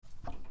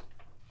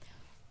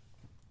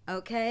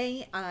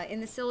Okay,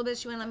 in the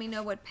syllabus, you want to let me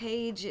know what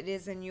page it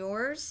is in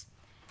yours.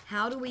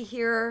 How do we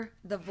hear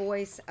the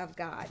voice of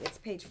God? It's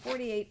page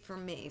 48 for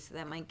me, so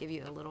that might give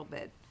you a little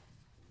bit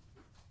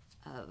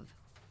of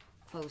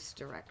close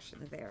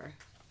direction there.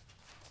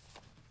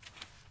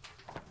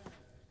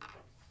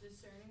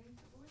 Discerning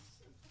the voice?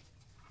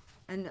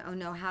 And oh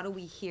no, how do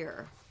we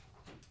hear?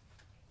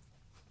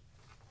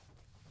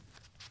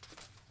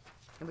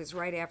 It was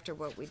right after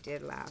what we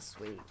did last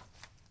week.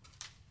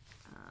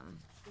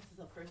 This is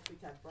the first week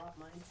I've brought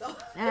mine, so.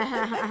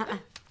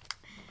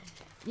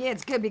 Yeah,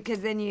 it's good because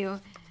then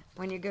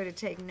when you go to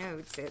take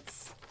notes,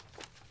 it's.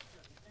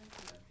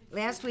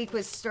 Last week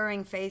was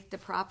stirring faith to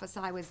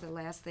prophesy was the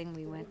last thing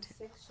we went to.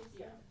 36, she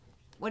said.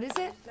 What is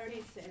it?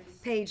 36.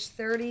 Page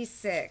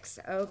 36.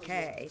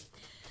 Okay.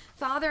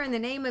 Father, in the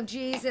name of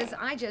Jesus,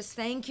 I just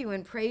thank you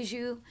and praise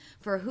you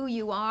for who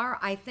you are.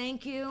 I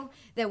thank you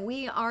that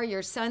we are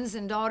your sons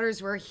and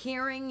daughters. We're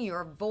hearing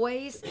your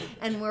voice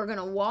and we're going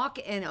to walk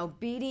in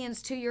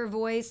obedience to your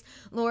voice.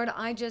 Lord,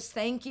 I just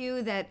thank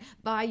you that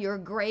by your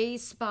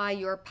grace, by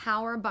your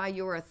power, by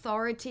your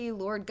authority,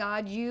 Lord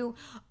God, you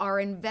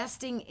are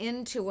investing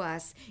into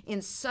us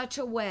in such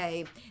a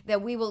way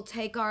that we will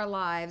take our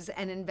lives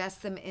and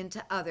invest them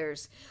into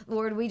others.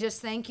 Lord, we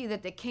just thank you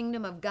that the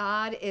kingdom of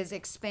God is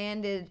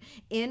expanded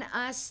in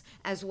us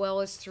as well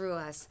as through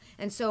us.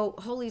 And so,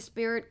 Holy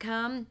Spirit,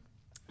 come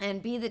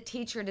and be the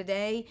teacher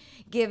today.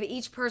 Give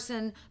each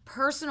person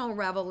personal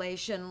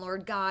revelation,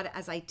 Lord God,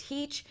 as I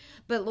teach.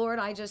 But Lord,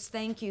 I just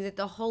thank you that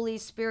the Holy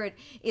Spirit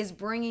is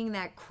bringing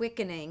that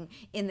quickening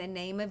in the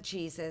name of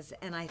Jesus.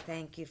 And I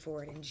thank you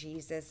for it in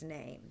Jesus'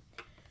 name.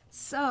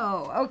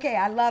 So, okay,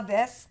 I love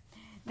this.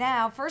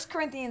 Now, 1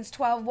 Corinthians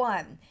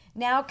 12:1.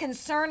 Now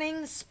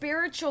concerning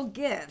spiritual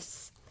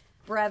gifts,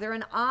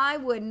 brethren, I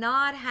would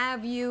not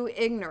have you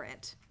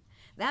ignorant.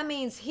 That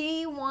means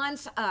he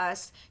wants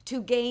us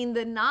to gain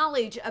the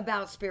knowledge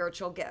about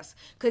spiritual gifts.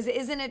 Because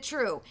isn't it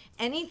true?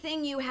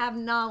 Anything you have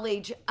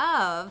knowledge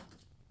of,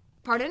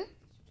 pardon?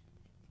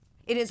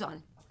 It is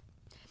on.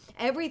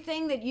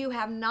 Everything that you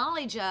have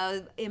knowledge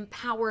of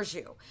empowers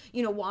you.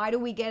 You know, why do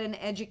we get an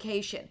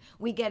education?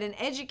 We get an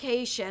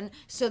education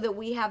so that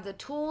we have the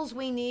tools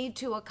we need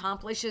to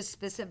accomplish a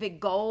specific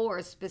goal or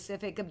a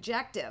specific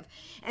objective.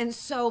 And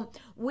so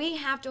we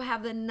have to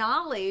have the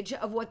knowledge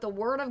of what the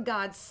Word of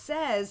God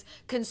says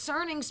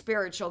concerning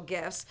spiritual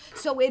gifts,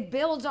 so it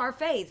builds our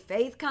faith.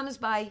 Faith comes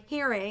by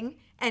hearing,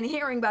 and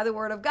hearing by the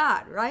word of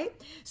God, right?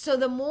 So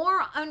the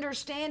more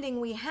understanding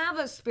we have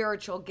of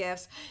spiritual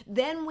gifts,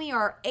 then we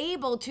are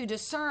able to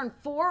discern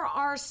for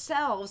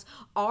ourselves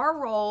our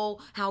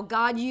role, how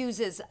God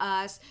uses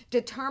us,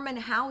 determine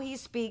how he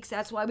speaks.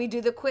 That's why we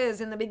do the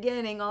quiz in the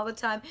beginning all the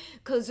time,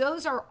 because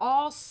those are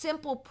all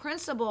simple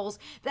principles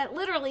that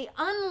literally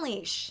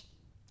unleash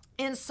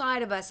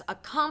inside of us a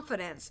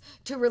confidence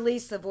to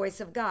release the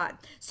voice of God.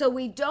 So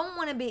we don't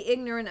want to be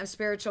ignorant of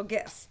spiritual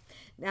gifts.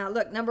 Now,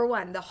 look, number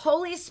one, the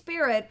Holy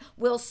Spirit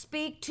will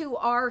speak to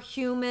our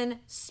human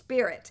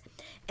spirit.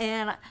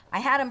 And I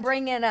had him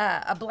bring in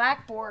a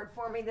blackboard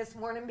for me this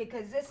morning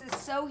because this is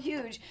so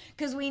huge,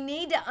 because we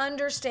need to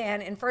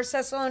understand in 1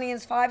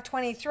 Thessalonians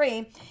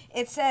 5:23,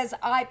 it says,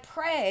 I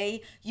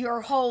pray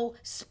your whole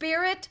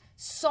spirit,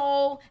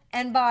 soul,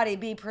 and body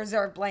be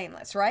preserved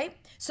blameless, right?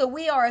 So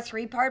we are a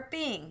three-part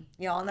being.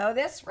 You all know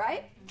this,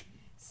 right?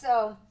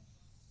 So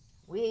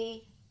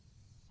we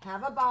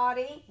have a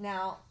body.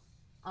 Now,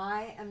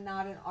 I am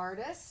not an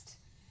artist,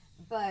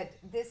 but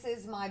this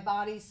is my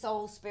body,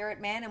 soul,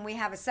 spirit, man, and we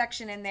have a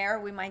section in there.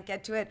 We might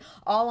get to it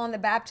all on the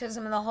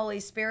baptism of the Holy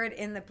Spirit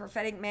in the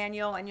prophetic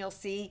manual, and you'll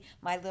see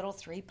my little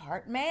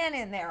three-part man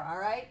in there, all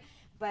right?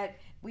 But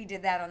we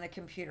did that on the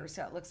computer,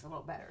 so it looks a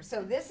little better.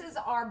 So this is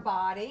our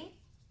body.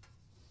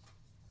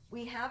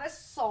 We have a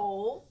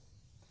soul,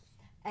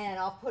 and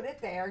I'll put it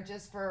there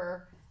just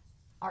for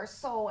our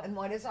soul. And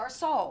what is our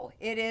soul?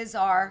 It is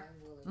our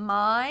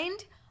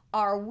mind,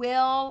 our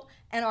will,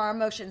 and our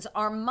emotions.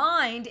 Our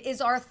mind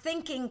is our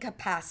thinking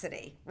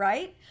capacity,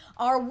 right?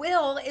 Our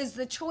will is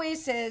the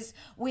choices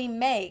we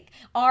make.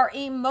 Our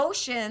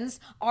emotions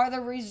are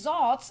the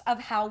results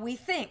of how we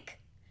think.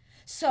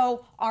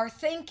 So our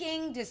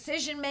thinking,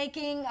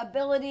 decision-making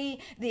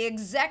ability, the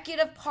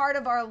executive part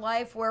of our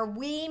life where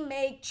we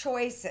make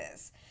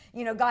choices.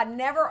 You know, God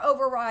never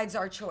overrides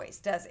our choice,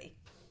 does he?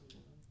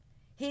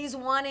 He's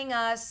wanting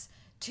us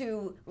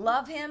to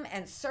love him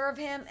and serve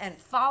him and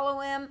follow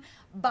him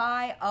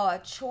by a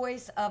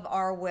choice of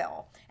our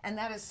will. And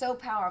that is so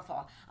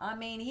powerful. I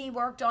mean, he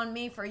worked on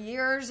me for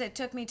years. It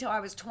took me till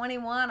I was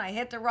 21. I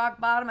hit the rock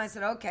bottom. I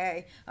said,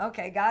 okay,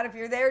 God, if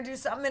you're there, do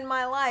something in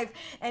my life.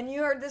 And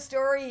you heard the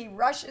story. He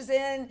rushes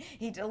in.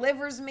 He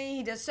delivers me.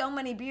 He does so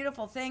many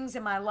beautiful things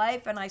in my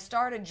life. And I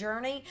start a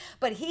journey.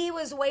 But he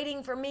was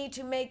waiting for me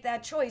to make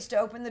that choice to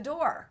open the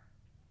door,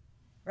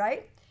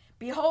 right?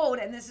 Behold,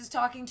 and this is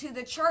talking to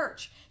the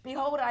church,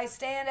 behold, I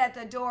stand at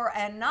the door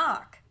and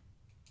knock.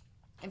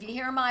 If you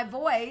hear my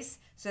voice,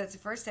 so that's the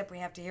first step, we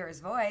have to hear his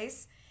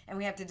voice, and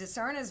we have to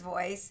discern his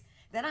voice,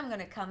 Then I'm going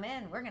to come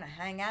in. We're going to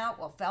hang out.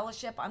 We'll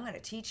fellowship. I'm going to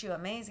teach you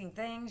amazing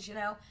things, you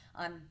know.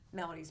 I'm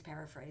Melody's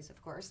paraphrase,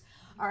 of course.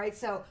 All right,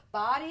 so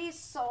body,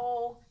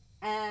 soul,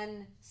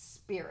 and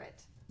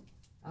spirit.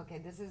 Okay,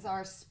 this is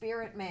our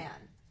spirit man.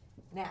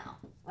 Now,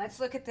 let's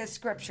look at this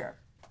scripture.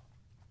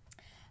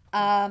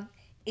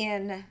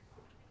 In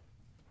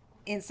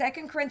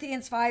 2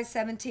 Corinthians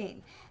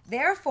 5:17.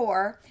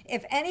 Therefore,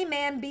 if any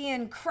man be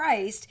in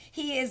Christ,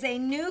 he is a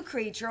new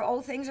creature.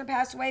 Old things are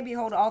passed away.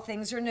 Behold, all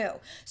things are new.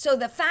 So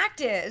the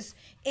fact is,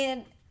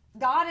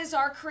 God is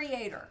our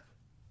creator.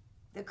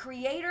 The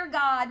creator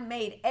God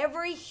made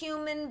every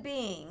human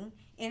being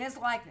in his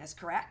likeness,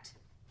 correct?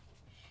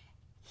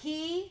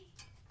 He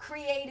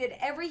created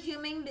every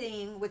human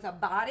being with a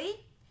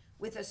body,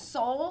 with a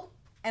soul,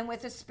 and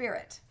with a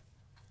spirit.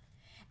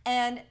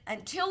 And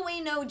until we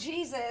know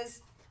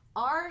Jesus,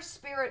 our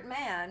spirit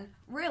man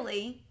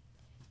really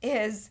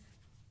is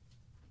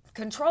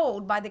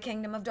controlled by the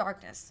kingdom of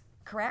darkness,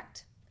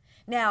 correct?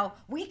 Now,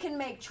 we can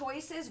make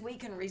choices. We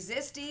can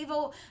resist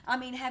evil. I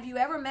mean, have you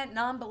ever met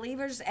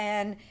non-believers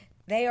and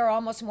they are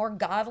almost more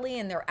godly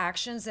in their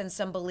actions than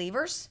some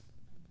believers?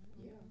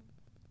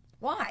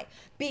 Why?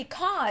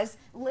 Because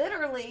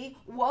literally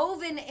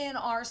woven in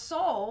our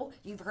soul,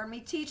 you've heard me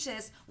teach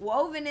this,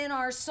 woven in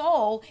our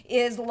soul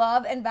is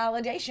love and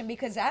validation,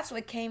 because that's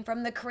what came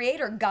from the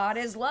Creator. God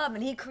is love,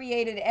 and He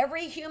created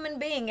every human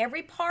being,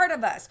 every part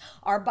of us,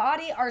 our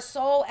body, our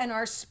soul, and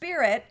our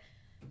spirit,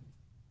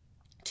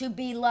 to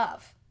be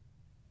love.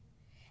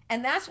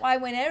 And that's why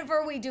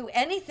whenever we do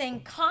anything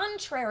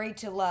contrary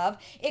to love,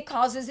 it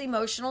causes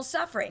emotional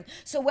suffering.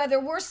 So whether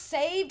we're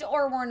saved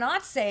or we're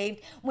not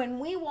saved, when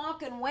we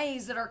walk in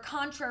ways that are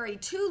contrary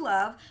to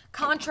love,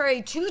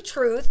 contrary to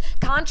truth,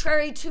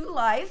 contrary to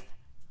life,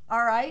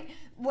 all right,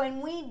 when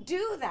we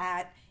do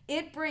that,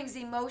 it brings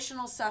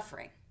emotional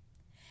suffering.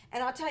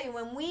 And I'll tell you,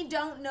 when we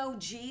don't know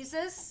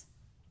Jesus,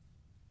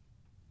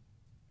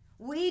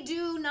 we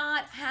do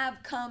not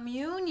have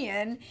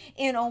communion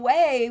in a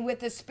way with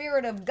the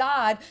Spirit of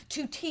God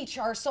to teach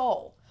our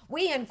soul.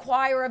 We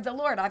inquire of the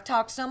Lord. I've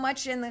talked so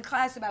much in the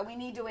class about we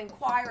need to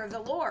inquire of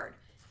the Lord.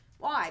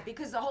 Why?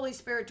 Because the Holy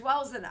Spirit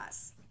dwells in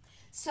us.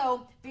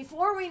 So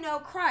before we know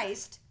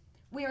Christ,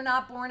 we are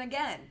not born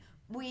again.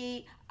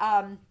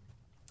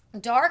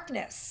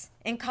 Darkness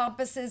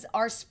encompasses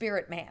our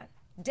spirit man.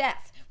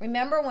 Death.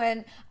 Remember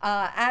when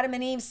Adam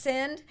and Eve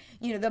sinned?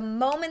 You know, the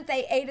moment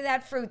they ate of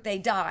that fruit, they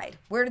died.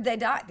 Where did they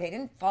die? They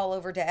didn't fall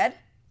over dead.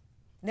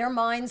 Their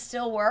minds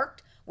still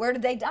worked. Where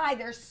did they die?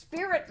 Their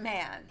spirit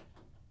man.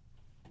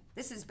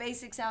 This is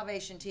basic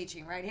salvation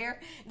teaching right here.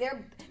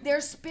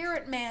 Their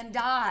spirit man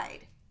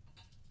died.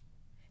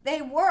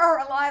 They were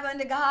alive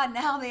unto God.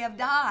 Now they have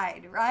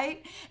died,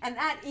 right? And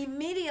that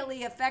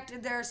immediately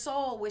affected their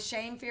soul with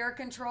shame, fear,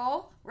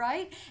 control,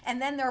 right?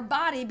 And then their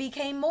body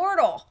became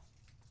mortal.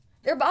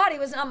 Their body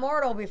was not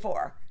mortal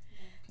before.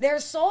 Their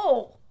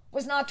soul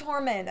was not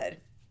tormented.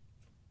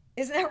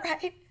 Isn't that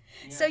right?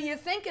 Yeah. So you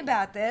think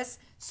about this.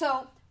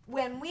 So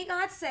when we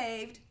got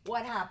saved,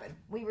 what happened?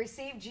 We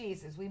received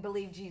Jesus. We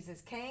believe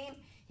Jesus came.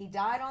 He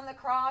died on the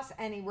cross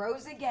and He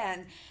rose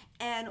again.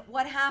 And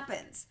what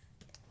happens?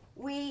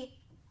 We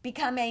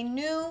become a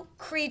new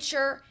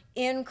creature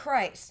in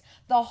Christ.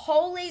 The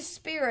Holy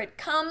Spirit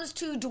comes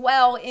to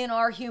dwell in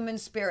our human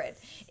spirit.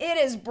 It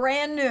is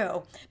brand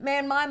new.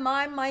 Man, my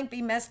mind might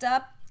be messed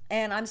up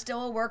and I'm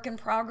still a work in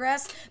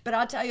progress, but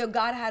I'll tell you,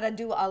 God had to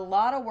do a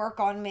lot of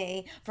work on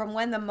me from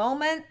when the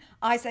moment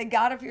I said,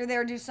 God, if you're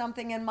there, do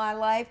something in my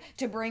life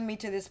to bring me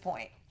to this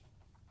point.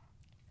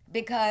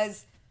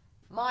 Because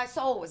my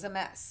soul was a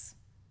mess.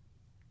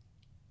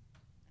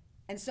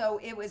 And so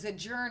it was a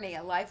journey,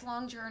 a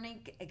lifelong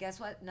journey. Guess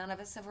what? None of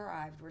us have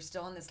arrived. We're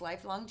still in this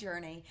lifelong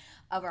journey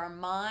of our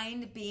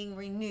mind being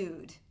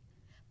renewed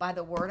by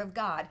the Word of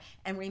God.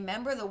 And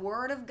remember, the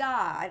Word of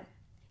God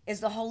is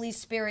the Holy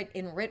Spirit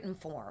in written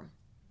form.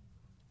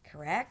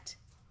 Correct?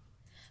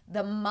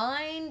 The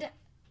mind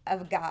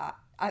of God.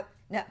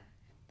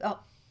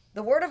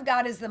 The Word of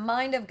God is the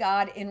mind of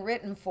God in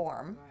written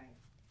form. Right.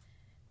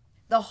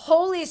 The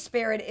Holy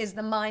Spirit is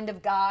the mind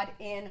of God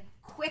in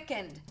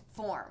quickened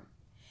form.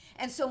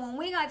 And so when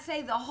we got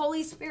saved, the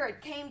Holy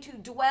Spirit came to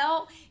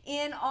dwell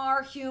in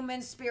our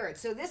human spirit.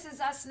 So this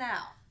is us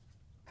now,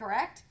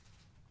 correct?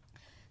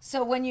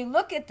 So when you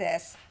look at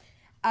this,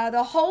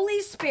 the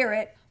Holy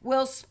Spirit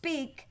will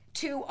speak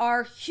to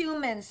our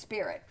human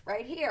spirit.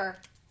 Right here,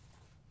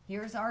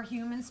 here's our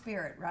human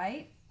spirit,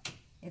 right?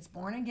 It's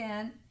born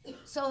again.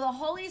 So the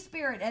Holy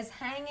Spirit is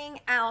hanging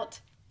out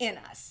in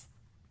us.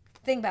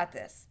 Think about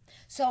this.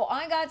 So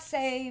I got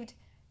saved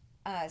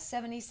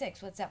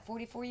 76, what's that,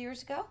 44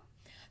 years ago?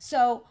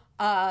 So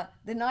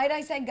The night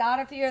I said, God,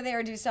 if you're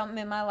there, do something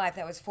in my life,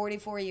 that was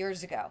 44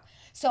 years ago.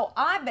 So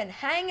I've been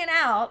hanging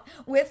out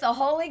with the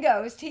Holy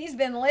Ghost. He's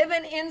been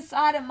living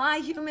inside of my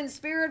human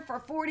spirit for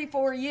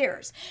 44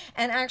 years.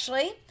 And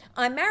actually,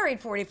 I'm married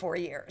 44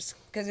 years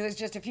because it was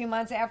just a few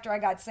months after I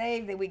got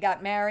saved that we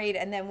got married.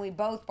 And then we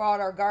both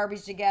brought our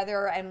garbage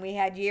together and we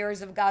had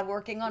years of God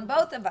working on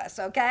both of us,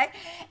 okay?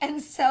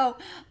 And so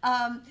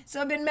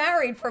I've been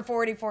married for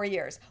 44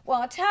 years.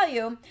 Well, I'll tell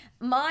you,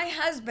 my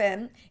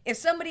husband, if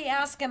somebody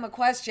asks him a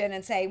question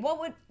and say,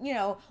 what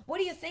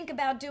do you think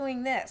about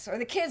doing this? Or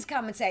the kids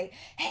come and say,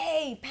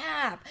 hey,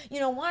 Pap,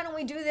 why don't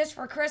we do this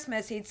for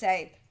Christmas? He'd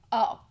say,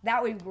 oh,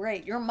 that would be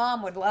great. Your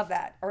mom would love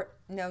that. Or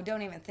no,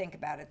 don't even think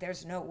about it.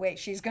 There's no way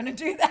she's going to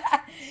do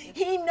that.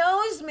 He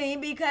knows me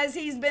because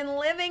he's been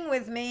living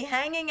with me,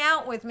 hanging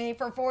out with me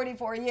for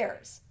 44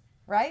 years,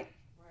 right?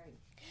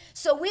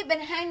 So we've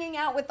been hanging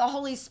out with the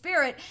Holy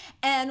Spirit,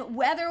 and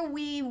whether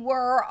we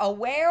were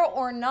aware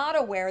or not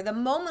aware, the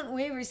moment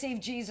we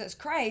received Jesus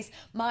Christ,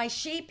 my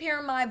sheep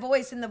hear my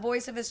voice, and the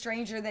voice of a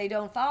stranger they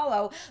don't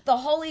follow. The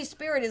Holy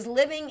Spirit is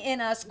living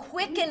in us,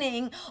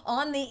 quickening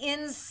on the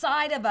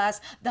inside of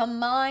us the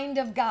mind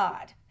of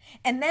God.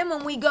 And then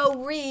when we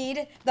go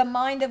read the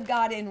mind of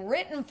God in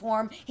written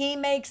form, he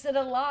makes it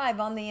alive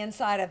on the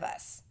inside of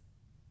us.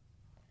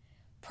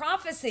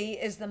 Prophecy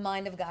is the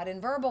mind of God in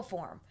verbal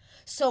form.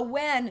 So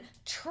when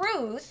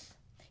truth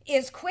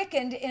is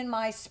quickened in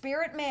my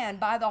spirit man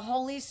by the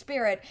Holy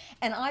Spirit,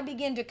 and I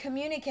begin to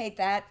communicate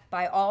that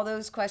by all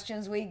those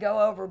questions we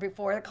go over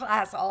before the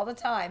class all the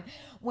time,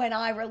 when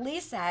I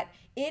release that,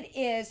 it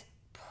is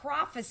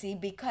prophecy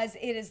because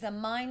it is the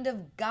mind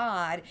of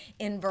God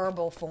in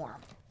verbal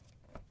form.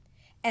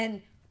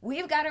 And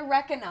we've got to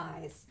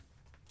recognize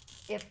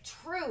if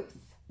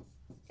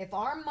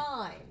our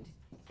mind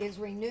is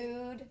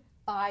renewed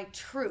by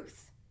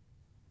truth,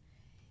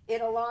 it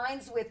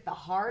aligns with the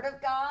heart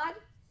of God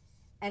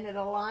and it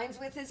aligns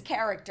with his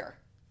character.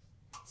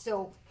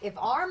 So if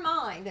our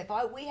mind,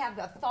 we have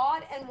the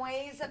thought and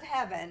ways of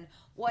heaven,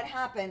 what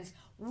happens?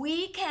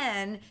 We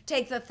can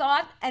take the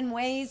thought and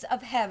ways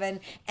of heaven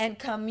and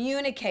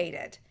communicate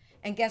it.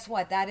 And guess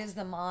what? That is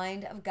the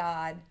mind of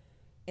God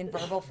in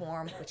verbal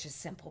form, which is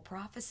simple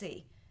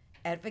prophecy,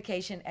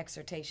 edification,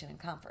 exhortation, and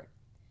comfort.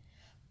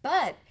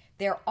 But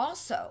there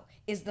also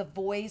is the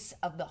voice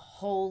of the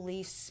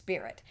Holy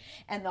Spirit.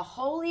 And the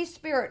Holy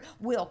Spirit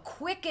will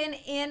quicken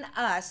in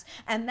us.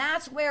 And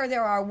that's where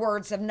there are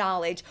words of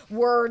knowledge,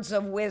 words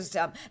of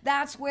wisdom.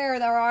 That's where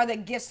there are the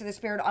gifts of the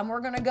Spirit. And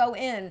we're going to go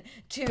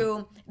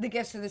into the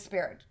gifts of the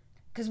Spirit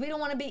because we don't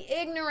want to be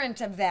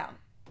ignorant of them.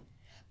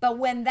 But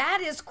when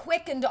that is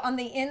quickened on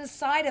the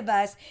inside of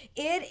us,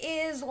 it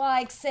is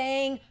like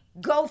saying,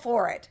 go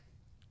for it.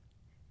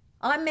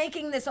 I'm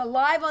making this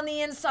alive on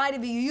the inside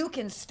of you. You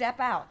can step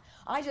out.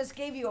 I just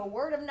gave you a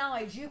word of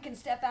knowledge. You can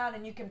step out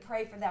and you can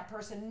pray for that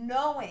person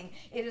knowing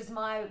it is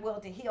my will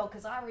to heal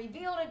because I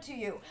revealed it to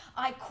you.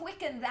 I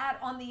quickened that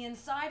on the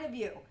inside of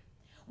you.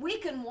 We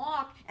can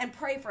walk and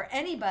pray for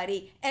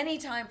anybody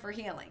anytime for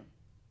healing,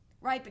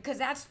 right? Because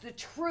that's the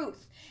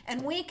truth.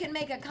 And we can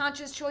make a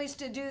conscious choice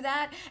to do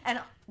that, and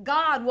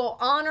God will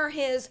honor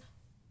his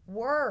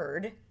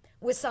word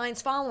with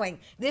signs following.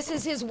 This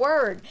is his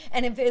word.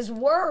 And if his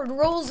word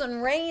rules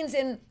and reigns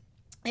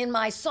in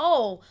my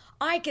soul,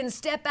 I can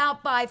step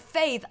out by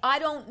faith. I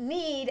don't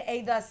need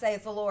a thus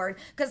saith the Lord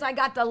because I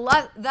got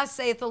the thus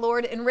saith the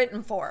Lord in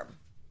written form,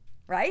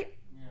 right?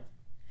 Yeah.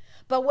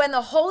 But when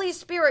the Holy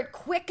Spirit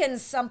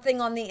quickens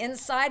something on the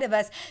inside of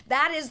us,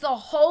 that is the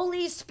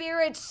Holy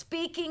Spirit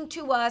speaking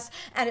to us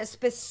at a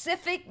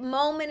specific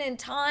moment in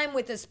time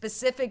with a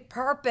specific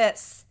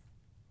purpose.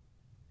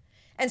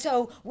 And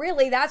so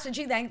really that's what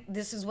you think.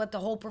 This is what the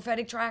whole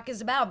prophetic track is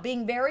about,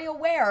 being very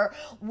aware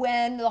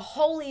when the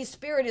Holy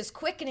Spirit is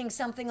quickening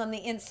something on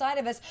the inside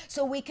of us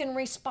so we can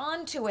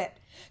respond to it.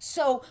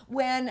 So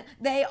when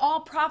they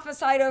all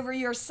prophesied over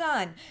your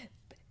son,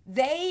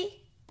 they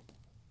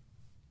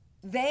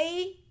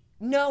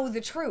know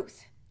the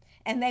truth.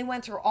 And they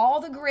went through all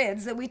the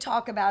grids that we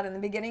talk about in the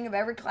beginning of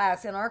every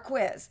class in our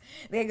quiz.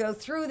 They go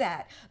through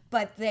that.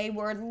 But they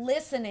were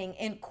listening,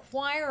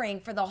 inquiring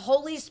for the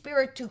Holy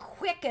Spirit to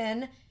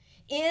quicken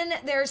in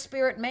their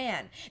spirit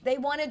man. They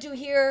wanted to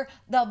hear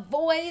the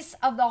voice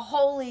of the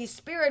Holy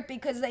Spirit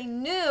because they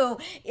knew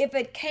if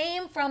it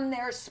came from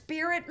their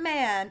spirit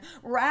man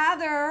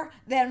rather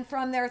than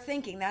from their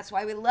thinking. That's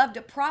why we love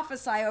to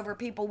prophesy over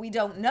people we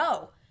don't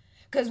know,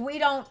 because we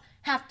don't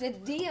have to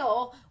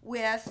deal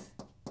with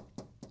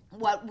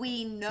what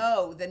we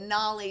know, the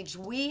knowledge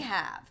we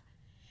have.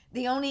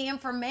 The only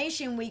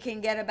information we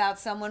can get about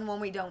someone when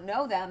we don't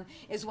know them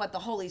is what the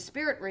Holy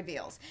Spirit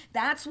reveals.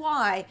 That's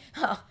why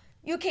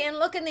you can't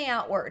look in the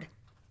outward.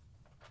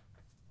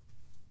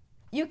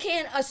 You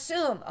can't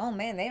assume, oh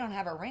man, they don't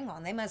have a ring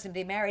on. They mustn't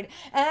be married.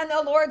 And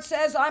the Lord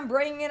says, I'm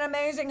bringing an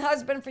amazing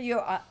husband for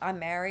you. I'm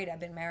married. I've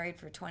been married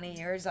for 20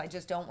 years. I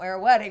just don't wear a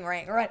wedding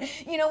ring, right?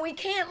 We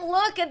can't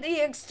look at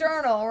the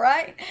external,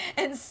 right?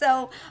 And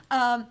so,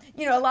 a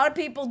lot of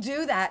people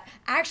do that.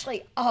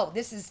 Actually,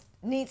 this is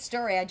neat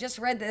story. I just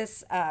read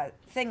this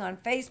thing on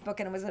Facebook,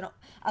 and it was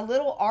a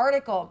little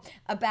article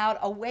about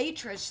a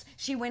waitress.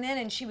 She went in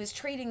and she was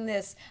treating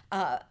this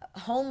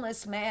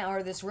homeless man,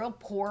 or this real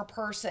poor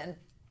person,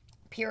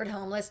 appeared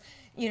homeless,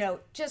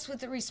 just with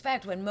the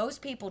respect, when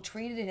most people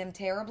treated him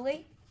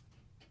terribly.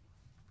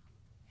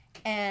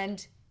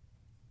 And,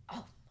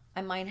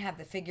 I might have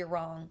the figure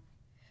wrong,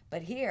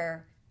 but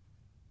here,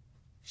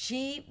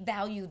 she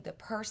valued the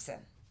person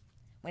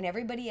when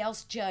everybody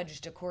else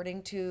judged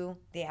according to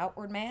the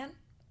outward man.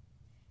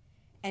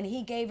 And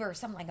he gave her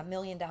something like $1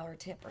 million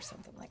tip or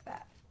something like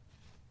that.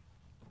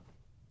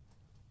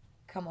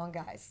 Come on,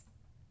 guys.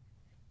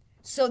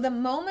 So the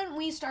moment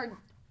we start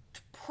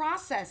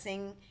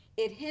processing,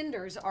 it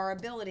hinders our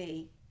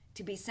ability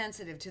to be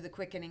sensitive to the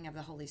quickening of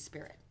the Holy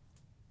Spirit.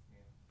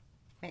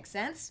 Make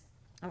sense?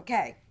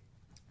 Okay.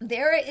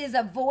 There is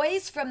a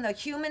voice from the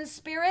human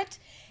spirit,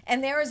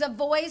 and there is a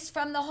voice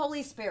from the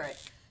Holy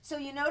Spirit. So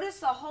you notice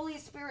the Holy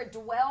Spirit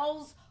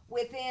dwells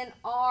within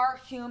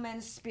our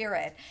human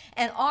spirit,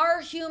 and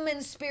our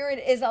human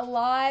spirit is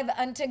alive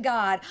unto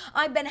God.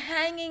 I've been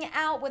hanging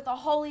out with the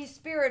Holy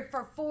Spirit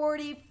for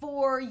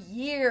 44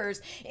 years.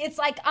 It's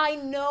like I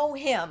know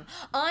him.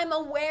 I'm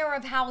aware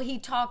of how he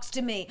talks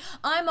to me.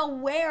 I'm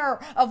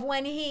aware of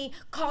when he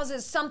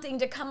causes something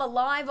to come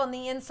alive on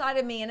the inside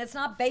of me, and it's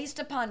not based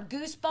upon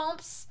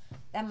goosebumps.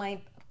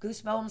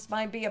 Goosebumps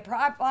might be a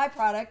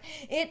byproduct.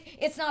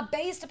 It's not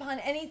based upon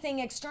anything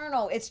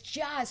external. It's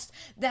just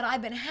that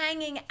I've been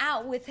hanging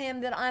out with him,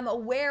 that I'm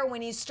aware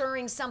when he's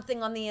stirring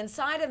something on the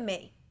inside of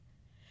me.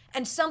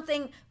 And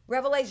something,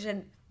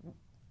 revelation,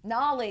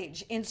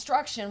 knowledge,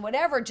 instruction,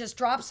 whatever, just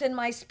drops in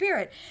my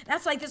spirit.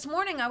 That's like this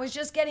morning, I was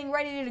just getting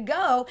ready to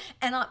go,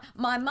 and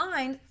my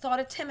mind thought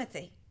of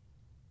Timothy.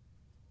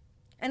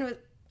 And it was,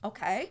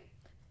 okay,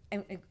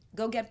 and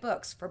go get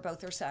books for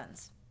both her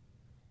sons.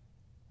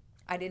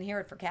 I didn't hear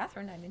it for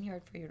Catherine. I didn't hear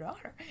it for your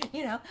daughter,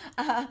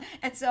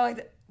 And so I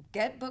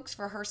get books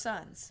for her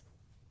sons.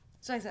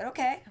 So I said,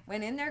 okay,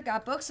 went in there,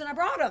 got books, and I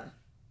brought them.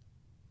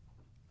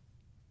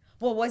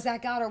 Well, was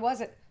that God or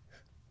was it?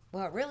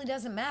 Well, it really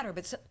doesn't matter,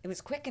 but it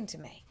was quickened to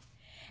me.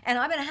 And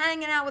I've been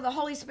hanging out with the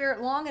Holy Spirit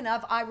long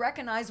enough. I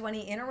recognize when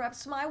he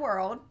interrupts my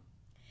world,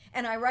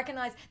 and I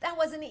recognize that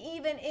wasn't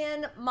even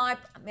in my,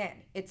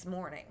 it's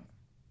morning.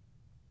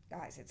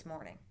 Guys, it's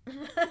morning.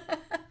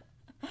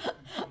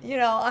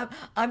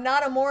 I'm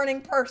not a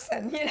morning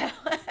person,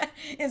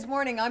 It's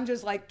morning, I'm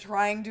just like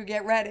trying to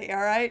get ready,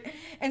 all right?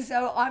 And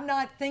so I'm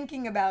not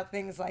thinking about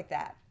things like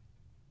that.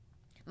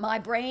 My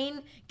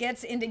brain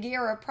gets into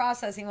gear of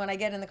processing when I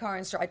get in the car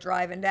and start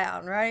driving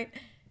down, right?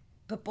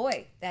 But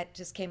boy, that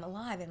just came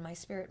alive in my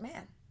spirit,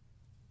 man.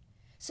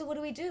 So what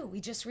do?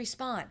 We just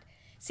respond.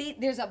 See,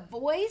 there's a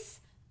voice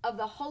of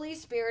the Holy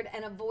Spirit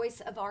and a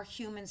voice of our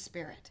human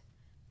spirit.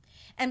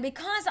 And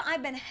because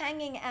I've been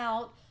hanging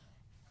out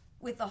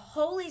with the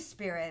Holy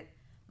Spirit,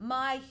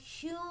 my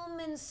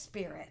human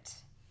spirit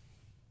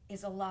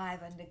is alive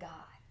unto God.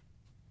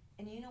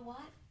 And you know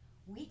what?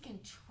 We can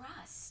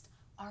trust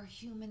our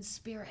human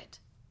spirit.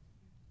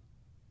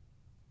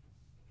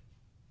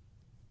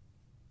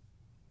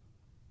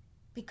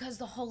 Because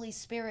the Holy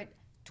Spirit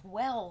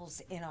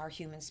dwells in our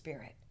human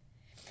spirit.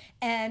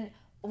 And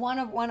one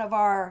of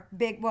our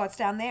big, it's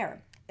down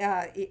there,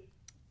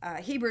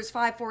 Hebrews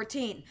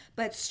 5:14,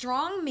 but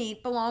strong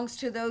meat belongs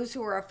to those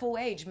who are of full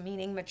age,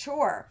 meaning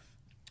mature,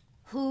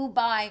 who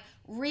by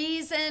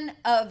reason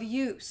of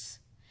use.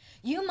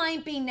 You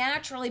might be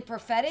naturally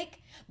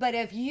prophetic, but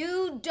if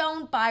you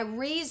don't by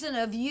reason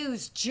of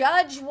use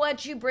judge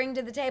what you bring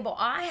to the table.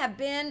 I have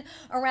been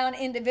around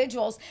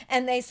individuals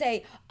and they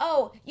say,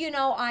 oh,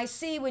 I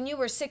see when you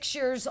were 6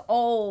 years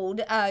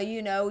old,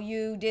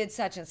 you did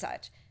such and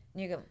such.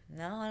 And you go,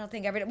 no, I don't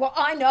think every day. Well,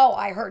 I know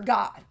I heard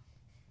God.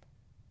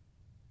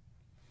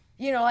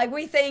 Like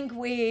we think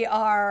we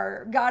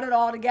got it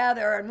all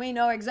together and we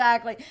know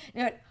exactly.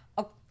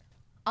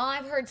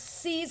 I've heard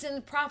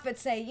seasoned prophets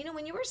say,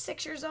 when you were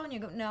 6 years old, and you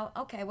go, no,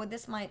 okay, well,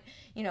 this might,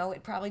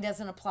 it probably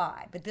doesn't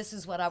apply, but this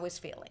is what I was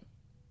feeling.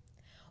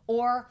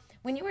 Or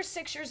when you were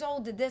 6 years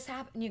old, did this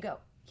happen? And you go,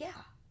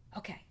 yeah,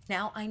 okay,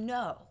 now I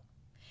know.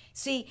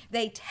 See,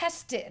 they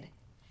tested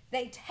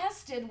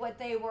what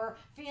they were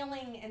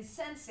feeling and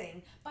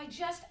sensing by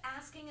just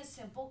asking a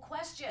simple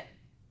question.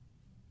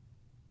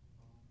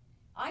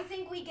 I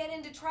think we get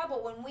into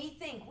trouble when we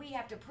think we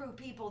have to prove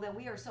people that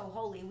we are so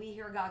holy, we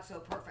hear God so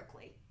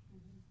perfectly.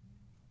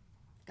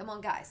 Come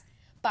on, guys.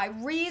 By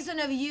reason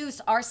of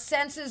use, our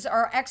senses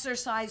are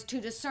exercised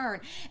to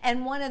discern.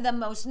 And one of the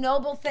most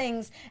noble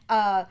things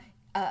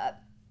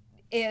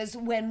is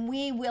when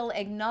we will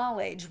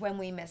acknowledge when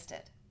we missed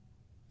it.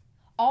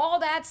 All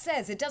that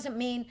says, it doesn't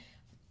mean,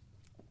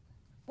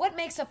 what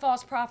makes a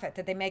false prophet?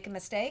 That they make a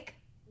mistake?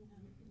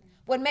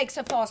 What makes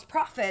a false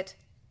prophet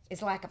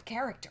is lack of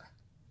character.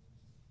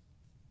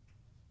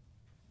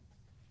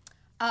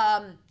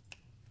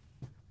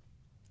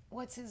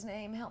 What's his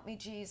name? Help me,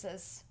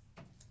 Jesus.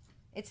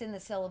 It's in the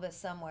syllabus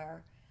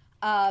somewhere.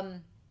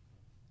 Who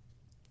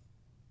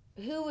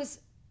was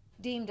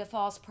deemed a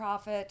false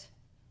prophet?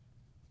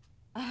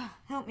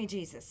 Help me,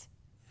 Jesus.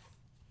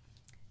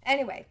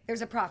 Anyway,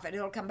 there's a prophet.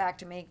 It'll come back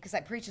to me because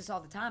I preach this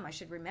all the time. I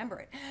should remember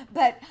it.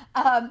 But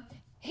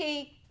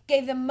he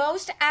gave the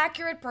most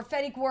accurate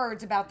prophetic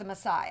words about the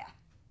Messiah.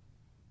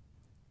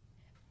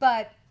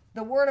 But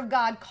the word of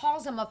God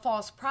calls him a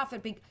false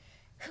prophet because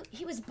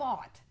he was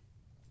bought.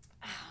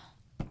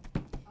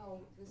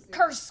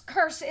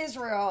 Curse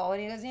Israel.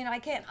 And he goes, I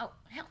can't. Oh,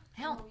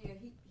 help. Oh, yeah,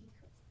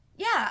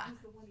 Yeah.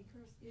 he's the one he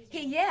cursed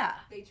Israel. Yeah.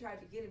 They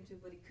tried to get him to,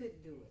 but he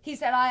couldn't do it. He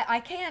said, I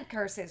can't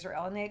curse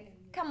Israel. And they,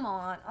 come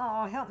on.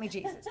 Oh, help me,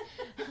 Jesus.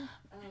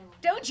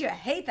 Don't you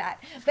hate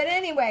that? But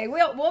anyway,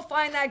 we'll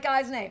find that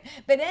guy's name.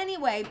 But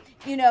anyway,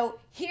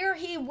 here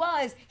he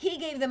was. He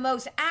gave the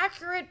most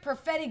accurate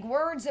prophetic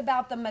words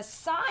about the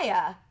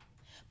Messiah,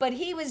 but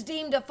he was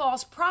deemed a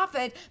false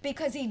prophet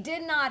because he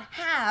did not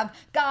have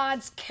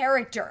God's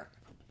character.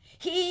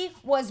 He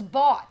was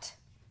bought.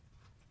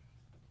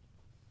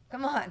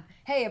 Come on.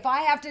 Hey, if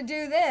I have to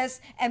do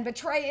this and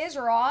betray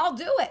Israel, I'll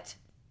do it.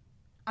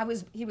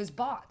 He was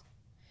bought.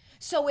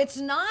 So it's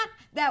not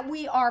that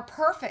we are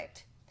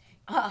perfect.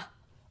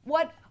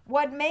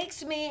 What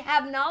makes me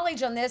have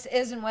knowledge on this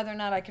isn't whether or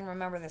not I can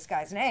remember this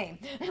guy's name.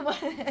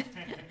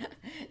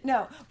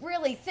 No,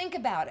 really think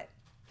about it.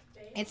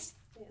 It's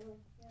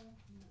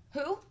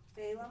who?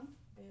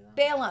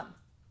 Balaam.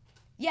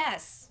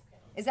 Yes.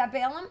 Is that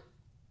Balaam?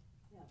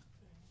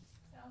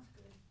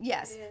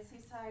 Yes. Yes,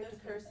 he's hired to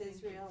curse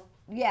Israel.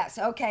 Yes,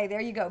 okay,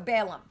 there you go,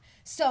 Balaam.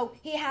 So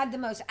he had the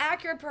most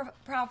accurate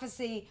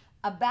prophecy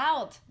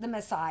about the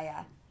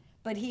Messiah,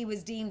 but he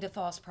was deemed a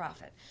false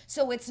prophet.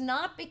 So it's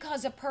not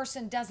because a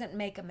person doesn't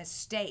make a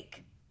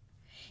mistake.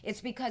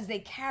 It's because they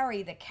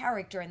carry the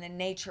character and the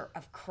nature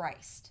of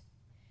Christ.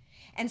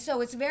 And so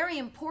it's very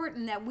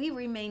important that we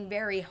remain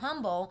very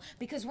humble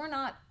because we're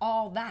not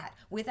all that.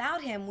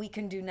 Without him, we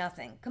can do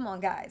nothing. Come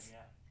on, guys.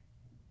 Yeah.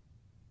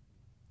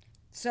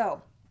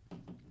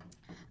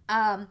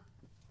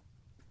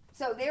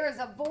 So there is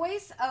a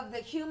voice of the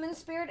human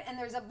spirit and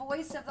there's a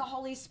voice of the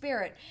Holy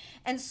Spirit.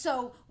 And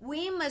so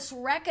we must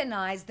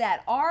recognize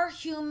that our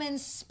human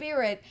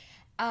spirit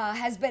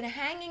has been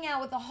hanging out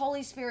with the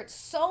Holy Spirit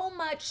so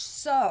much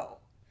so.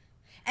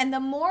 And the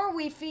more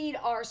we feed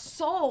our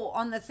soul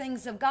on the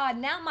things of God,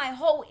 now my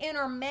whole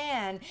inner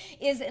man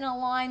is in a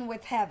line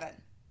with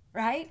heaven,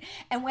 right?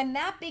 And when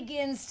that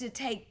begins to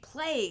take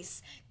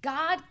place,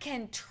 God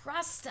can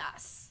trust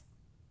us.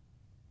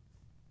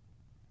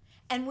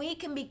 And we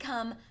can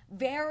become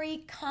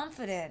very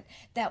confident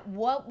that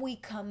what we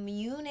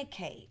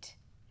communicate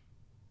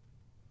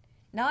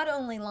not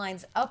only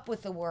lines up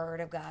with the Word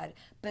of God,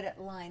 but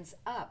it lines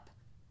up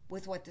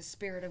with what the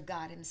Spirit of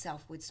God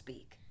Himself would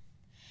speak.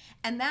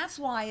 And that's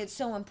why it's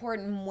so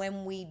important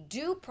when we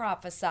do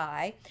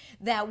prophesy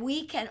that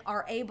we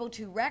are able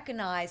to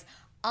recognize,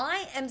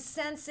 I am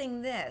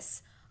sensing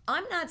this.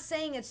 I'm not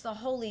saying it's the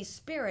Holy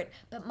Spirit,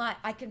 but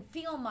I can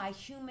feel my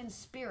human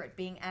spirit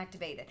being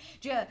activated.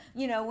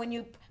 When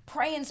you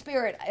pray in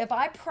spirit, if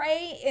I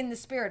pray in the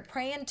spirit,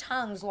 pray in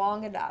tongues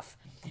long enough,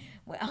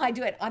 when I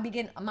do it, I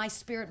begin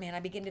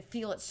to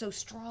feel it so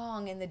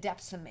strong in the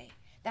depths of me.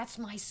 That's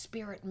my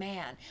spirit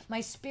man. My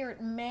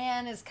spirit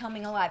man is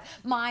coming alive.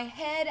 My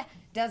head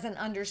doesn't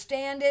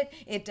understand it.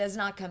 It does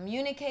not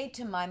communicate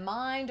to my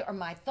mind or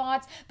my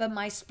thoughts, but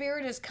my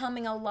spirit is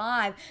coming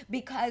alive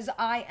because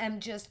I am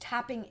just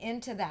tapping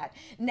into that.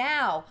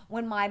 Now,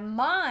 when my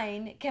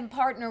mind can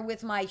partner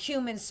with my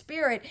human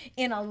spirit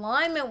in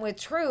alignment with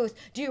truth,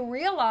 do you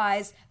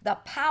realize the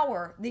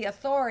power, the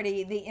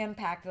authority, the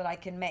impact that I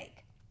can make?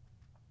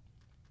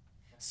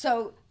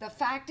 So the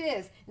fact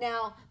is,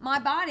 now my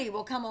body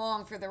will come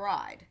along for the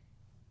ride,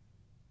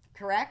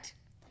 correct?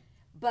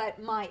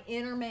 But my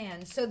inner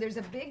man, so there's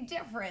a big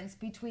difference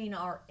between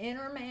our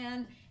inner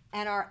man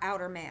and our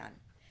outer man.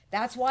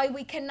 That's why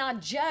we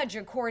cannot judge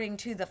according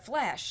to the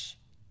flesh.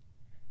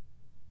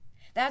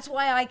 That's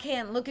why I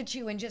can't look at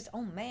you and just,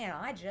 oh man,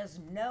 I just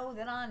know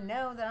that I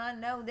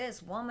know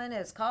this woman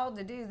is called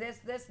to do this,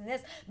 this, and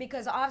this,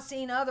 because I've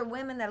seen other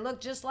women that look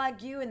just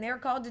like you and they're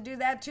called to do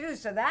that too,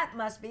 so that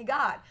must be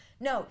God.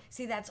 No,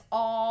 see, that's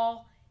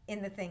all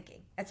in the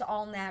thinking. It's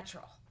all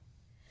natural.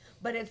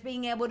 But it's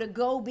being able to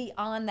go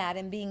beyond that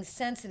and being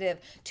sensitive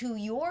to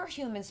your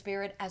human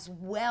spirit as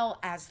well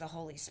as the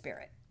Holy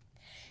Spirit.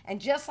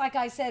 And just like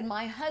I said,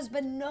 my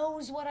husband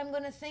knows what I'm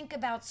going to think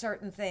about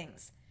certain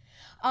things.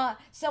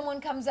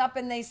 Someone comes up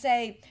and they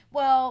say,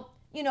 well,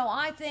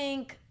 I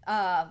think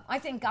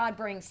God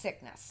brings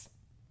sickness.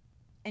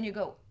 And you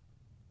go,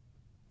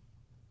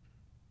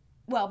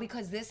 well,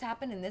 because this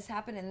happened and this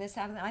happened and this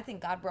happened, I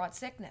think God brought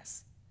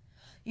sickness.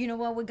 You know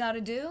what we got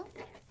to do?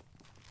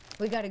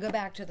 We got to go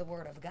back to the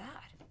Word of God.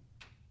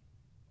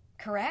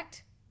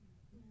 Correct?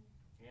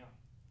 Yeah.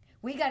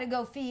 We got to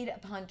go feed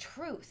upon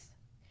truth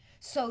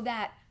so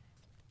that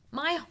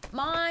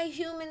my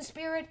human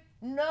spirit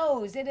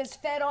knows it is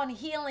fed on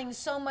healing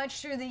so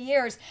much through the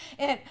years,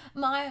 and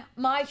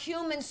my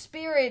human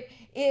spirit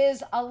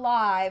is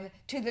alive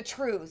to the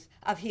truth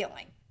of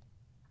healing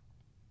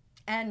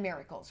and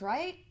miracles,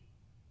 right?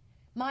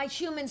 My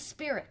human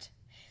spirit.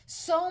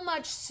 So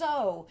much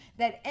so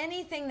that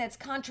anything that's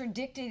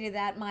contradictory to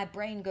that, my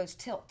brain goes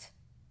tilt.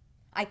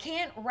 I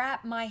can't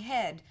wrap my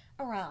head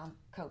around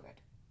COVID.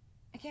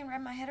 I can't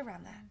wrap my head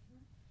around that.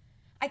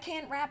 I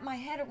can't wrap my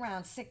head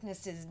around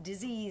sicknesses,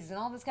 disease, and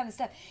all this kind of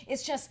stuff.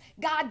 It's just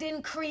God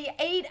didn't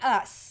create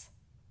us.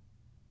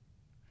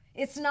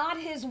 It's not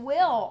his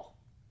will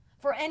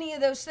for any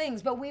of those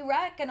things, but we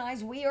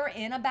recognize we are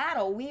in a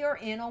battle. We are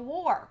in a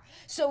war.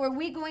 So are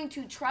we going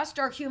to trust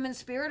our human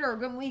spirit,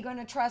 or are we going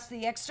to trust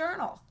the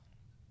external?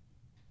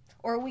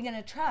 Or are we going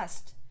to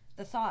trust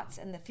the thoughts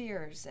and the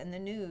fears and the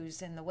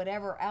news and the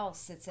whatever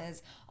else that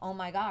says, oh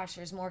my gosh,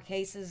 there's more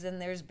cases than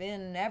there's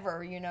been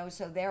ever,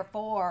 so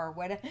therefore,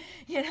 what,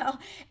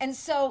 And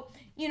so,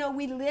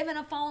 we live in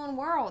a fallen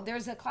world.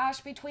 There's a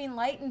clash between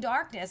light and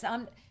darkness.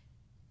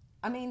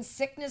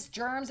 Sickness,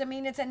 germs,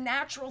 it's a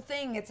natural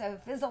thing. It's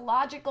a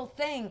physiological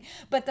thing.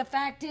 But the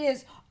fact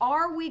is,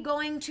 are we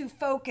going to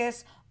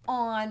focus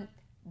on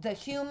the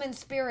human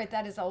spirit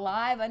that is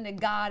alive unto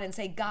God and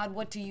say, God,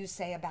 what do you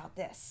say about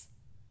this?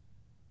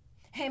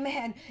 Hey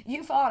man,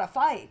 you fought a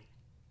fight,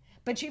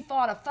 but you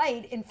fought a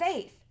fight in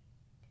faith.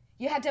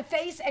 You had to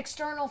face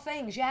external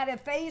things. You had to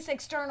face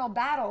external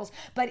battles,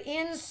 but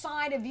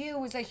inside of you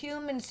was a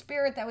human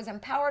spirit that was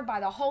empowered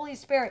by the Holy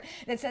Spirit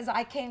that says,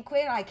 I can't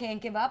quit, I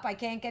can't give up, I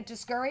can't get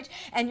discouraged.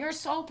 And your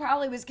soul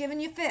probably was giving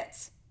you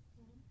fits,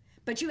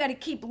 but you had to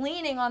keep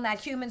leaning on that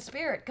human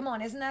spirit. Come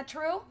on, isn't that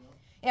true?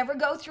 Ever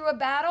go through a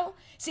battle?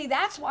 See,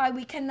 that's why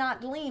we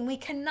cannot lean. We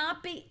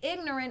cannot be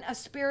ignorant of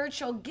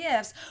spiritual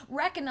gifts,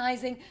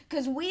 recognizing,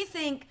 because we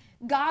think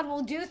God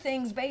will do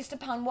things based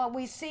upon what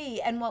we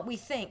see and what we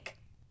think,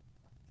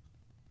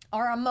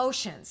 our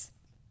emotions.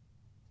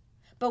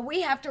 But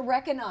we have to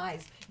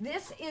recognize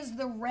this is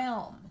the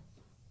realm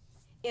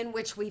in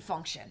which we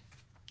function.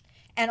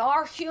 And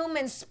our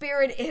human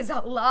spirit is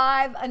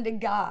alive unto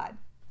God.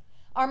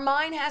 Our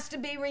mind has to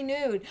be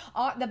renewed.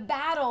 The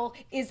battle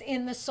is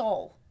in the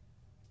soul.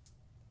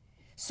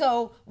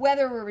 So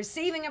whether we're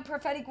receiving a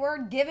prophetic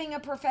word, giving a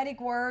prophetic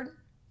word,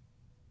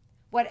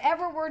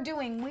 whatever we're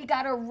doing, we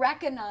got to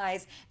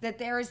recognize that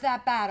there is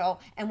that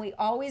battle, and we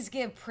always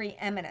give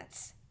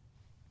preeminence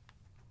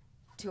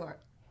to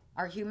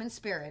our human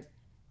spirit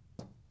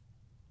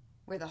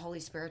where the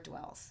Holy Spirit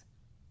dwells.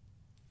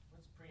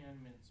 What's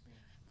preeminence mean?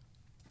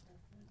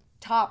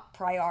 Top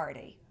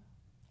priority,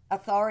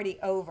 authority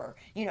over.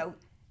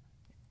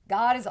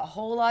 God is a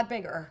whole lot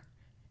bigger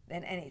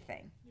than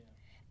anything.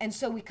 And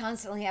so we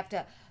constantly have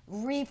to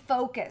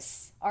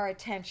refocus our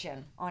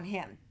attention on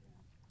him.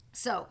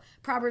 So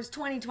Proverbs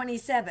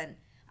 20:27,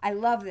 I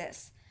love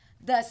this.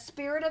 The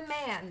spirit of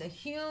man, the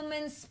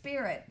human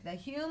spirit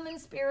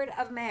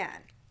of man,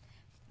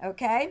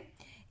 okay,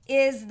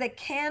 is the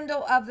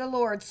candle of the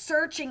Lord,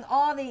 searching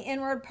all the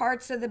inward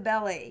parts of the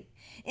belly.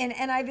 In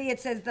NIV,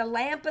 it says, the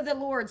lamp of the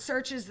Lord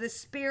searches the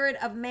spirit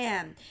of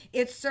man.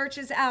 It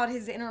searches out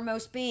his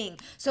innermost being.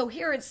 So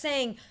here it's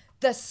saying,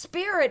 the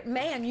spirit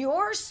man,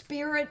 your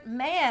spirit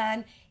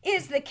man,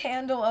 is the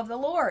candle of the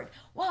Lord.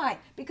 Why?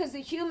 Because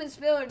the human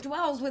spirit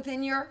dwells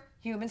within your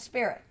human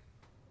spirit.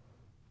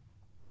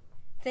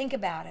 Think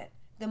about it.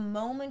 The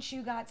moment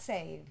you got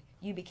saved,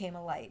 you became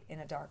a light in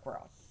a dark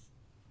world.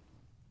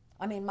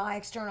 My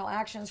external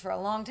actions for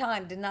a long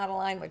time did not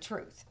align with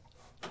truth.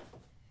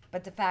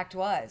 But the fact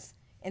was,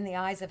 in the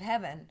eyes of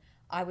heaven,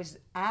 I was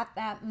at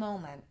that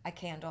moment a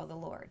candle of the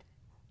Lord.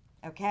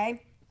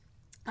 Okay?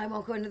 I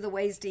won't go into the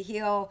ways to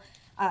heal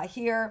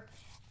here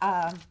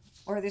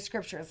or the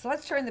scriptures. So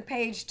let's turn the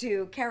page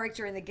to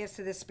character and the gifts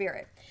of the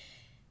Spirit.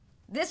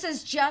 This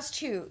is just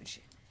huge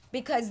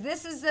because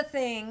this is the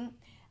thing,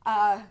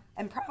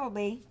 and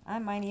probably I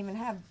might even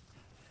have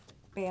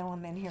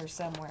Balaam in here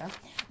somewhere.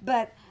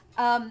 But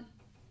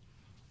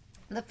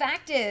the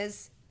fact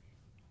is,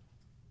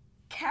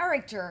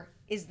 character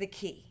is the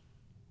key.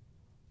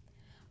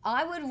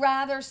 I would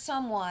rather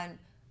someone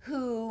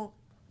who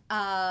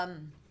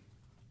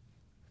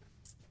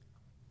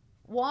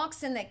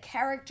walks in the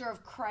character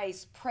of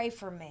Christ pray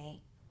for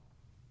me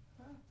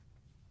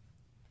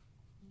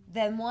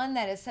than one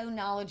that is so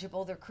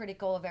knowledgeable they're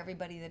critical of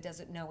everybody that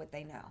doesn't know what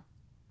they know.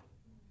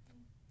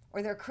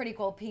 Or they're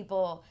critical of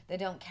people that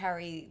don't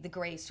carry the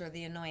grace or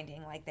the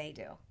anointing like they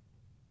do.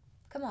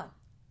 Come on.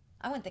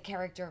 I want the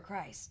character of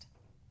Christ.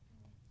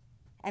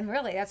 And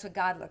really, that's what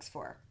God looks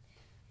for.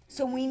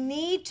 So we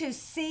need to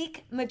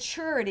seek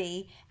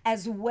maturity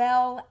as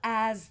well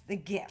as the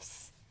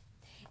gifts.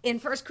 In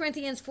 1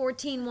 Corinthians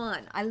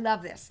 14:1, I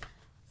love this.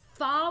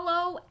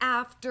 Follow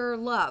after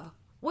love.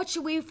 What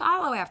should we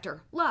follow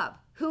after? Love.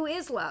 Who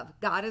is love?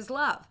 God is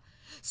love.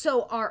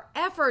 So our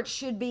effort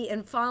should be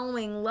in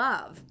following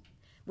love,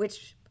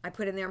 which I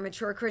put in there,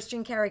 mature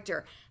Christian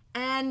character,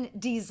 and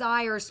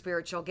desire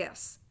spiritual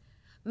gifts.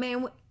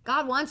 Man,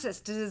 God wants us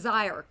to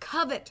desire,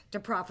 covet to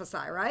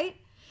prophesy, right?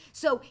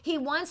 So he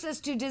wants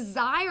us to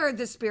desire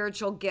the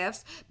spiritual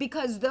gifts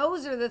because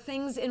those are the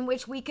things in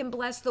which we can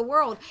bless the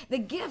world. The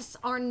gifts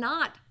are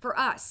not for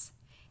us.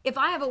 If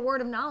I have a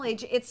word of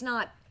knowledge, it's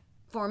not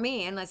for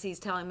me, unless he's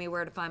telling me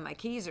where to find my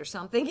keys or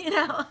something,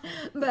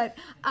 But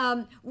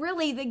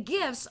really, the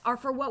gifts are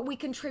for what we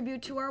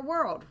contribute to our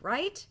world,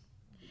 right?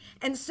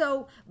 And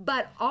so,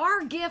 but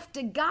our gift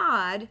to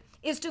God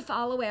is to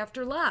follow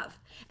after love.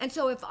 And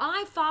so if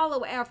I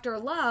follow after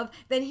love,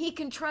 then he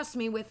can trust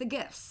me with the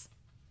gifts.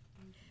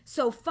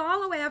 So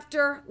follow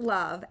after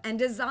love and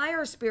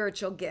desire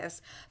spiritual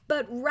gifts,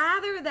 but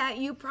rather that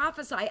you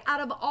prophesy. Out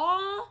of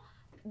all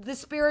the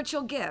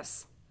spiritual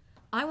gifts,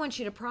 I want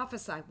you to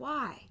prophesy.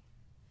 Why?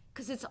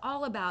 Because it's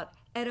all about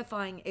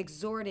edifying,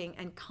 exhorting,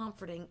 and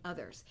comforting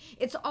others.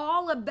 It's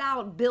all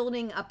about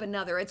building up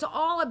another. It's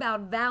all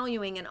about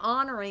valuing and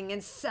honoring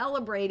and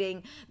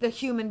celebrating the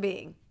human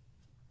being,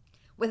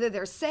 whether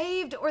they're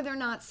saved or they're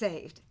not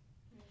saved.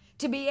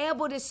 To be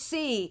able to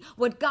see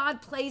what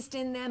God placed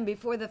in them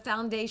before the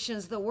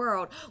foundations of the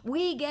world.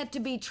 We get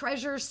to be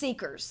treasure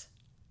seekers.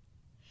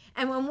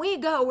 And when we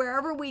go,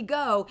 wherever we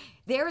go,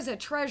 there's a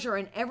treasure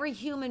in every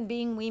human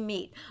being we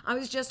meet. I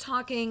was just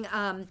talking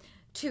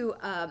to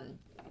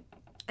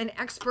an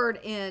expert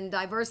in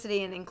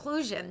diversity and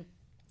inclusion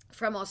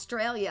from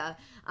Australia.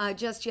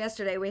 Just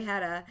yesterday, we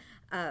had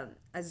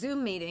a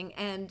Zoom meeting,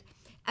 and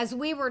as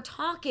we were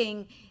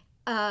talking,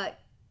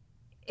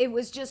 it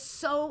was just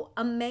so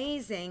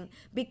amazing,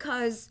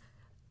 because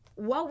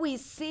what we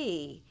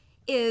see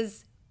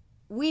is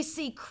we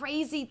see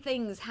crazy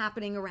things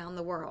happening around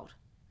the world.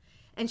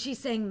 And she's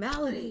saying,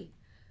 Melody,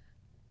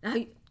 now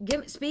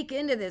speak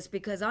into this,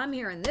 because I'm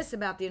hearing this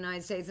about the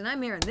United States, and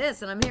I'm hearing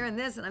this, and I'm hearing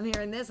this, and I'm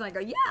hearing this. And I go,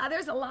 yeah,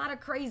 there's a lot of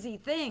crazy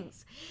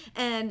things.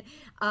 And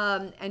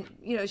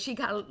she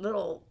got a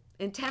little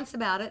intense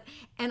about it.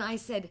 And I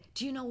said,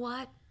 do you know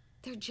what?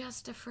 They're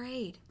just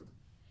afraid.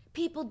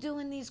 People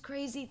doing these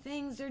crazy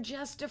things, they're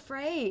just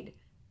afraid.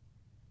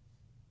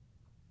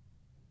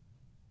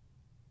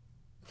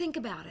 Think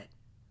about it.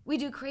 We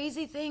do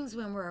crazy things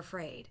when we're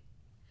afraid.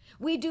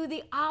 We do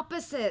the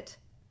opposite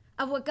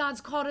of what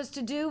God's called us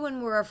to do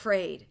when we're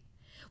afraid.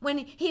 When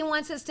he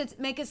wants us to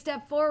make a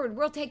step forward,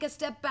 we'll take a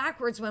step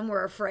backwards when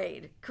we're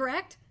afraid,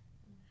 correct?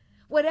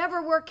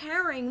 Whatever we're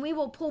carrying, we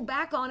will pull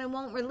back on and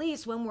won't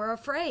release when we're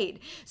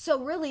afraid.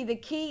 So really the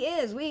key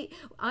is,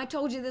 I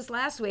told you this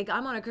last week,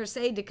 I'm on a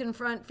crusade to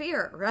confront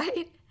fear,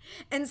 right?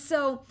 And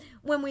so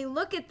when we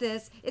look at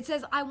this, it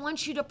says, I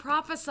want you to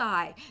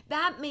prophesy.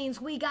 That means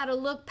we got to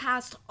look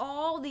past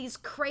all these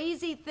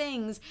crazy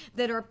things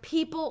that our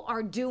people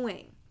are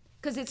doing,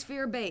 because it's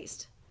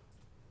fear-based.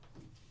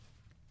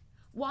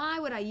 Why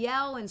would I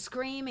yell and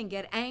scream and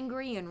get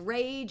angry and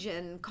rage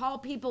and call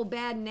people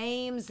bad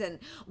names? And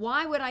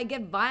why would I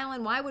get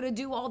violent? Why would I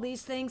do all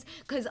these things?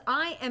 Because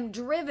I am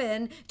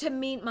driven to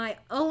meet my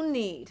own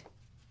need.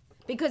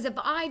 Because if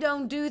I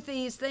don't do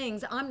these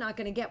things, I'm not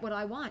going to get what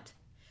I want.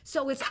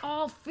 So it's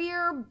all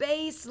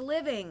fear-based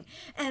living.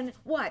 And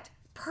what?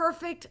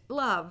 Perfect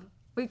love.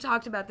 We've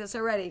talked about this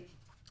already.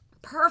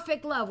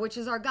 Perfect love, which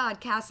is our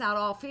God, casts out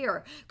all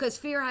fear, because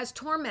fear has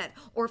torment,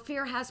 or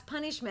fear has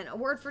punishment. A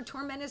word for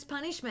torment is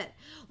punishment.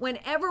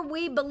 Whenever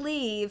we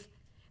believe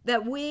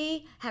that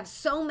we have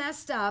so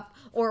messed up,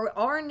 or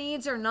our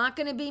needs are not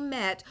going to be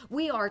met,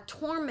 we are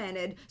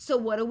tormented. So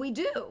what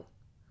do?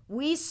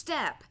 We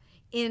step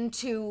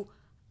into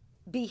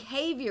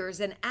behaviors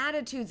and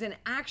attitudes and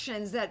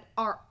actions that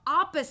are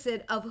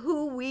opposite of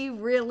who we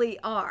really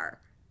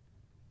are.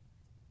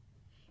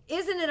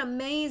 Isn't it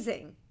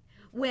amazing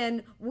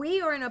when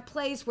we are in a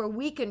place where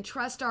we can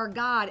trust our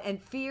God and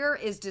fear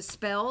is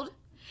dispelled,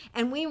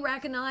 and we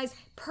recognize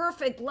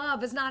perfect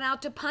love is not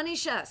out to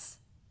punish us?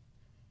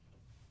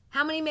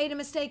 How many made a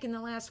mistake in the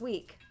last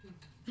week?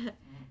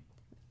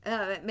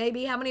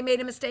 Maybe how many made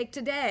a mistake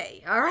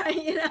today? All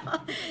right,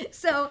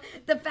 So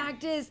the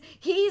fact is,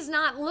 he's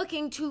not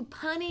looking to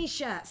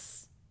punish us.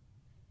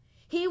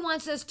 He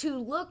wants us to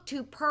look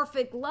to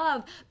perfect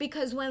love,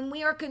 because when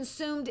we are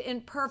consumed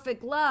in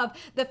perfect love,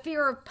 the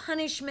fear of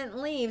punishment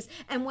leaves.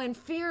 And when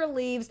fear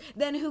leaves,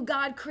 then who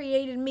God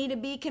created me to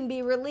be can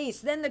be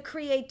released. Then the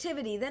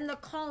creativity, then the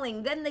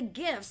calling, then the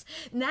gifts.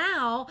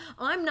 Now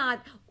I'm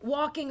not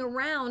walking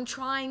around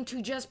trying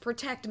to just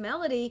protect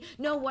Melody.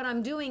 No, what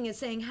I'm doing is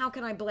saying, how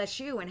can I bless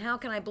you? And how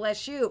can I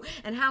bless you?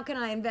 And how can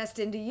I invest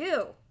into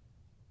you?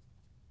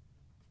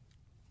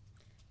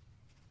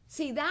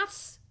 See,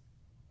 that's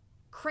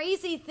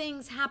crazy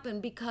things happen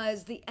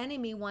because the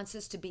enemy wants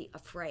us to be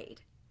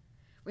afraid.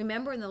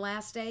 Remember, in the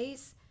last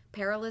days,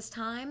 perilous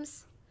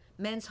times,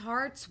 men's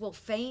hearts will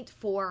faint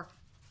for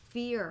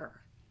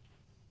fear.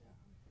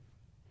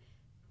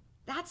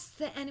 That's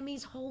the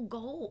enemy's whole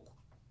goal,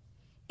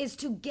 is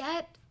to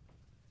get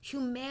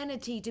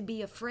humanity to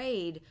be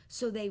afraid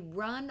so they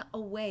run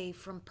away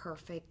from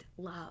perfect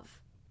love.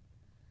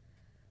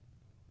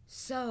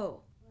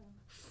 So,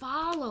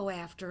 follow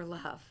after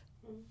love.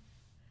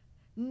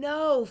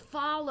 Know,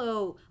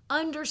 follow,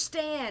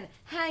 understand,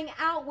 hang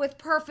out with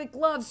perfect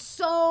love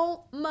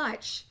so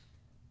much.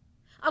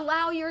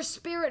 Allow your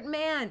spirit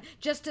man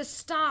just to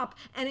stop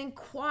and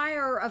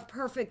inquire of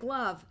perfect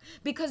love.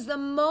 Because the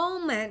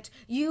moment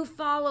you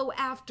follow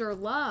after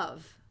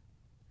love,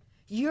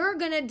 you're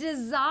going to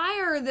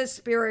desire the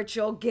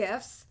spiritual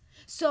gifts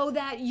so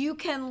that you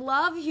can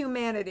love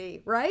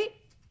humanity, right?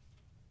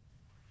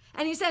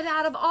 And he says,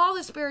 out of all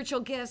the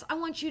spiritual gifts, I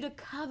want you to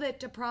covet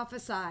to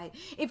prophesy.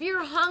 If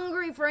you're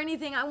hungry for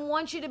anything, I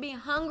want you to be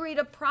hungry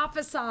to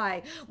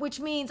prophesy, which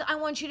means I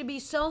want you to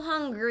be so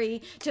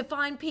hungry to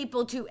find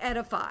people to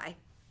edify.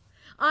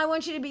 I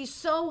want you to be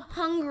so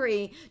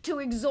hungry to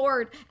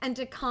exhort and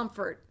to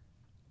comfort.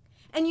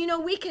 And you know,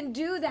 we can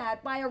do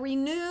that by a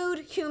renewed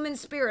human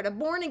spirit, a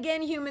born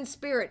again human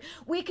spirit.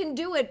 We can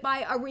do it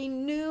by a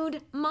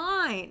renewed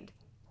mind.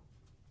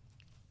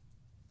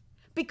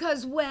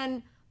 Because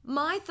when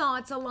my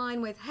thoughts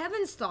align with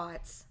heaven's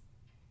thoughts,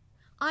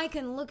 I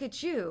can look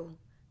at you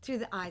through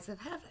the eyes of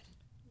heaven.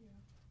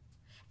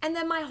 And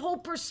then my whole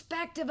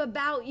perspective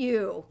about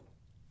you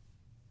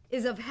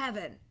is of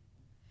heaven.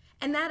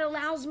 And that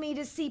allows me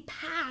to see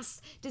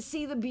past, to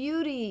see the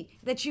beauty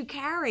that you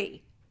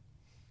carry.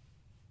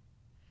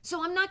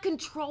 So I'm not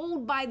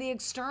controlled by the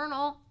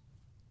external.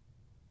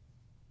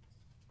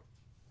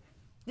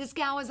 This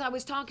gal, as I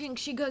was talking,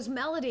 she goes,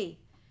 Melody,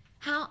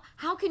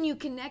 how can you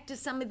connect to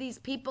some of these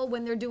people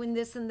when they're doing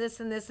this and this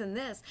and this and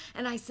this?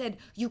 And I said,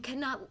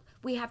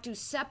 we have to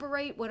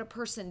separate what a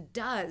person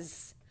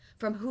does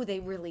from who they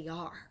really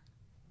are.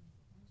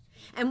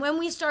 And when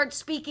we start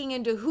speaking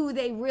into who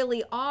they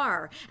really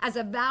are as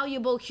a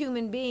valuable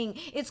human being,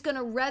 it's going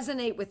to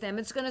resonate with them.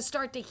 It's going to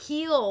start to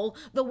heal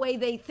the way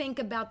they think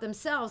about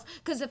themselves.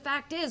 Because the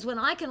fact is, when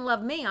I can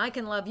love me, I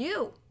can love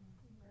you.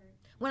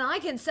 When I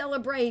can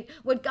celebrate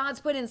what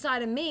God's put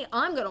inside of me,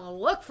 I'm going to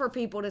look for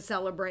people to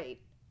celebrate.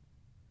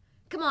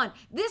 Come on,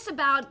 this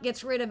about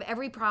gets rid of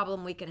every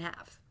problem we can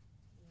have.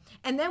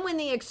 And then when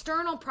the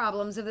external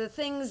problems of the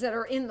things that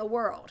are in the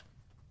world,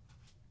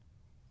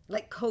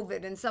 like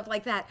COVID and stuff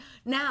like that,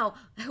 now,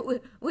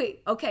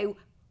 okay,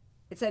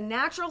 it's a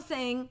natural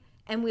thing,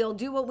 and we'll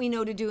do what we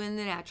know to do in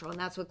the natural, and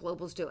that's what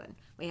Global's doing.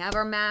 We have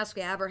our mask,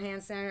 we have our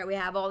hand sanitizer, we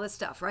have all this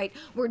stuff, right?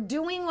 We're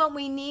doing what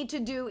we need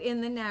to do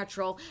in the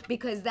natural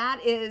because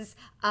that is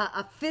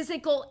a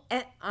physical,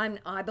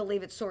 I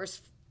believe it's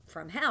sourced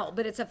from hell,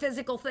 but it's a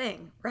physical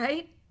thing,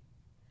 right?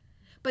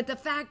 But the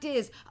fact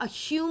is, a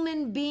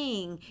human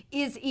being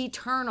is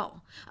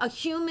eternal. A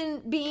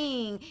human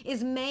being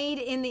is made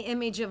in the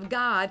image of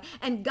God,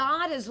 and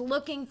God is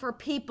looking for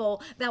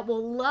people that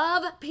will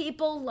love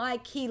people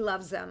like he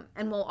loves them.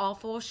 And we'll all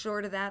fall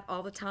short of that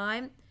all the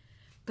time.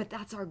 But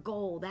that's our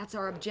goal. That's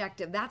our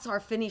objective. That's our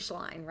finish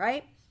line,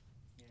 right?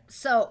 Yeah.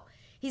 So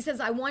he says,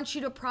 I want you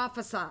to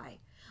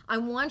prophesy. I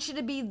want you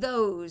to be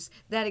those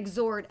that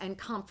exhort and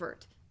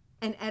comfort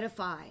and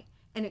edify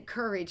and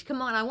encourage.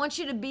 Come on, I want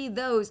you to be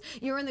those.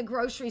 You're in the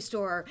grocery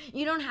store.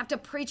 You don't have to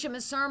preach them a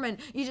sermon.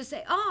 You just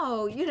say,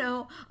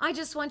 I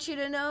just want you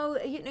to know,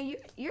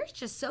 you're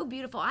just so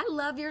beautiful. I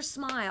love your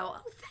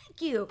smile. Oh,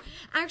 thank you.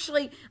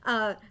 Actually,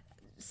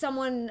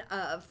 someone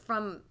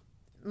from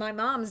my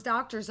mom's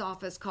doctor's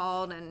office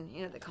called, and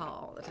they call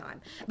all the time.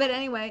 But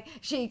anyway,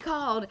 she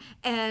called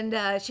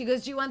and she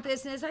goes, do you want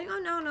this? And I said, oh,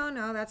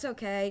 no, that's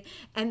okay.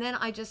 And then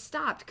I just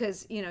stopped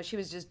because, she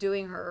was just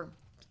doing her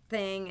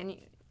thing, and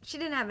she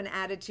didn't have an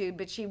attitude,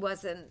 but she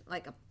wasn't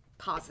like a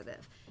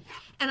positive.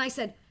 And I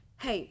said,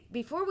 hey,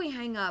 before we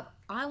hang up,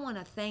 I want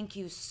to thank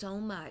you so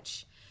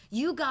much.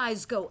 You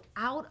guys go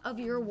out of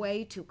your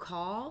way to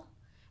call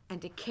and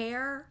to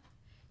care.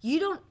 You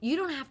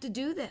don't have to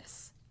do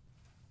this.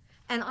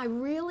 And I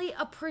really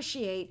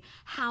appreciate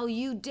how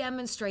you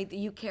demonstrate that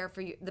you care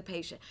for the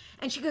patient.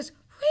 And she goes,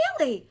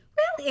 really?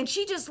 And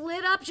she just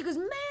lit up. She goes,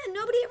 man,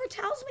 nobody ever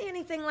tells me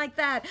anything like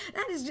that.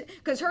 That is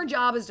because her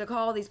job is to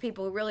call these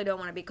people who really don't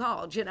want to be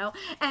called,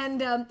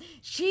 And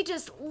she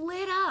just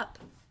lit up.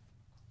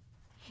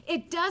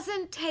 It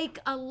doesn't take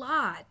a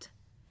lot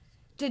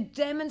to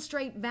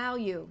demonstrate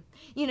value.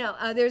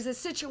 There's a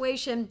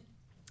situation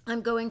I'm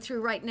going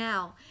through right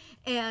now.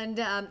 And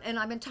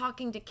I've been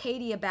talking to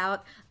Katie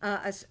about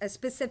a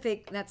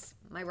specific, that's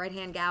my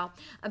right-hand gal,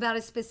 about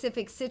a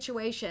specific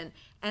situation.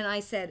 And I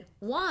said,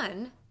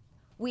 one,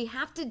 we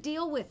have to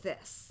deal with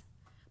this,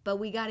 but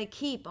we got to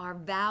keep our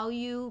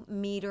value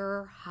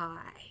meter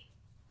high.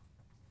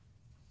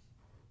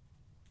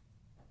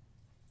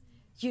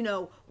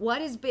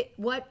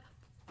 What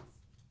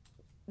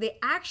the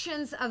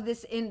actions of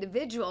this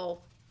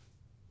individual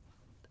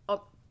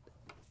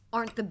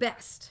aren't the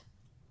best.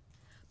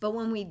 But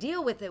when we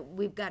deal with it,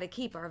 we've got to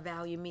keep our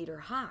value meter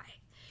high.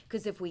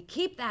 Because if we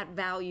keep that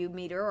value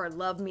meter or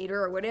love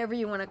meter or whatever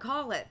you want to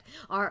call it,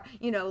 or,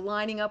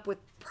 lining up with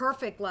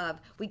perfect love,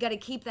 we got to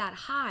keep that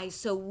high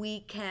so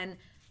we can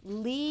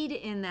lead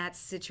in that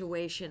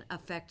situation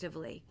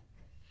effectively.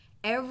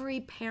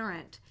 Every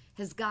parent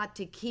has got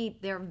to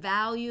keep their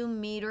value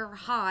meter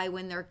high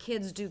when their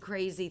kids do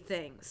crazy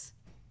things.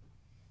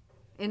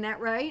 Isn't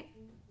that right?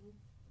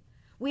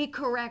 We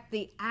correct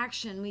the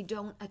action. We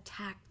don't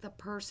attack the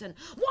person.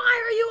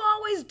 Why are you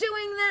always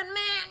doing that,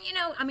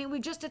 man?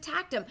 We just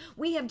attacked him.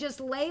 We have just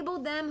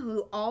labeled them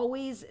who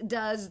always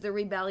does the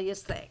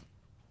rebellious thing.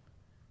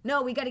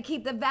 No, we got to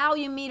keep the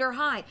value meter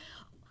high.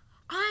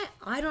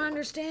 I don't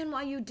understand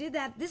why you did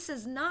that. This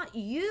is not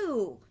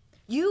you.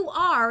 You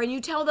are, and you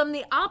tell them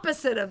the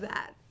opposite of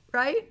that,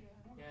 right?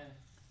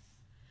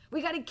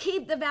 We got to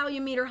keep the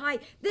value meter high.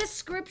 This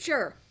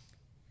scripture,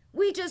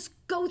 we just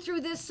go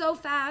through this so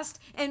fast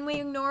and we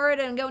ignore it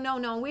and go,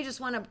 no, we just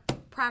want to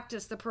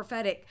practice the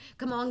prophetic.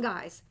 Come on,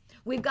 guys.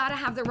 We've got to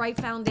have the right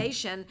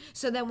foundation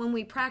so that when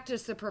we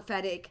practice the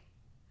prophetic,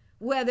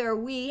 whether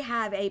we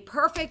have a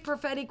perfect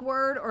prophetic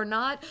word or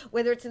not,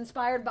 whether it's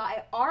inspired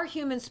by our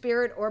human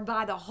spirit or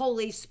by the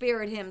Holy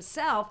Spirit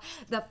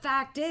himself, the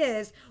fact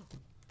is,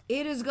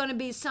 it is going to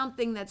be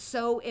something that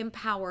so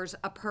empowers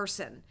a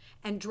person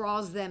and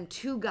draws them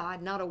to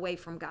God, not away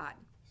from God,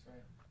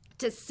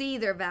 to see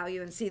their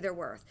value and see their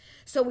worth.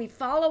 So we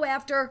follow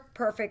after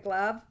perfect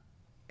love.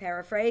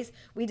 Paraphrase,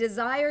 we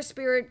desire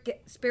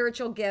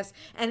spiritual gifts,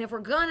 and if we're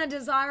gonna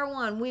desire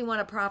one, we want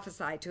to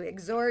prophesy, to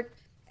exhort,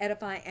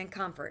 edify, and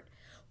comfort.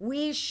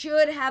 We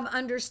should have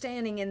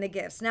understanding in the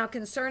gifts. Now,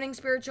 concerning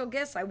spiritual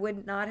gifts, I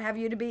would not have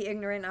you to be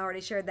ignorant. I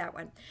already shared that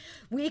one.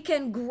 We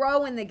can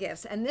grow in the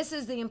gifts, and this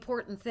is the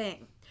important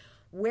thing.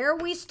 Where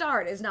we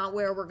start is not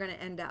where we're going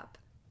to end up.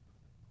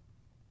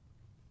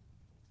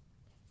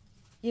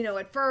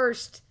 At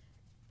first,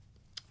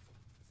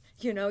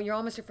 you're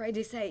almost afraid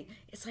to say,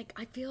 it's like,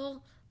 I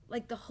feel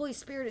like the Holy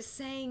Spirit is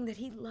saying that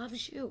he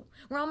loves you.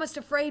 We're almost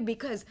afraid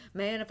because,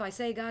 man, if I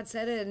say God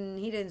said it and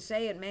he didn't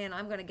say it, man,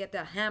 I'm going to get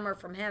the hammer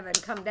from heaven,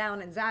 come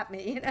down and zap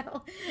me,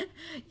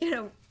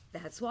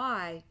 That's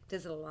why.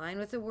 Does it align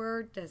with the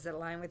word? Does it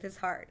align with his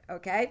heart?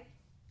 Okay?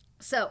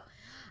 So,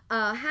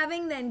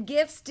 having then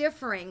gifts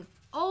differing,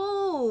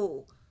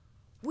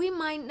 we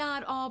might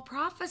not all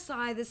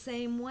prophesy the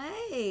same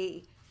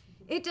way.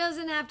 It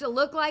doesn't have to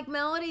look like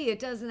Melody. It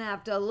doesn't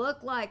have to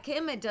look like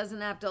Kim. It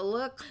doesn't have to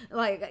look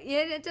like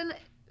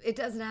it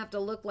doesn't have to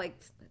look like,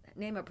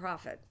 name a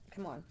prophet.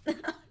 Come on.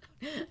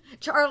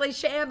 Charlie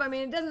Sham. I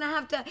mean, it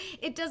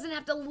doesn't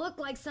have to look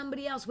like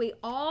somebody else. We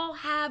all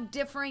have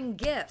differing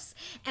gifts,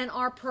 and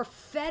our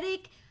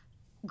prophetic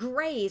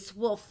grace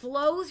will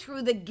flow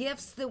through the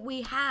gifts that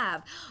we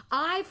have.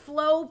 I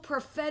flow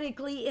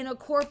prophetically in a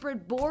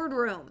corporate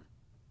boardroom.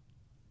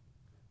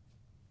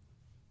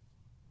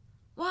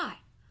 Why?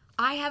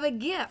 I have a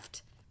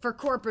gift for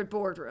corporate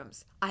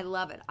boardrooms. I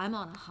love it. I'm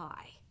on a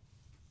high.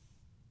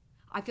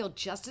 I feel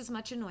just as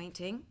much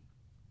anointing.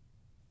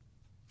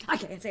 I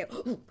can't say,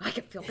 I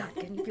can feel God.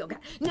 Can you feel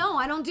God? No,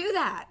 I don't do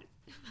that.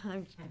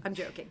 I'm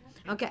joking.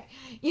 Okay.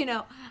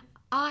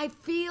 I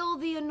feel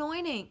the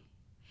anointing.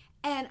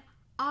 And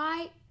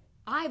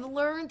I've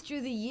learned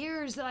through the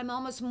years that I'm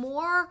almost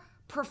more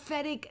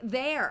prophetic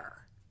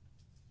there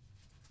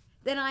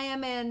than I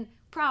am in,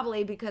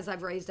 probably because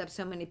I've raised up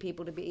so many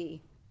people to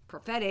be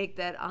prophetic,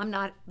 that I'm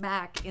not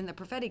back in the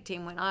prophetic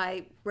team when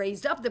I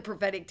raised up the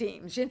prophetic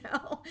teams,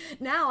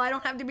 Now I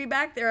don't have to be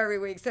back there every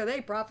week, so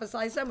they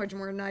prophesy so much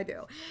more than I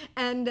do.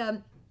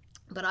 And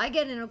but I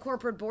get in a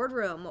corporate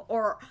boardroom,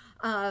 or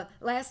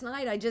last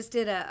night I just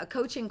did a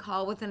coaching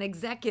call with an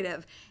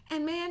executive,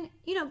 and man,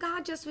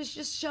 God was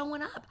just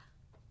showing up.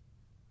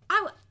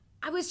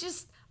 I was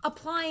just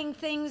applying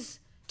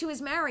things to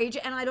his marriage,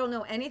 and I don't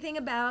know anything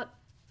about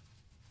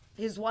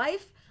his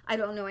wife. I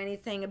don't know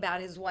anything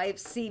about his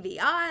wife's CVI.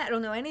 I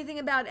don't know anything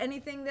about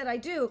anything that I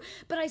do.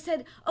 But I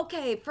said,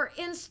 okay, for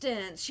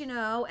instance,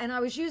 and I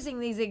was using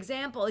these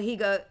examples. He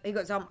goes,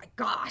 oh my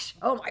gosh.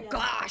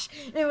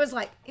 And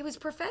it was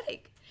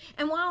prophetic.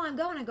 And while I'm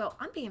going, I go,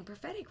 I'm being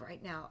prophetic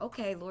right now.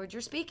 Okay, Lord,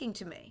 you're speaking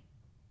to me.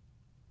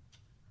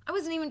 I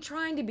wasn't even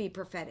trying to be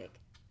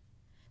prophetic.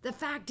 The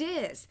fact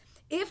is,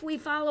 if we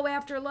follow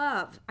after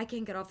love, I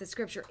can't get off the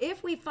scripture.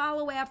 If we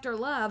follow after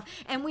love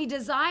and we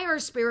desire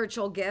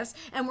spiritual gifts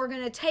and we're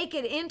going to take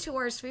it into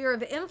our sphere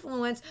of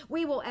influence,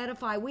 we will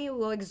edify, we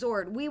will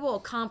exhort, we will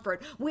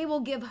comfort, we will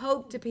give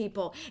hope to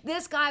people.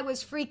 This guy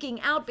was freaking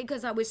out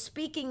because I was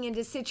speaking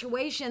into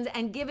situations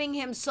and giving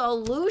him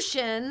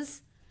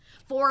solutions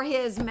for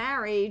his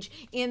marriage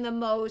in the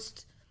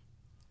most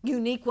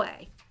unique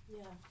way.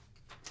 Yeah.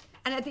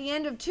 And at the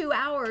end of 2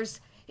 hours,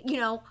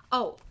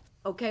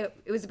 okay,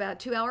 it was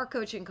about a 2-hour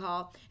coaching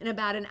call, and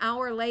about an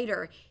hour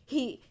later,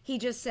 he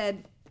just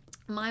said,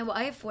 my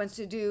wife wants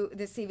to do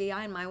the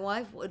CVI, and my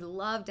wife would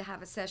love to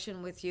have a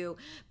session with you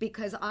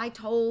because I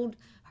told,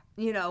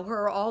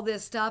 her all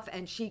this stuff,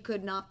 and she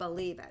could not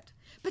believe it.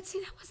 But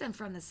see, that wasn't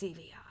from the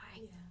CVI.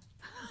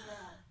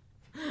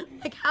 Yeah.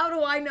 Like, how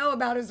do I know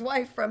about his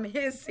wife from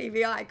his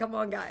CVI? Come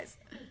on, guys.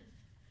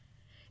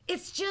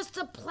 It's just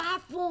a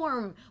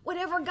platform.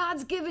 Whatever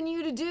God's given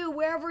you to do,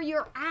 wherever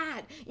you're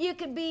at. You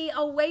could be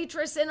a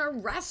waitress in a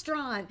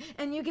restaurant,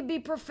 and you could be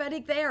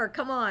prophetic there.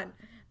 Come on.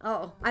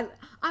 Oh,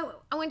 I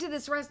went to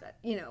this restaurant.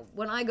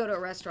 When I go to a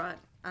restaurant,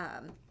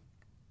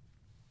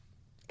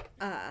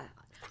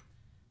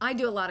 I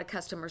do a lot of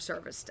customer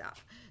service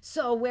stuff.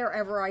 So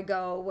wherever I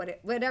go,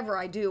 whatever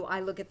I do, I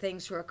look at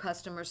things through a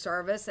customer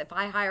service. If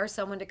I hire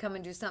someone to come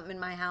and do something in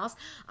my house,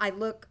 I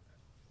look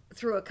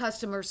through a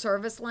customer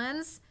service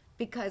lens.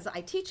 Because I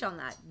teach on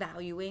that,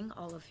 valuing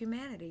all of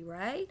humanity,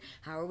 right?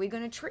 How are we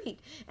going to treat?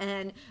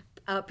 And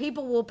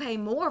people will pay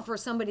more for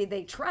somebody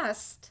they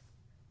trust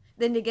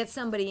than to get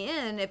somebody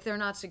in if they're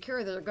not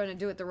secure that they're going to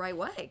do it the right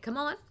way. Come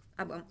on.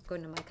 I won't go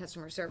into my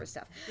customer service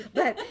stuff.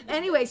 But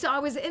anyway, so I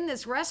was in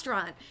this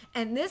restaurant,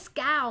 and this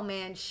gal,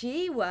 man,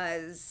 she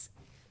was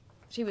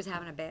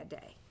having a bad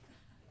day.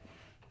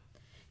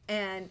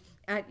 And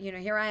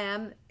here I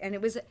am, and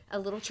it was a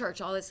little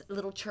church. All this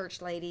little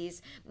church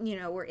ladies,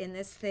 we're in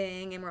this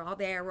thing, and we're all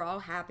there. We're all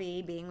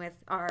happy being with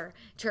our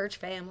church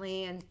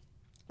family, and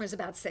there's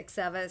about 6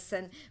 of us,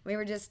 and we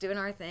were just doing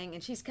our thing.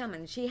 And she's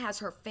coming. She has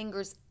her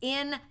fingers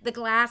in the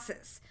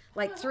glasses,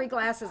 like 3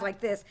 glasses like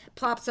this,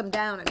 plops them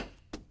down,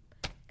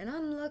 and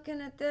I'm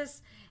looking at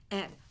this,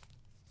 and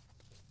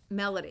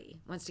Melody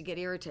wants to get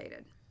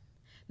irritated.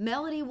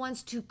 Melody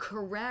wants to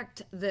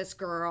correct this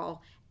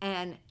girl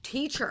and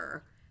teach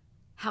her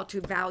how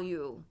to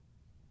value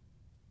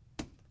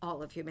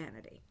all of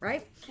humanity,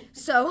 right?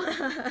 So,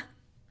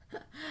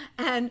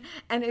 and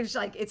it's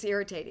like, it's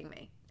irritating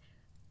me.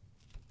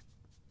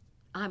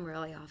 I'm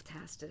really off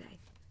task today.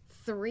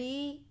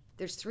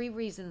 There's 3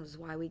 reasons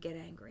why we get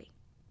angry.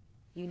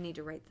 You need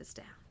to write this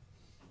down.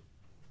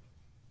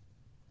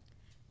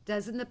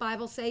 Doesn't the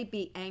Bible say,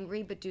 be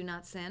angry but do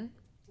not sin?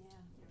 Yeah.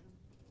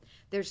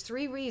 There's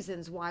 3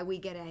 reasons why we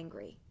get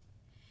angry.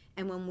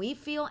 And when we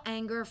feel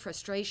anger,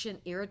 frustration,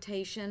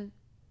 irritation,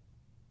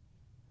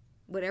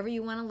 whatever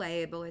you want to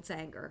label, it's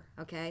anger,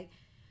 okay?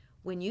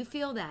 When you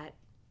feel that,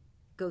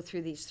 go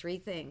through these 3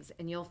 things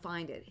and you'll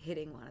find it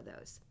hitting one of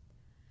those.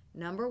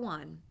 Number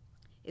 1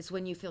 is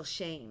when you feel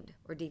shamed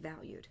or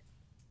devalued.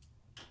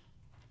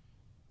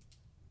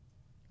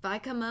 If I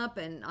come up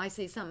and I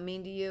say something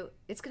mean to you,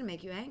 it's going to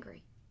make you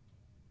angry.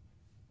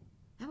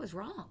 That was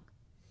wrong.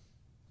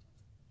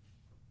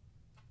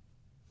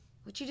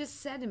 What you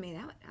just said to me,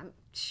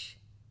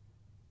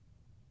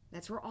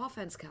 that's where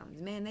offense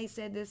comes. Man, they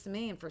said this to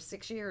me, and for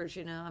 6 years,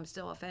 I'm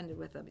still offended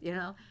with them,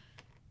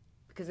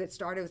 because it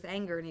started with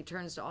anger and he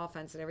turns to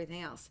offense and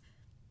everything else.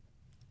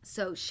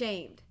 So,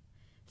 shamed.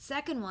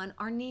 Second one,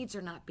 our needs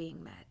are not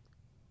being met.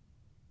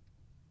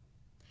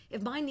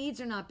 If my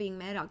needs are not being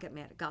met, I'll get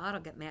mad at God,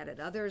 I'll get mad at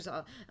others,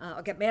 I'll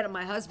get mad at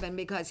my husband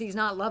because he's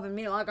not loving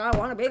me like I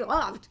want to be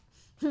loved,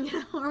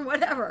 or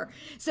whatever.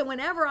 So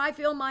whenever I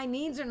feel my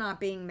needs are not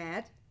being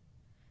met,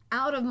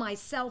 out of my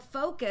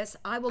self-focus,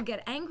 I will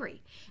get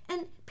angry.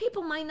 And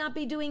people might not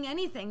be doing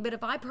anything, but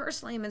if I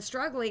personally am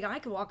struggling, I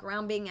could walk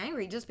around being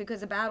angry just because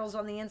the battle's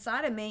on the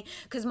inside of me,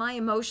 because my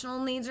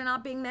emotional needs are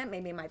not being met,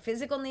 maybe my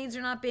physical needs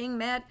are not being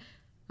met,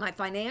 my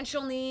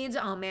financial needs.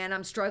 Oh man,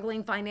 I'm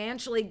struggling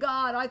financially.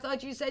 God, I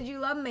thought you said you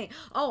love me.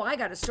 Oh, I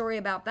got a story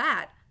about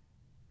that.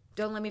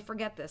 Don't let me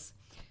forget this.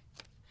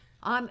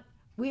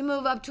 We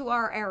move up to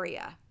our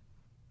area.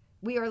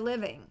 We are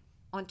living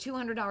on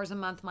 $200 a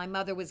month my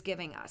mother was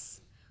giving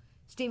us.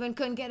 Stephen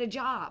couldn't get a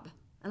job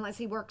unless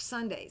he worked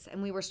Sundays,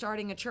 and we were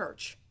starting a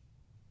church.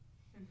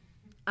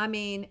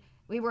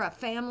 We were a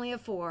family of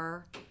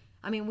 4.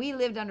 We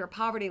lived under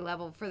poverty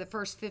level for the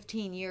first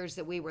 15 years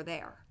that we were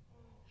there.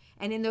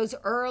 And in those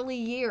early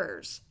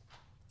years,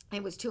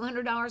 it was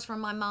 $200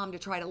 from my mom to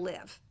try to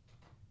live.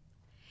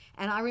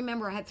 And I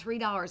remember I had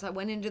 $3. I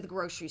went into the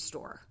grocery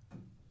store.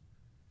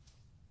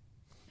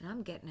 And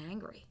I'm getting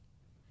angry,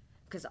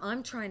 because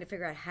I'm trying to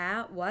figure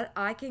out what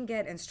I can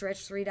get and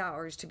stretch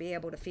 $3 to be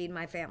able to feed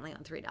my family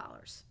on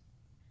 $3.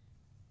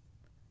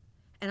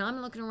 And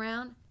I'm looking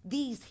around,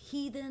 these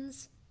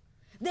heathens,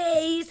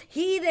 they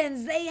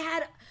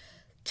had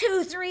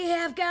 2-3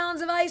 half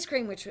gallons of ice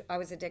cream, which I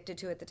was addicted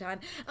to at the time.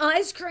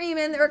 Ice cream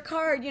in their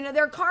cart.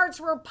 Their carts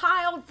were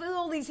piled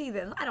full of these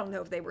heathens. I don't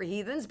know if they were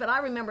heathens, but I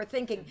remember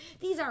thinking,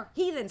 these are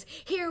heathens.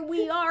 Here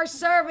we are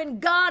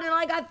serving God, and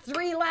I got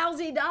 $3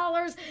 lousy,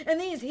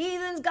 and these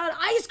heathens got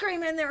ice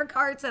cream in their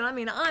carts. And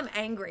I'm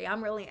angry.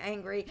 I'm really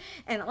angry.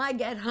 And I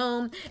get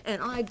home,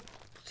 and I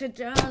sit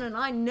down, and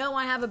I know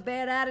I have a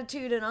bad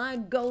attitude, and I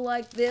go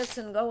like this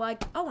and go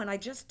like, oh, and I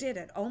just did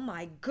it. Oh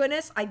my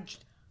goodness.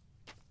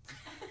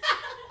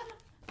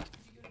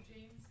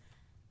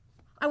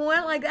 I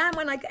went like that,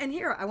 and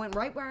here, I went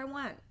right where I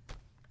went.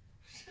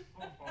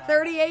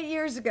 38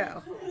 years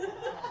ago.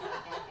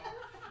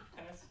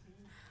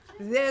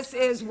 This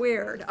is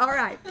weird. All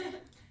right.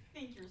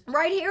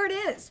 Right here it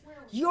is.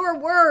 Your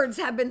words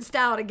have been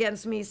stout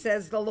against me,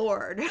 says the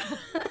Lord. Where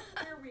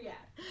are we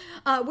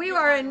at? We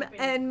are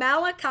in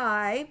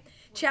Malachi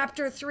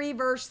chapter 3,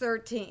 verse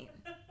 13.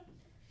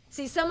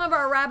 See, some of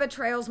our rabbit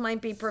trails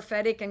might be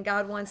prophetic, and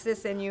God wants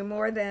this in you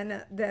more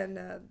than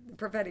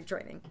prophetic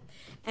training.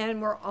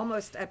 And we're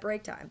almost at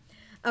break time.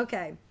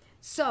 Okay,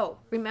 so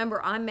remember,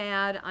 I'm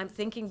mad. I'm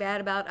thinking bad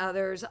about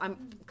others.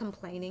 I'm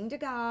complaining to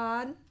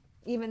God,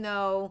 even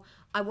though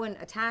I wouldn't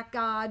attack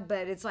God,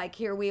 but it's like,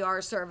 here we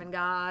are serving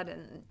God,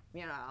 and,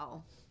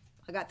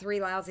 I got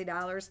 $3 lousy.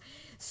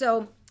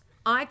 So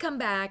I come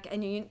back,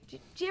 and do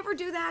you ever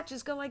do that?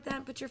 Just go like that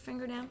and put your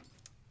finger down?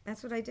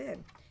 That's what I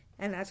did.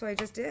 And that's what I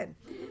just did.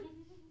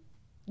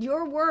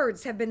 Your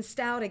words have been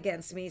stout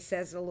against me,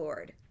 says the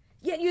Lord.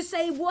 Yet you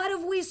say, what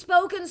have we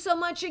spoken so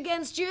much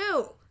against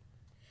you?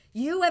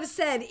 You have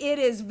said it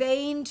is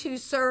vain to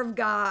serve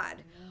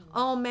God.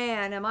 Oh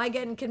man, am I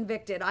getting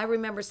convicted? I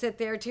remember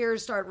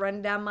tears start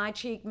running down my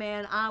cheek,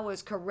 man. I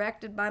was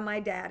corrected by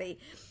my daddy.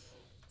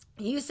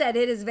 You said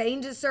it is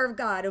vain to serve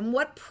God. And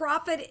what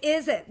profit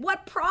is it?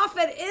 What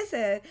profit is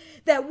it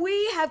that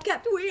we have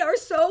kept? We are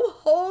so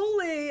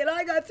holy. And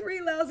I got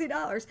 $3 lousy.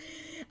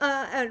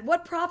 And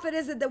what profit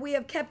is it that we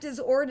have kept his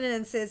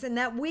ordinances and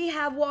that we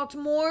have walked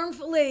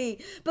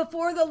mournfully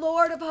before the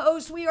Lord of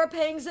hosts? We are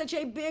paying such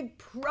a big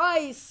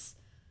price.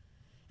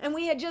 And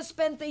we had just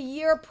spent the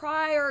year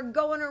prior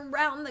going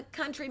around the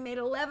country, made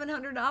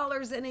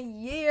 $1,100 in a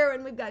year,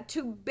 and we've got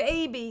 2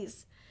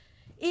 babies.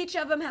 Each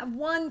of them have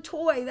one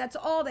toy. That's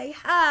all they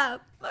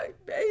have. My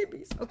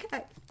babies.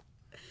 Okay.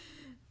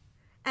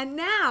 And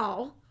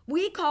now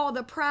we call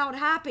the proud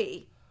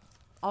happy.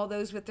 All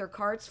those with their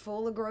carts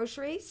full of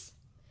groceries.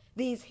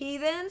 These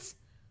heathens.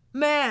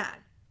 Man.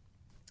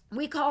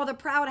 We call the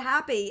proud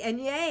happy. And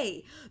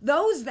yea,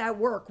 those that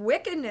work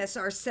wickedness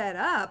are set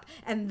up.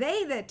 And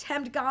they that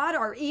tempt God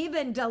are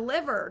even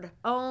delivered.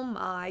 Oh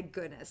my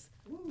goodness.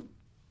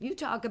 You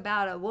talk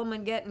about a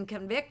woman getting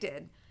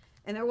convicted.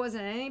 And there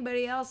wasn't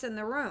anybody else in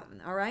the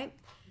room, all right?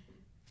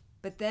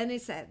 But then he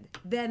said,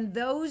 then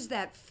those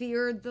that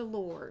feared the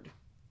Lord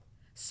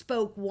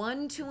spoke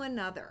one to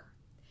another.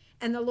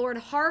 And the Lord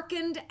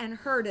hearkened and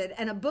heard it.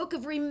 And a book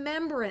of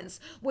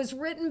remembrance was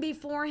written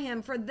before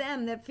him for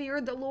them that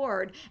feared the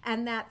Lord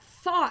and that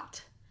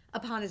thought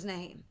upon his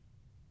name.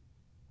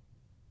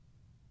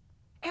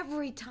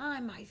 Every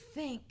time I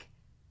think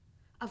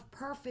of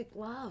perfect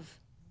love,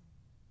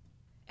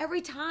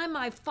 every time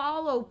I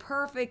follow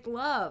perfect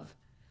love,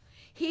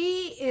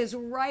 he is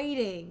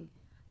writing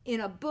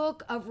in a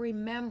book of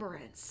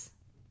remembrance.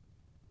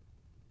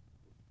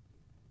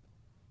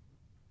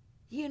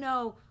 You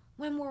know,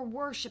 when we're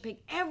worshiping,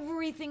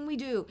 everything we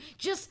do,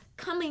 just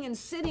coming and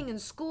sitting in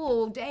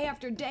school day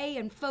after day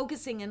and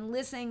focusing and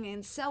listening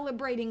and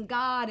celebrating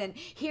God and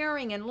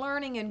hearing and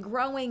learning and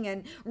growing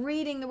and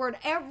reading the word,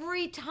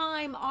 every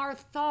time our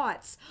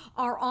thoughts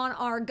are on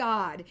our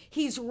God,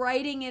 he's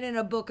writing it in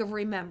a book of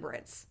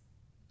remembrance.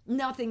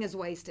 Nothing is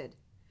wasted.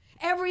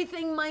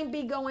 Everything might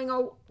be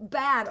going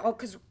bad,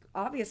 because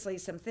obviously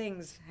some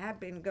things have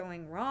been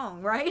going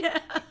wrong,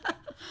 right?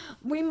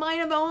 We might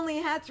have only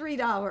had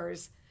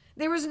 $3.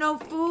 There was no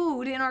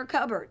food in our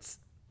cupboards.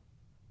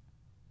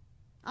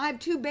 I have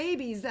 2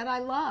 babies that I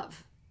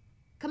love.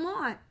 Come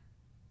on.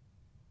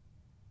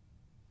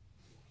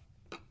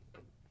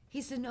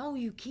 He said, no,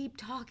 you keep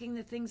talking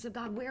the things of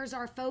God. Where's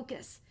our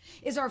focus?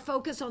 Is our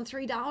focus on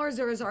 $3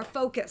 or is our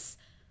focus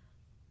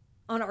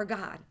on our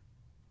God?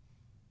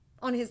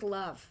 On his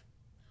love?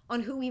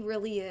 On who he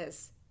really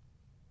is,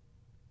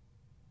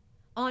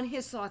 on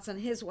his thoughts, on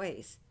his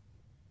ways.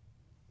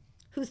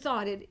 Who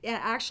thought it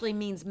actually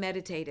means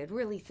meditated,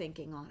 really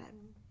thinking on it.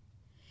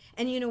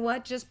 And you know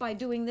what? Just by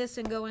doing this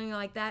and going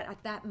like that,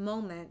 at that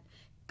moment,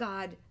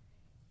 God,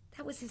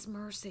 that was his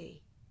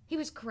mercy. He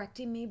was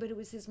correcting me, but it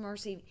was his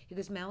mercy. He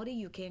goes, Melody,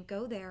 you can't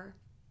go there.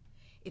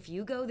 If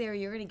you go there,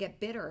 you're going to get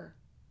bitter,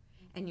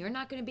 and you're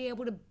not going to be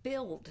able to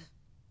build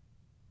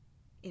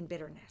in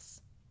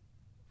bitterness.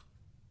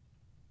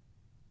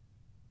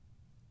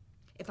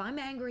 If I'm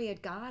angry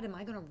at God, am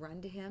I going to run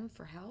to him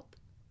for help?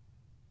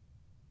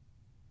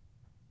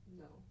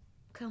 No.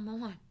 Come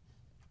on.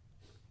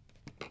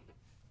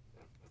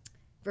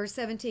 Verse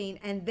 17,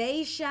 and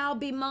they shall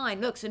be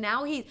mine. Look, so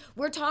now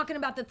we're talking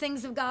about the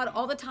things of God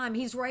all the time.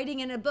 He's writing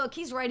in a book.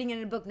 He's writing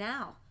in a book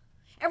now.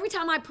 Every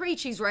time I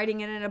preach, he's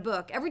writing it in a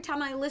book. Every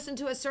time I listen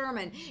to a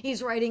sermon,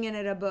 he's writing it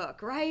in a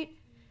book, right?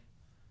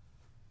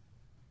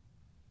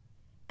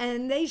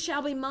 And they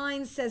shall be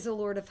mine, says the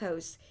Lord of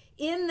hosts.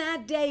 In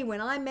that day when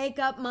I make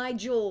up my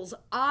jewels,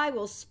 I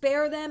will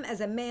spare them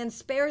as a man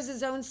spares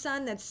his own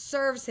son that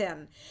serves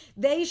him.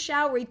 They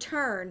shall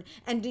return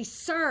and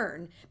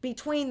discern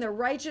between the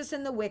righteous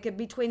and the wicked,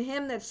 between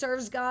him that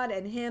serves God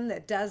and him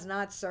that does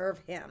not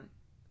serve him.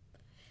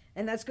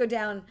 And let's go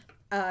down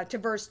to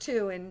verse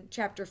 2 in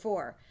chapter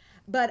 4.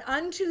 But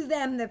unto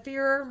them that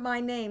fear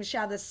my name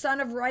shall the Son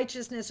of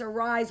Righteousness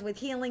arise with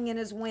healing in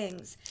his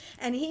wings.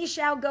 And he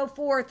shall go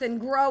forth and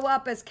grow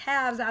up as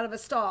calves out of a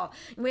stall.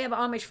 And we have an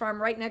Amish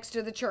farm right next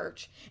to the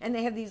church. And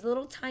they have these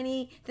little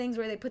tiny things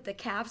where they put the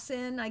calves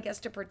in, I guess,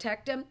 to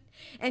protect them.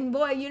 And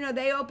boy, you know,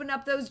 they open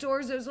up those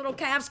doors, those little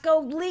calves go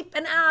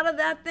leaping out of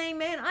that thing.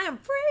 Man, I'm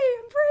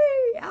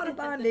free, out of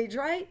bondage,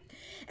 right?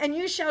 And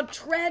you shall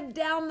tread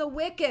down the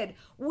wicked.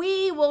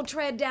 We will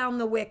tread down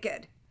the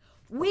wicked.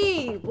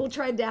 We will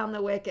tread down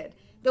the wicked.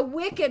 The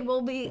wicked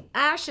will be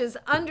ashes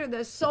under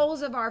the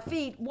soles of our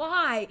feet.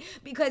 Why?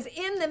 Because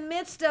in the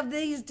midst of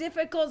these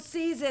difficult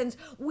seasons,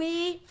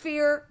 we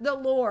fear the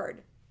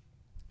Lord.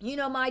 You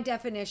know my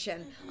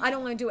definition. I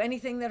don't want to do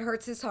anything that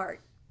hurts his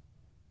heart.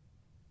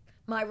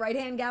 My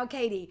right-hand gal,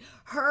 Katie,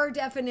 her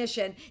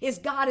definition is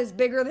God is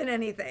bigger than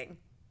anything.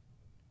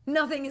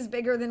 Nothing is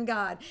bigger than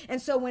God.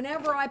 And so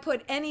whenever I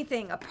put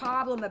anything, a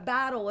problem, a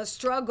battle, a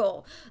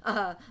struggle,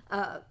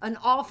 an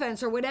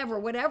offense or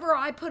whatever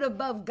I put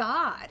above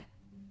God,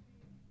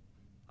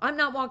 I'm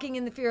not walking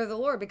in the fear of the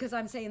Lord because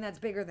I'm saying that's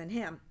bigger than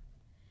him.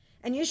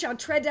 And you shall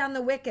tread down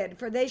the wicked,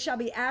 for they shall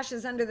be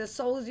ashes under the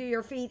soles of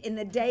your feet in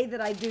the day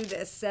that I do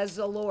this, says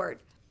the Lord.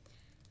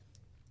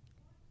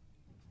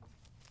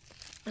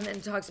 And then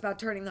it talks about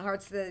turning the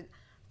hearts of the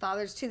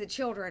fathers to the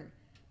children.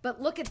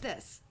 But look at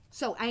this.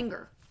 So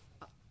anger.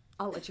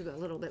 I'll let you go a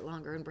little bit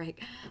longer and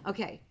break.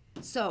 Okay.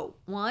 So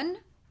 1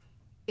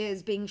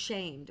 is being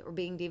shamed or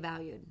being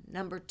devalued.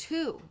 Number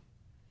 2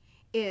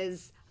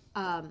 is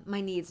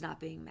my needs not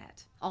being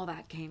met. All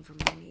that came from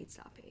my needs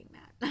not being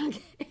met.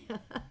 Okay.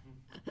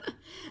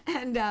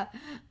 And I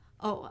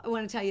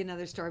want to tell you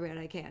another story, but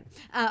I can't.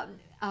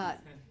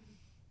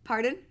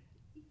 Pardon?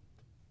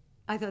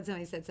 I thought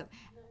somebody said something.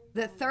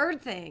 The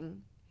third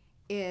thing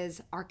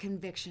is our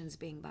convictions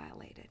being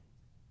violated.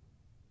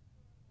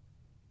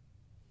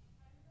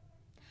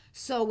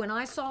 So when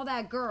I saw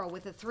that girl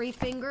with the 3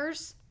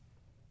 fingers,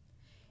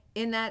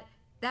 in that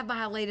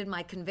violated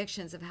my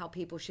convictions of how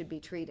people should be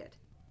treated.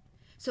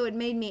 So it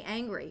made me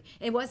angry.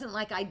 It wasn't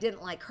like I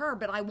didn't like her,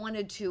 but I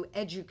wanted to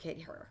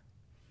educate her.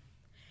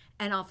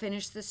 And I'll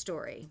finish the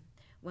story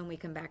when we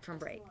come back from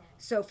break.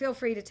 So feel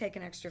free to take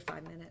an extra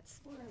 5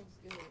 minutes. Well, that was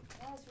good.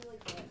 That was really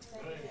good.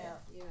 Thank you.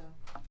 Yeah.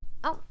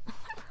 Oh.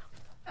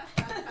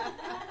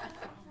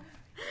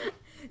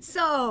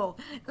 So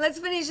let's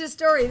finish the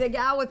story. The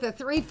gal with the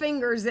 3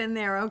 fingers in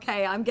there.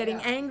 Okay, I'm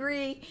getting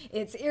angry.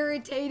 It's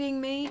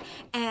irritating me.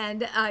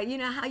 And you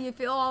know how you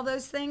feel all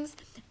those things?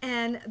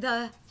 And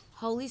the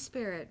Holy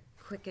Spirit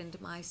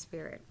quickened my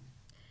spirit.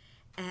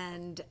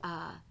 And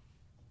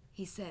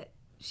he said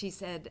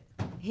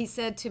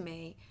to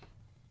me,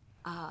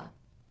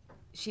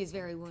 she's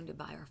very wounded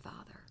by her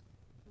father.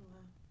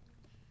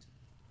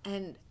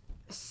 And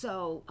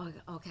so,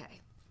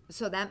 okay.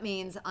 So that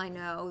means I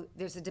know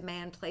there's a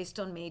demand placed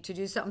on me to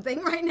do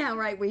something right now,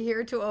 right? We're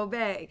here to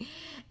obey.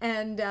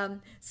 And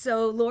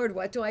so, Lord,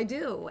 what do I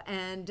do?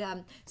 And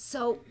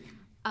so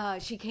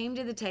she came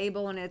to the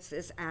table, and it's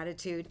this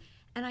attitude.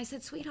 And I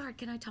said, sweetheart,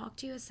 can I talk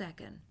to you a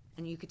second?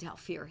 And you could tell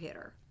fear hit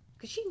her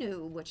because she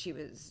knew what she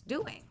was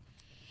doing.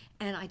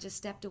 And I just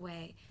stepped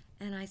away,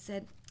 and I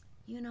said,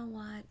 you know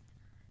what?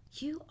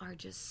 You are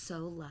just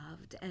so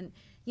loved. And,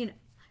 you know,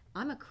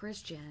 I'm a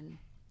Christian,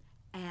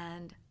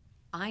 and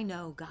I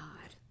know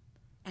God,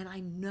 and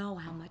I know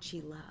how much he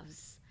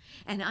loves.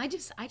 And I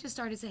just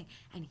started saying,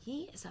 and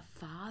he is a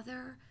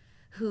father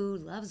who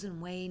loves in a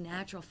way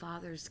natural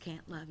fathers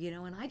can't love, you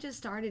know. And I just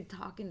started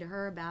talking to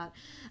her about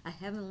a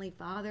heavenly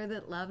father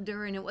that loved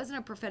her, and it wasn't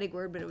a prophetic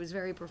word, but it was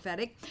very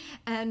prophetic.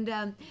 And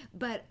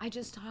but I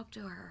just talked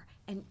to her,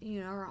 and you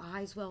know, her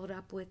eyes welled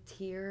up with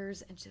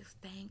tears, and just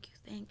thank you,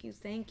 thank you,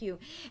 thank you.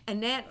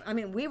 And that, I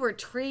mean, we were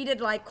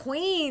treated like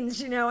queens,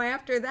 you know,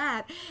 after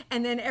that.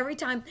 And then every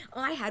time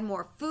I had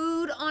more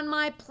food on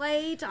my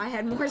plate, I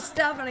had more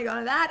stuff, and I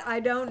go, that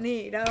I don't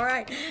need, all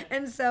right.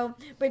 And so,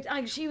 but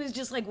she was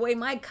just like, wait,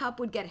 my cup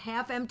would get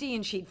half empty,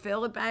 and she'd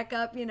fill it back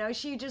up, you know.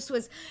 She just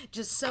was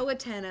just so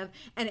attentive.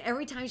 And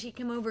every time she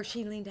came over,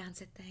 she leaned down and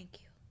said, thank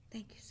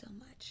you so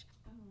much.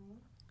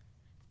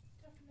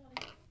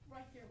 Definitely,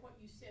 right there, what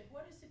you said.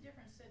 What is the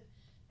difference?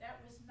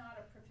 That was not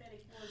a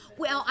prophetic word. But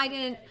Well,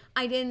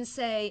 I didn't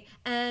say,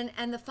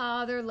 and the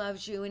Father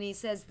loves you, and he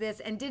says this,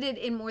 and did it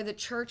in more the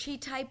churchy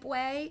type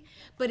way,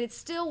 but it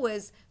still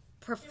was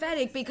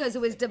prophetic because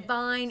it was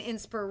divine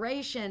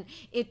inspiration.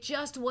 It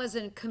just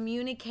wasn't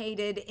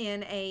communicated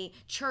in a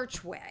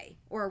church way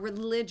or a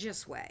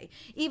religious way.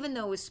 Even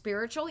though it was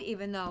spiritual,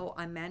 even though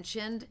I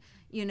mentioned,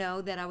 you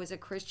know, that I was a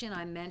Christian,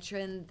 I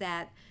mentioned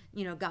that,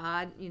 you know,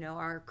 God, you know,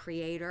 our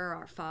creator,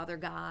 our Father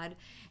God,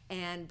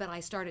 but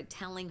I started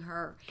telling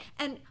her,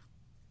 and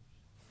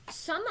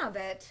some of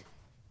it,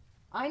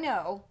 I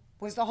know,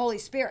 was the Holy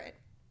Spirit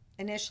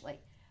initially.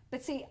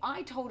 But see,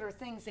 I told her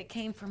things that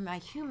came from my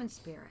human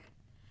spirit.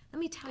 Let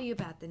me tell you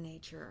about the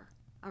nature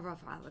of our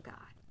Father God.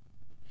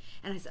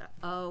 And I said,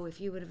 oh,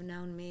 if you would have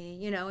known me,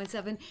 you know, and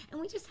stuff. And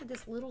we just had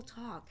this little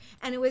talk.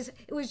 And it was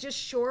just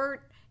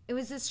short. It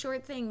was this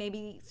short thing,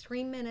 maybe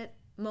 3-minute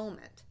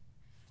moment.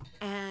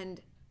 And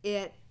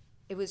it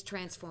was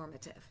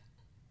transformative.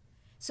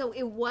 So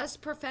it was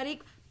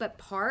prophetic, but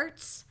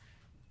parts,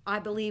 I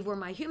believe, were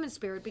my human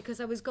spirit because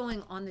I was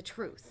going on the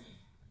truth.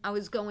 I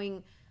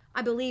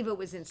believe it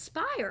was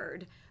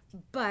inspired,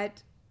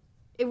 but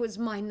it was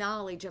my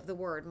knowledge of the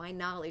Word, my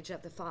knowledge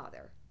of the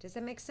Father. Does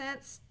that make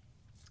sense?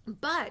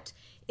 But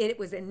it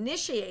was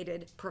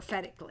initiated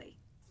prophetically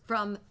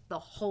from the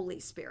Holy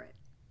Spirit.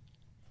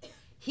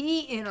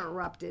 He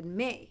interrupted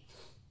me,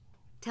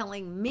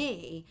 telling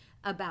me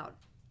about,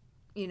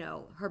 you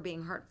know, her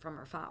being hurt from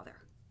her father.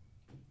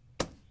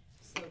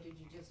 So did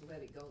you just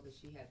let it go that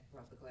she had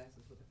brought the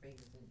glasses with her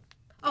fingers in?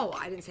 Oh,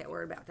 I didn't say a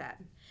word about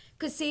that.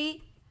 Because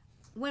see,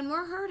 when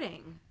we're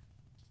hurting,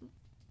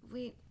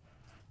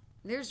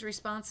 there's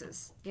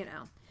responses, you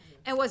know.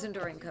 It wasn't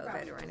during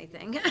COVID or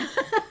anything.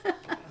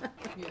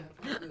 Yeah,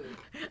 good.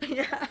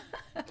 Yeah.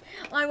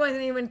 I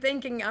wasn't even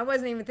thinking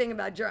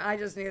about, I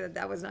just knew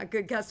that was not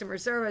good customer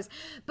service.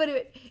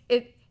 But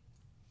it,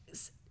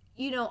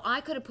 you know, I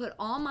could have put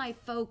all my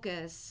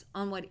focus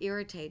on what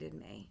irritated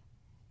me.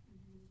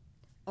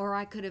 Or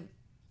I could have,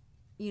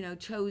 you know,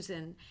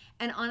 chosen.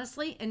 And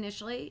honestly,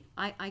 initially,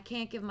 I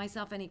can't give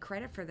myself any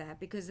credit for that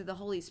because the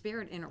Holy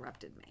Spirit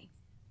interrupted me.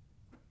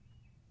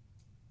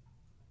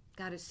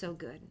 God is so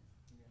good.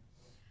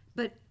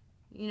 But,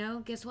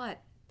 guess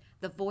what?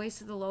 The voice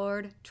of the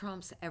Lord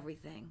trumps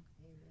everything.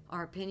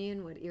 Our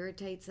opinion, what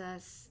irritates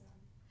us.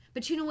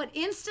 But you know what?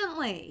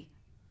 Instantly,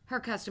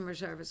 her customer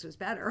service was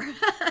better.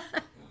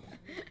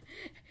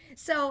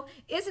 So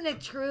isn't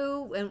it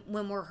true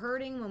when we're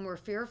hurting, when we're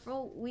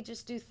fearful, we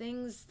just do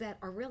things that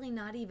are really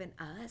not even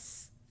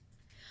us?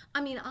 I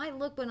mean, I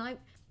look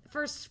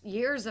first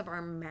years of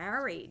our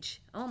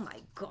marriage, oh my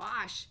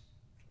gosh,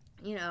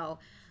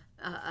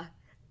 uh,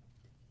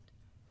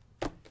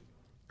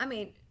 I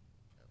mean,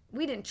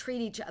 we didn't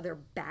treat each other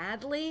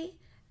badly,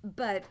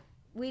 but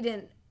we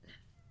didn't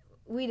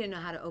know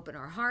how to open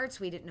our hearts.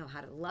 We didn't know how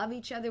to love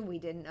each other. We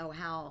didn't know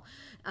how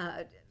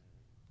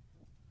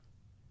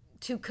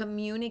to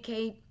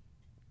communicate.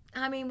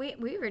 I mean,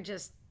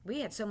 we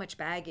had so much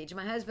baggage.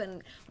 My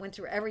husband went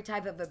through every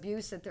type of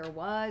abuse that there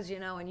was,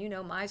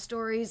 and my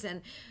stories.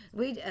 And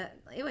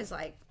it was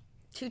like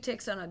 2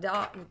 ticks on a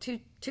dog, two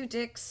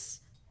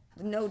ticks,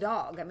 no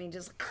dog. I mean,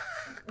 just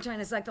trying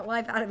to suck the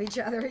life out of each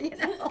other,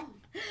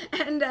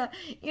 And,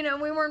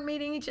 we weren't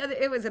meeting each other.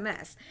 It was a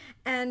mess.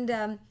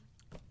 And,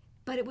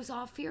 but it was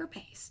all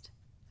fear-based.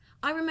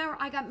 I remember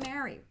I got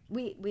married.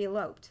 We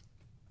eloped.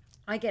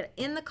 I get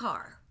in the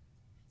car,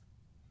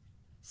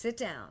 sit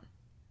down.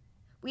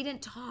 We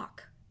didn't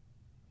talk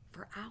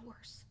for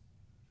hours.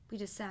 We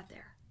just sat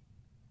there.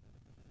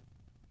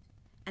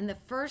 And the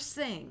first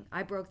thing,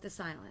 I broke the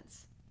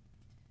silence.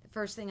 The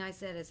first thing I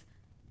said is,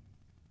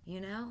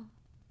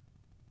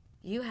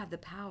 you have the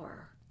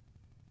power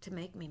to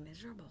make me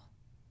miserable.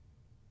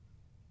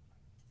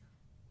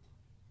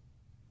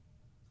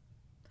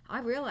 I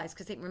realized,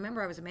 because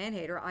remember I was a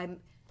man-hater, I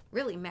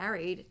really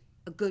married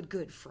a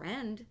good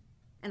friend,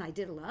 and I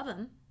did love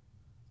him.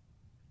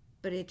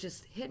 But it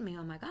just hit me,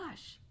 oh my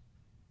gosh,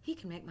 he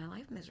can make my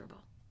life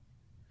miserable.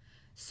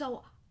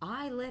 So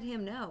I let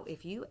him know,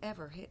 if you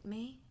ever hit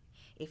me,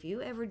 if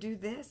you ever do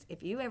this,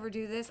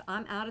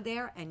 I'm out of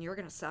there and you're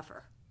going to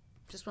suffer.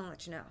 Just want to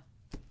let you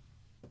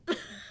know.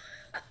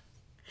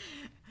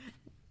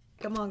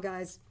 Come on,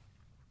 guys.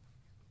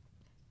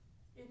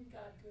 Isn't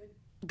God good?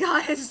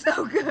 God is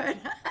so good.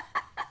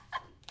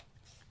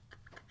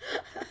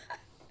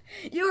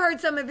 You heard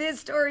some of his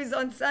stories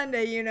on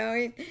Sunday,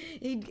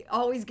 He'd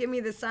always give me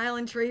the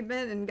silent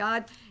treatment, and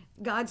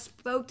God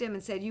spoke to him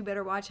and said, you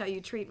better watch how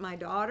you treat my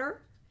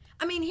daughter.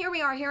 I mean, here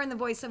we are hearing the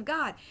voice of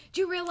God.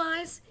 Do you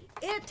realize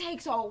it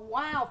takes a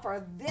while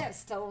for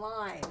this to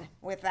line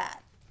with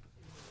that?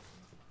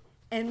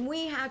 And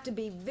we have to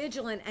be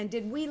vigilant. And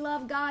did we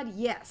love God?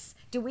 Yes.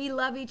 Do we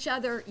love each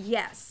other?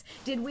 Yes.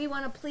 Did we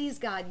want to please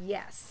God?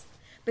 Yes.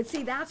 But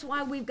see, that's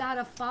why we've got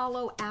to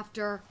follow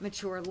after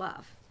mature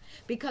love,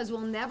 because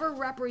we'll never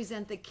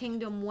represent the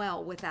kingdom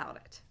well without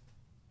it.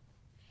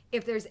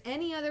 If there's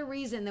any other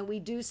reason that we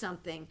do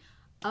something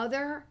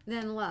other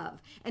than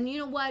love. And you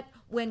know what?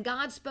 When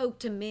God spoke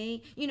to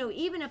me,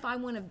 even if I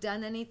wouldn't have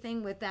done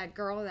anything with that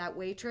girl, that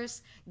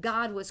waitress,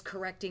 God was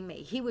correcting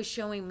me. He was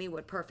showing me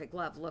what perfect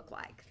love looked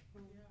like.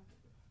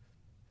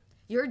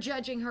 You're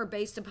judging her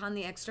based upon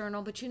the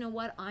external, but you know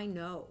what? I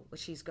know what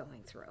she's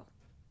going through.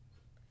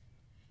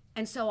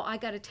 And so I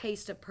got a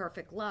taste of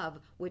perfect love,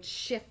 which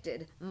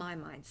shifted my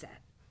mindset.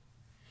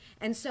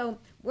 And so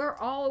we're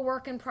all a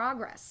work in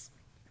progress.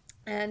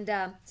 And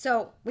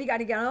so we got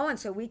to get on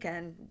so we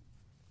can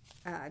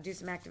do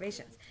some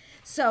activations.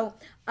 So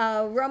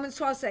Romans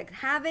 12:6,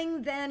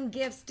 having then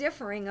gifts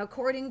differing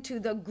according to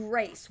the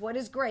grace. What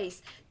is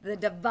grace? The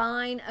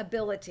divine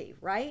ability,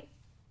 right?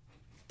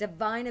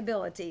 Divine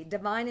ability,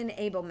 divine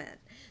enablement.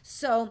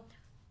 So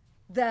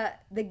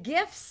the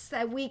gifts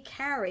that we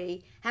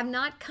carry have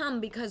not come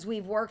because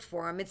we've worked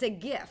for them. It's a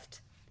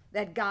gift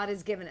that God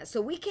has given us.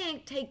 So we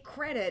can't take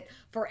credit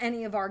for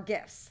any of our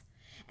gifts.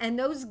 And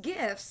those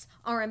gifts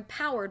are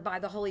empowered by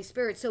the Holy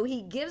Spirit. So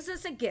he gives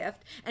us a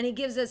gift, and he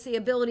gives us the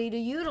ability to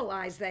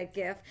utilize that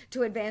gift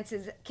to advance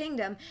his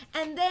kingdom.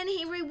 And then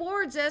he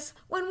rewards us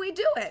when we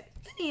do it.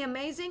 Isn't he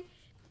amazing?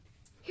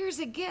 Here's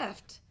a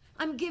gift.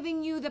 I'm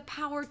giving you the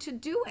power to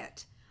do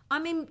it.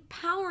 I'm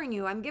empowering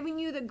you. I'm giving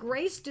you the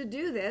grace to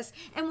do this.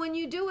 And when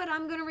you do it,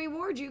 I'm going to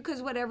reward you,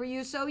 because whatever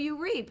you sow,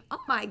 you reap.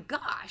 Oh my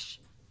gosh.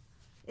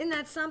 Isn't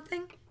that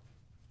something?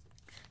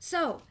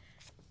 So,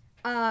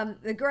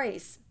 the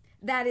grace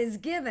that is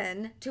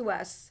given to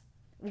us,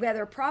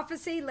 whether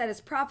prophecy, let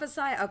us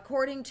prophesy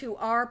according to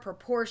our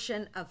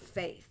proportion of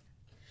faith.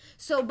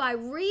 So by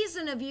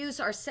reason of use,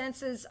 our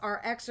senses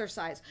are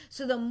exercised.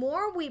 So the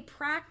more we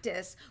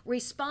practice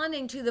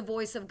responding to the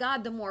voice of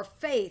God, the more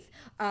faith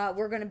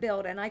we're going to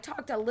build. And I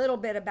talked a little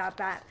bit about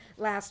that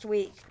last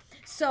week.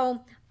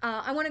 So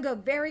I want to go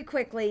very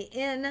quickly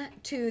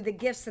into the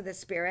gifts of the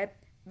Spirit.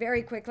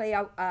 Very quickly.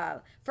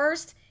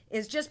 First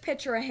is just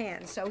picture a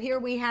hand. So here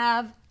we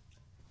have,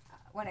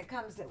 when it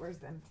comes to, where's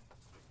them?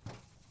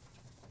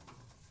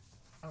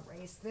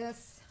 Erase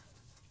this.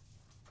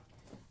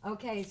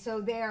 Okay, so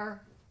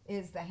there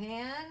is the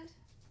hand.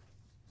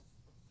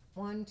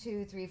 1,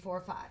 2, 3,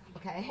 4, 5.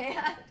 Okay,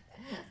 hand.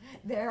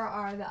 There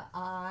are the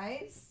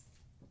eyes.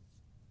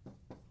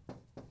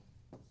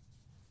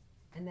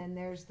 And then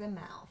there's the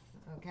mouth.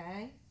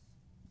 Okay.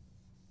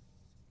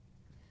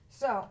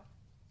 So,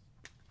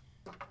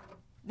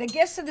 the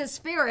gifts of the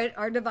Spirit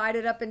are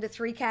divided up into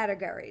 3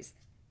 categories.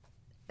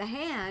 The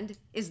hand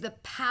is the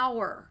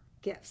power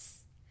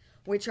gifts,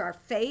 which are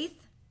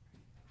faith,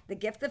 the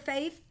gift of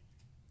faith,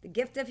 the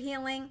gift of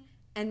healing,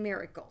 and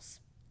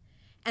miracles.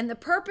 And the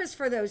purpose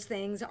for those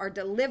things are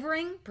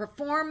delivering,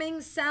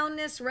 performing,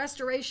 soundness,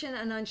 restoration,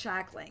 and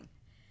unshackling.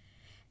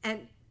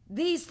 And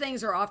these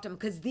things are often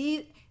because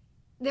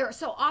they're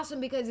so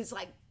awesome because it's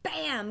like,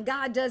 bam,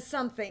 God does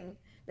something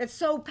that's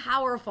so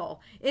powerful.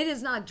 It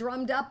is not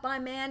drummed up by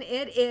man.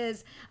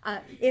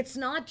 It's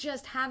not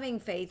just having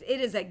faith.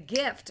 It is a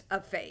gift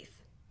of faith.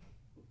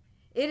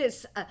 It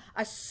is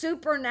a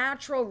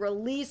supernatural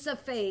release of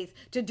faith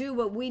to do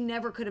what we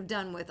never could have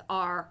done with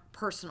our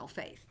personal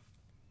faith.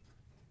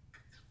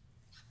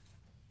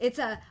 It's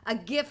a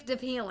gift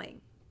of healing.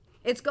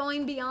 It's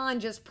going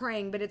beyond just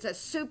praying, but it's a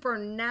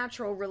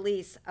supernatural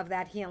release of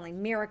that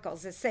healing.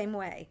 Miracles, the same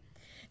way.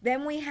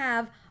 Then we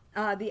have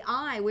the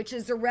eye, which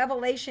is the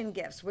revelation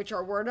gifts, which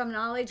are word of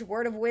knowledge,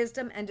 word of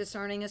wisdom, and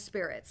discerning of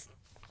spirits.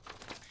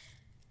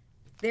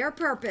 Their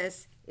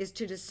purpose is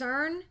to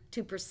discern,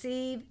 to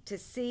perceive, to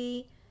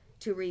see,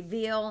 to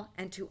reveal,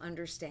 and to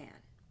understand.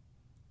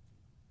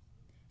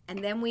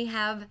 And then we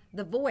have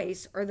the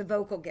voice or the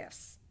vocal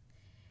gifts.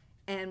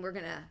 And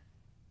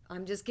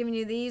I'm just giving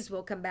you these.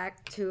 We'll come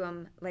back to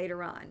them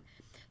later on.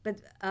 But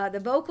the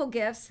vocal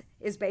gifts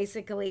is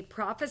basically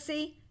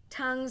prophecy,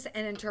 tongues,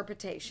 and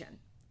interpretation.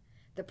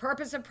 The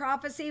purpose of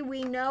prophecy,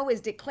 we know,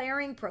 is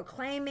declaring,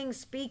 proclaiming,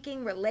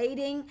 speaking,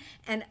 relating,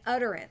 and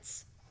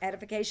utterance,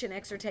 edification,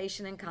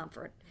 exhortation, and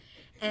comfort.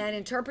 And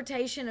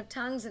interpretation of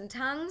tongues and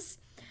tongues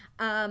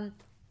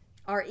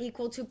are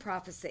equal to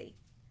prophecy.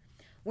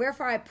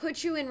 Wherefore I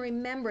put you in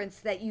remembrance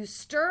that you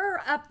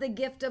stir up the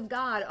gift of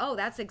God. Oh,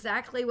 that's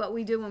exactly what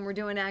we do when we're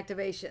doing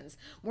activations.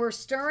 We're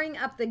stirring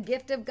up the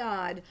gift of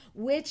God,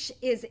 which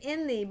is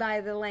in thee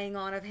by the laying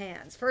on of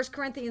hands. 1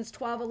 Corinthians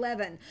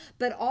 12:11.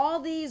 But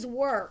all these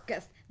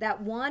worketh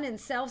that one and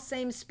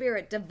self-same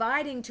Spirit,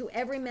 dividing to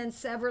every man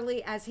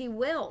severally as he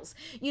wills.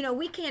 You know,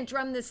 we can't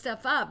drum this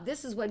stuff up.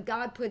 This is what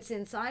God puts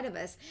inside of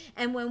us.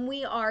 And when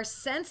we are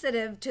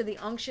sensitive to the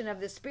unction of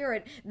the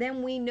Spirit,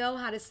 then we know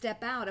how to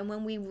step out. And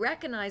when we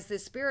recognize the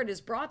Spirit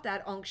has brought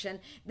that unction,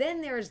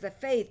 then there is the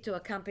faith to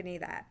accompany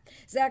that.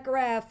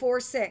 Zechariah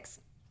 4:6.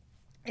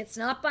 It's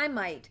not by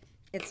might,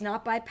 it's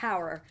not by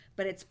power,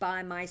 but it's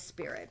by my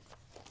Spirit.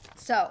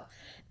 So,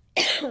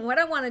 what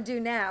I want to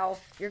do now,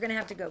 you're going to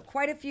have to go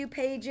quite a few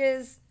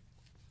pages.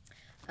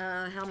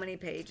 How many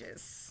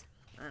pages?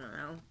 I don't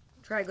know.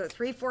 Try to go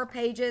 3-4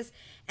 pages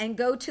and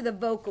go to the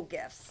vocal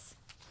gifts.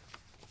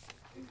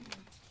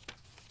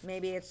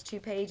 Maybe it's 2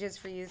 pages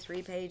for you,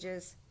 3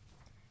 pages.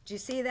 Do you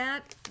see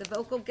that? The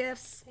vocal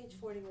gifts? Page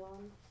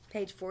 41.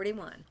 Page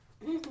 41.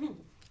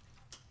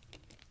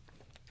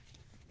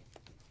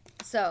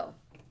 So,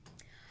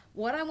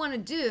 what I want to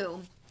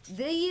do,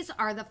 these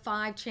are the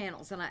 5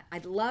 channels, and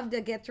I'd love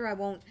to get through. I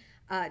won't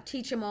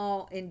teach them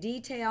all in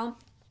detail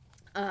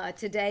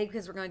today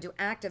because we're going to do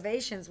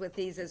activations with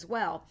these as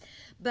well.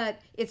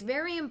 But it's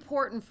very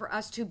important for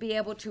us to be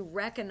able to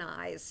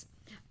recognize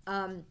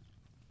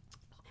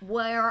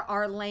where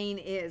our lane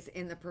is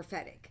in the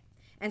prophetic.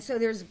 And so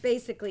there's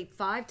basically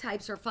 5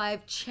 types or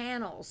 5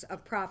 channels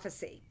of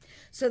prophecy.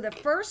 So the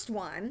first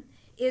one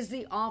is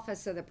the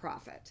office of the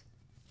prophet.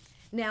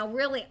 Now,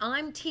 really,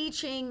 I'm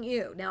teaching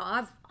you.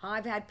 Now,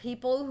 I've had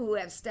people who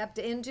have stepped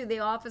into the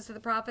office of the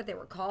prophet. They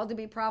were called to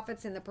be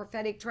prophets in the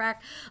prophetic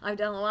track. I've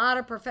done a lot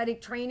of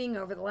prophetic training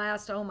over the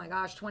last,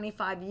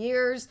 25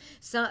 years.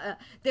 So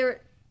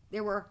there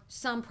were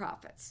some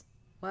prophets.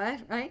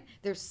 What? Right?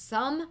 There's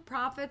some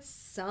prophets,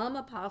 some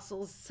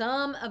apostles,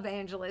 some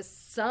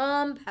evangelists,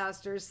 some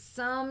pastors,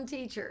 some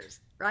teachers.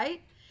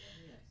 Right?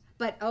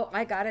 But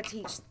I gotta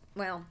teach.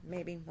 Well,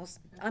 maybe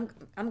I'm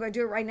going to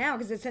do it right now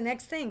because it's the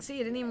next thing. See,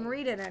 you didn't even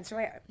read it. That's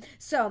right.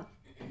 So,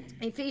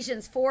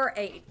 Ephesians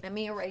 4:8. Let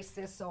me erase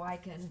this so I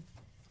can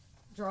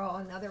draw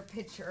another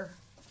picture.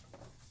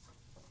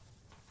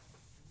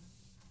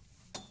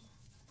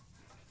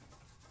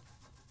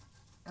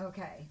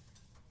 Okay.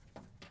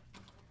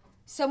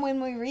 So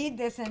when we read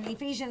this in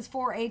Ephesians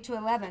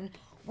 4:8-11,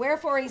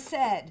 wherefore he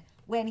said,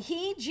 when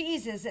he,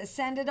 Jesus,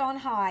 ascended on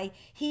high,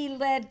 he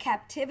led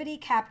captivity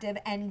captive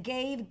and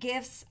gave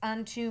gifts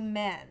unto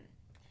men.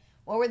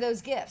 What were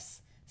those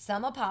gifts?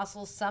 Some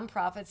apostles, some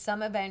prophets,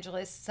 some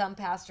evangelists, some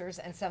pastors,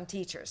 and some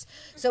teachers.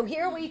 So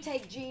here we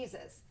take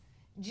Jesus.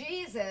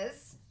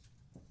 Jesus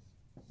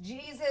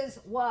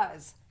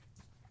was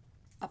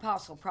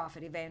apostle,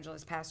 prophet,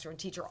 evangelist, pastor, and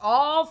teacher.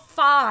 All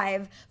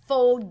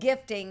 5-fold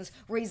giftings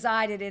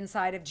resided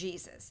inside of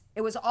Jesus.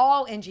 It was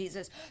all in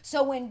Jesus.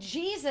 So when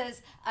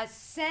Jesus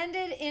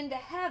ascended into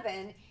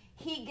heaven,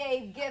 he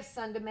gave gifts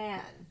unto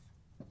man.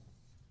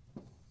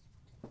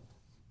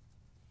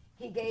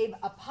 He gave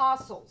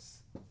apostles,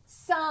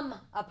 some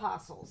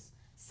prophets,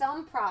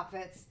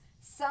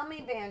 some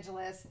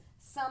evangelists,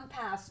 some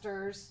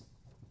pastors,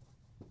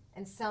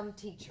 and some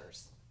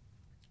teachers.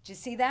 Do you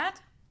see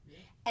that?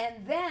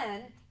 And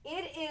then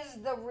it is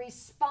the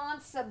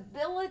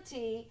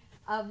responsibility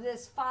of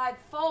this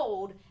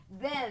fivefold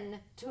than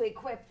to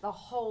equip the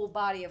whole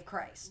body of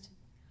Christ.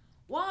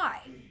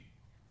 Why?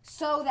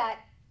 So that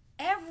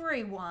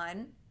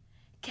everyone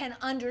can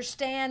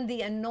understand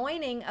the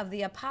anointing of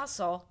the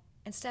apostle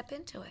and step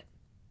into it.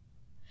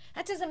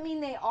 That doesn't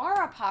mean they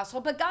are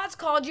apostle, but God's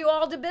called you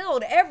all to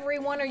build. Every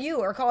one of you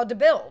are called to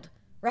build,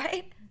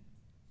 right?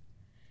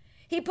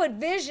 He put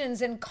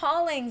visions and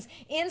callings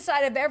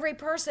inside of every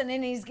person,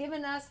 and he's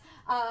given us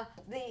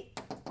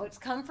what's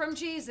come from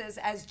Jesus.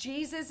 As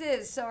Jesus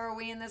is, so are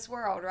we in this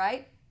world,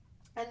 right?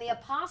 And the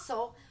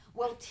apostle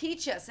will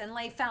teach us and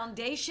lay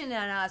foundation in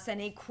us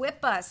and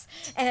equip us.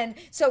 And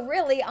so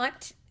really, I'm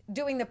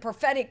doing the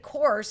prophetic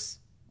course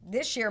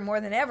this year more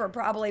than ever,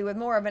 probably with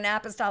more of an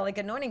apostolic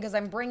anointing, because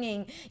I'm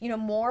bringing,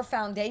 more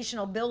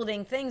foundational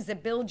building things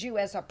that build you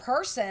as a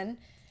person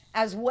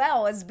as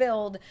well as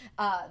build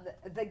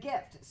the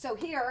gift. So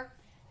here,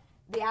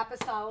 the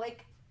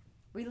apostolic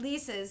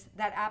releases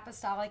that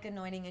apostolic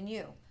anointing in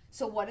you.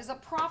 So what does a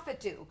prophet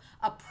do?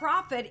 A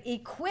prophet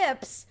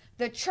equips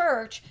the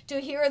church to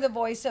hear the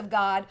voice of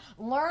God,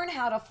 learn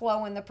how to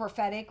flow in the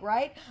prophetic,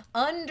 right?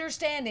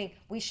 Understanding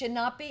we should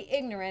not be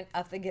ignorant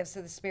of the gifts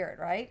of the Spirit,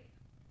 right?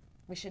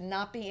 We should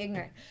not be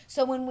ignorant.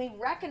 So when we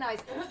recognize,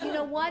 you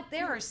know what?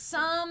 There are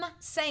some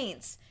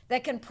saints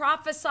that can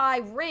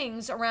prophesy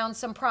rings around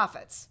some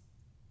prophets,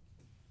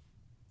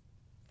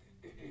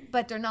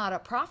 but they're not a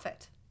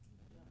prophet.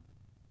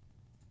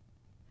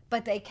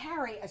 But they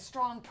carry a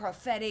strong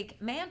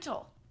prophetic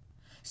mantle.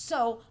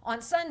 So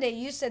on Sunday,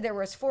 you said there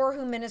was 4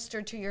 who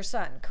ministered to your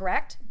son,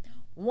 correct?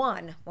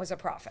 1 was a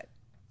prophet.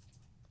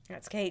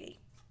 That's Katie.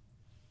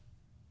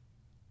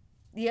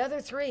 The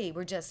other 3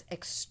 were just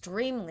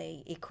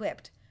extremely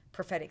equipped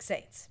prophetic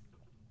saints.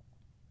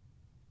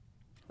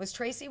 Was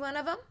Tracy one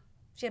of them?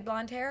 She had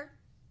blonde hair?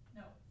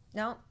 No,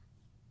 No?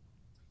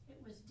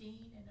 it was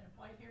Dean and a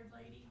white-haired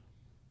lady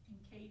and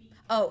Katie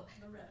Oh,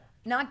 and Loretta.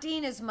 not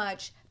Dean as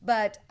much,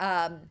 but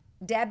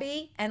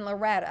Debbie and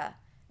Loretta,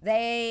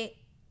 we're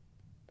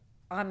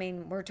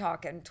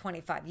talking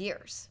 25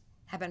 years,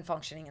 have been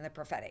functioning in the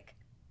prophetic.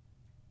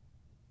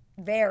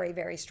 Very,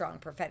 very strong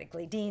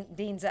prophetically.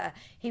 Dean's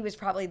he was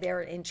probably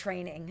there in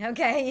training,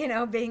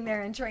 okay? Being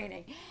there in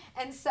training.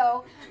 And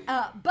so,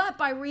 but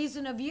by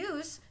reason of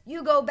use,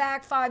 you go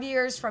back 5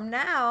 years from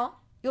now,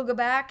 you'll go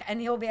back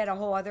and he'll be at a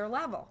whole other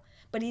level.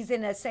 But he's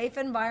in a safe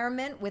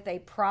environment with a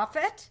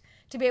prophet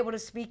to be able to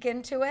speak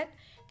into it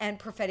and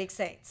prophetic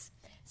saints.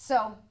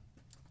 So,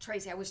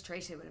 Tracy, I wish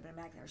Tracy would have been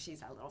back there.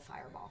 She's a little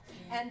fireball.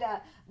 And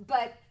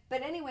but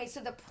anyway, so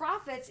the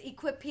prophets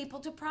equip people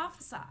to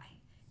prophesy,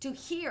 to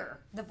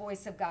hear the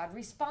voice of God,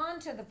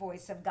 respond to the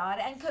voice of God,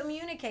 and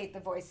communicate the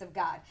voice of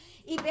God.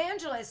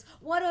 Evangelists,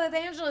 what do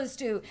evangelists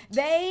do?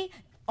 They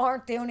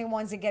aren't the only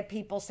ones that get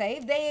people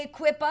saved. They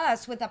equip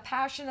us with a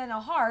passion and a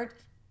heart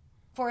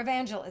for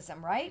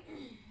evangelism, right?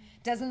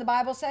 Doesn't the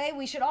Bible say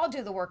we should all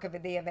do the work of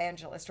the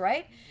evangelist,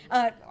 right?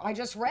 I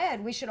just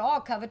read we should all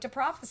covet to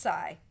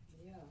prophesy.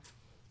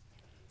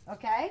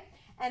 Okay?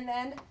 And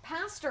then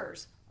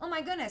pastors. Oh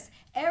my goodness.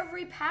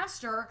 Every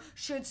pastor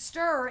should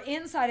stir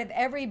inside of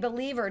every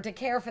believer to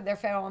care for their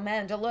fellow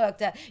men, to look,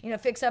 to,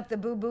 fix up the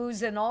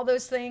boo-boos and all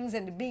those things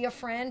and to be a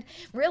friend.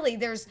 Really,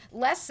 there's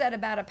less said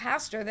about a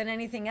pastor than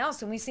anything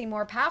else. And we see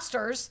more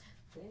pastors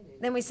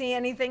than we see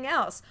anything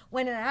else.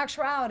 When in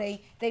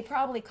actuality, they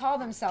probably call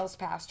themselves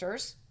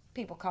pastors.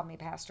 People call me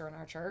pastor in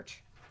our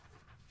church.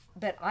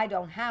 But I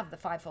don't have the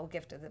fivefold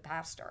gift of the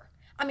pastor.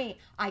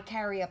 I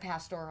carry a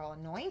pastoral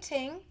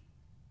anointing.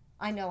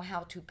 I know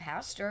how to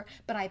pastor,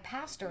 but I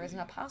pastor as an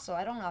apostle.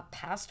 I don't know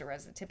pastor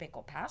as a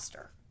typical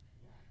pastor,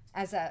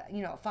 as a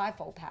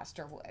fivefold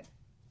pastor would.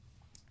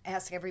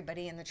 Ask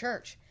everybody in the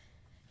church.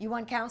 You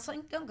want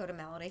counseling? Don't go to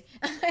Melody.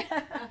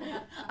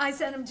 I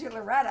sent them to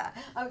Loretta.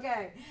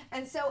 Okay.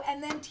 And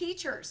then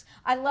teachers.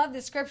 I love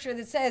the scripture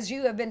that says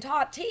you have been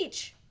taught,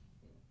 teach.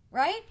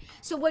 Right?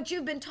 So what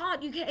you've been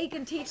taught, you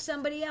can teach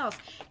somebody else.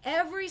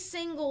 Every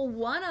single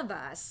one of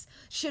us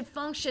should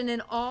function in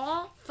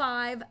all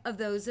 5 of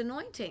those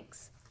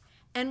anointings.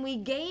 And we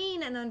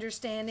gain an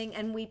understanding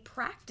and we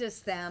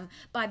practice them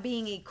by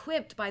being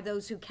equipped by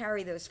those who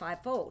carry those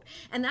fivefold.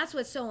 And that's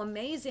what's so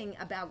amazing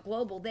about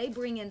Global. They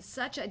bring in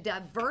such a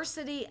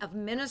diversity of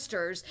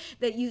ministers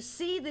that you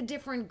see the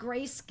different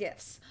grace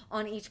gifts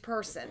on each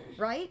person,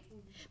 right?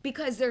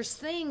 Because there's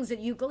things that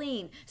you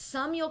glean.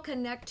 Some you'll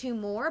connect to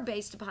more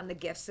based upon the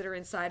gifts that are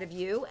inside of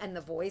you and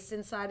the voice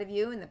inside of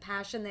you and the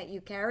passion that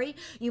you carry.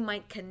 You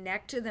might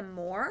connect to them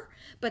more.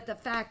 But the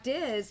fact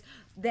is,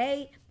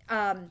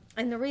 and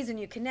the reason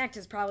you connect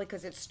is probably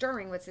because it's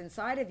stirring what's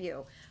inside of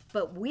you.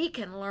 But we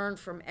can learn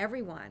from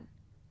everyone.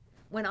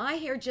 When I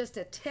hear just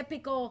a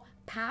typical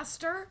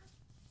pastor,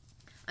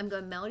 I'm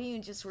going, Melody, you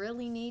just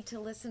really need to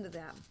listen to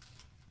them.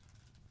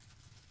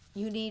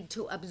 You need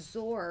to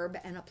absorb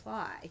and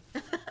apply,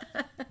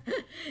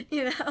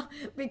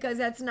 because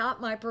that's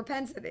not my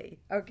propensity,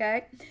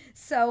 okay?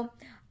 So,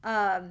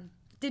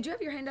 did you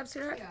have your hand up,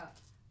 sweetheart? Yeah,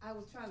 I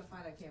was trying to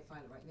find, I can't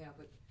find it right now,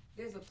 but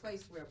there's a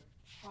place where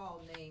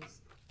Paul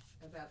names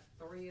about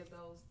 3 of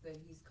those that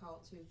he's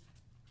called to.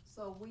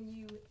 So when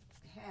you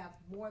have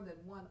more than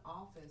one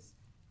office,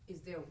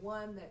 is there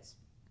one that's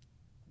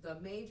the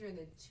major and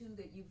then two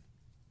that you've,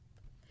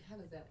 how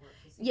does that work?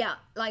 Is it- Yeah,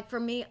 like for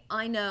me,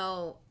 I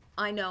know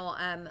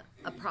I'm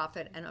a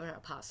prophet and I'm an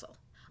apostle.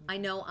 I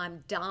know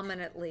I'm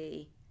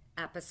dominantly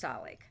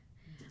apostolic.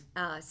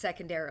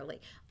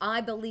 Secondarily,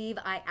 I believe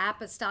I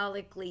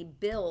apostolically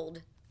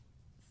build,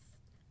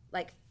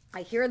 like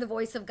I hear the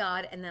voice of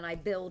God and then I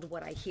build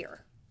what I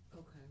hear.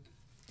 Okay.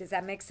 Does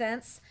that make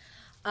sense?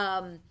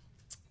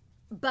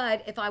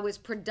 But if I was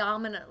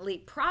predominantly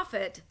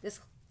prophet, this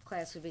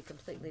class would be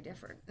completely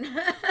different.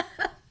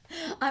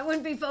 I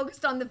wouldn't be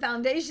focused on the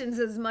foundations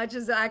as much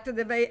as the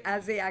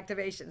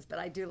activations, but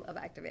I do love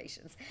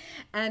activations.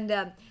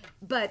 And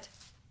but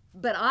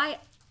I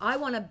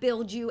want to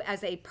build you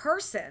as a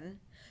person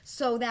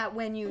so that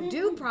when you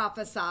do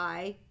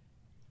prophesy,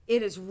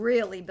 it is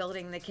really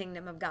building the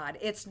kingdom of God.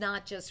 It's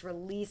not just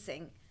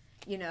releasing,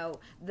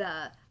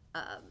 the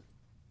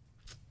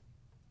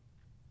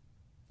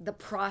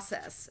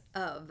process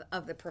of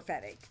the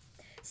prophetic.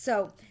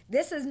 So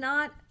this is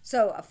not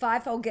a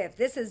fivefold gift.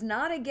 This is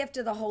not a gift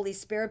of the Holy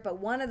Spirit, but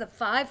one of the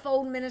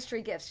fivefold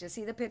ministry gifts. You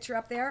see the picture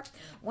up there?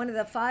 One of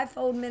the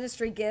fivefold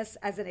ministry gifts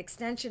as an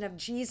extension of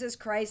Jesus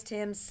Christ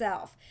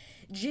himself.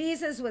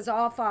 Jesus was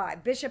all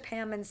five. Bishop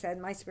Hammond said,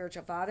 my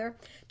spiritual father,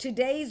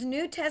 today's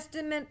New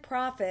Testament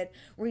prophet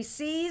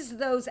receives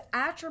those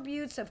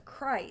attributes of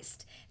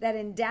Christ that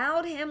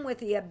endowed him with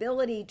the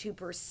ability to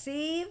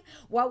perceive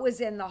what was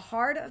in the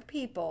heart of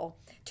people,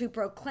 to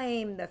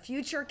proclaim the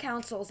future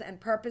counsels and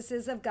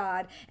purposes of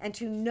God, and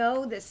to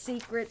know the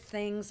secret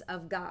things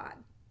of God.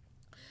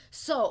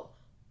 So,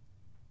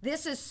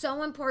 this is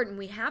so important.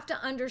 We have to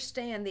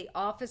understand the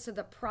office of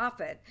the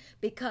prophet,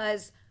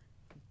 because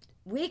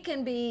we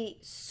can be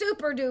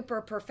super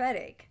duper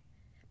prophetic,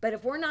 but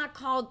if we're not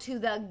called to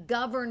the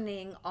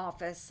governing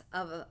office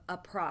of a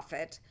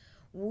prophet,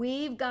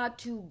 we've got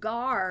to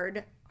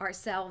guard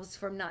ourselves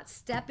from not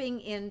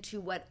stepping into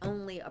what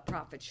only a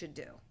prophet should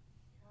do.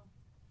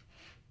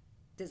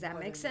 Does that More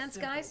make than sense,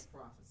 simple guys?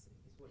 prophecy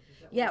is what- is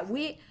that what Yeah, you're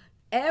saying?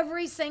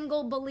 every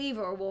single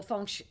believer will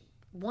function.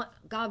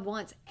 God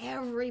wants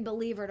every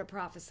believer to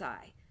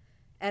prophesy,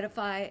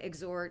 edify,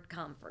 exhort,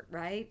 comfort,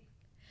 right?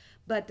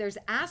 But there's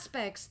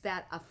aspects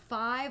that a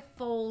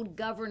fivefold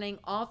governing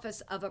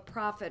office of a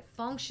prophet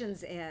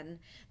functions in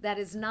that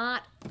is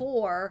not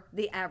for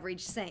the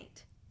average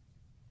saint.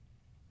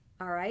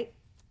 All right?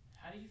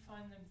 How do you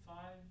find them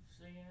five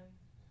again?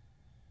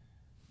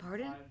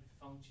 Pardon? Five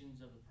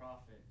functions of the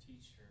prophet,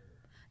 teacher.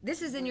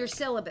 This is in your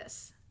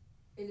syllabus.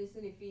 And it's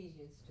in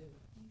Ephesians too.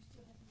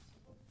 Yeah,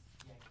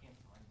 I can't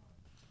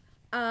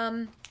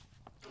find one.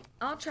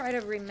 I'll try to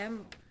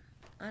remember.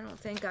 I don't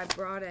think I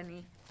brought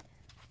any.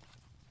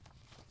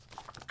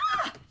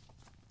 Ah!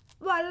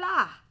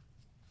 Voila!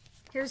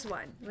 Here's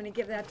one. You want to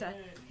give that to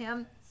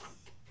him?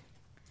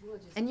 We'll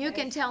just And you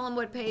can ask- tell him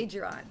what page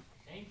you're on.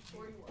 Thank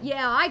you.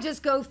 Yeah, I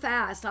just go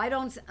fast. I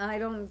don't,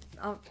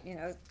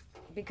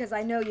 because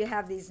I know you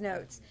have these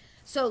notes.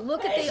 So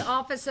look at the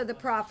office of the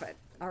prophet,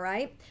 all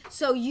right?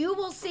 So you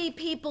will see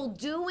people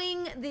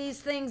doing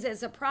these things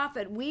as a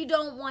prophet. We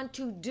don't want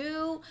to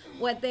do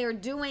what they're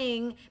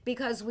doing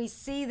because we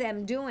see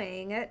them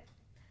doing it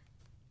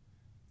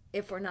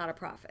if we're not a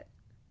prophet.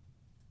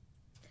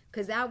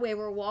 Because that way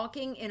we're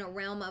walking in a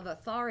realm of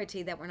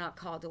authority that we're not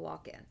called to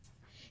walk in.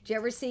 Do you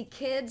ever see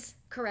kids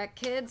correct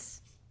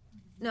kids?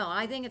 No,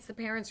 I think it's the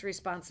parents'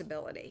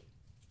 responsibility.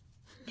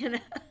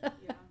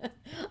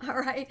 All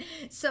right.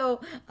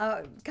 So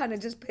kind of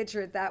just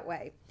picture it that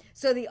way.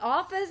 So the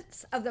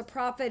office of the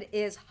prophet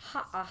is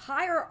a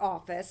higher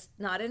office,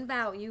 not in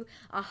value,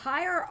 a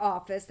higher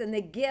office than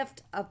the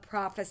gift of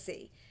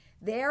prophecy.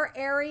 Their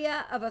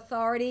area of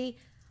authority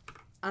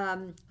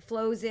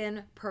flows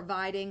in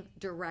providing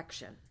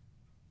direction.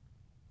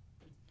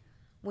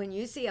 When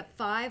you see a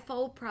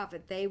fivefold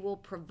prophet, they will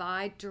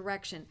provide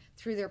direction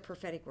through their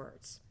prophetic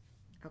words.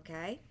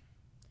 Okay?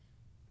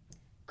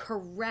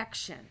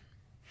 Correction.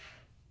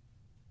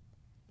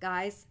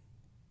 Guys,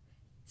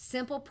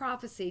 simple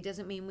prophecy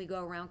doesn't mean we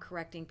go around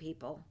correcting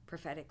people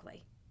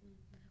prophetically.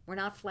 We're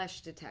not flesh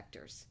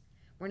detectors.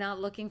 We're not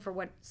looking for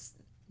what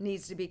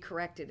needs to be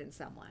corrected in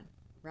someone,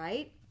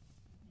 right?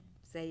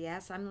 Say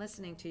yes, I'm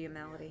listening to you,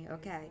 Melody.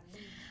 Okay.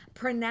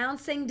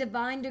 Pronouncing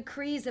divine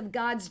decrees of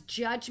God's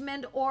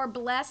judgment or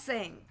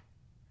blessing.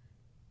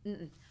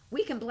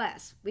 We can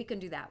bless. We can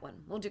do that one.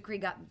 We'll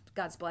decree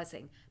God's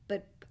blessing.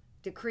 But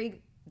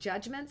decree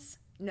judgments?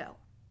 No.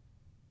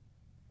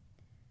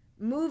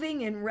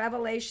 Moving in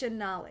revelation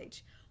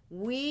knowledge.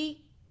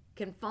 We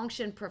can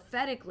function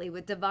prophetically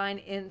with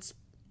divine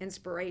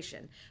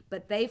inspiration,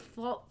 but they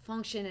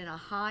function in a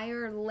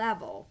higher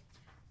level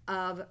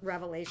of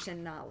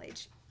revelation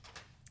knowledge.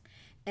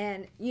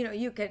 And,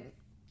 you can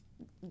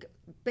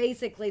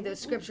basically the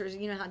scriptures,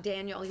 how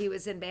Daniel, he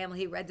was in Babel,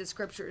 he read the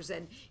scriptures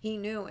and he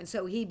knew, and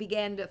so he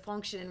began to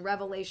function in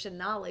revelation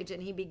knowledge,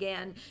 and he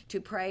began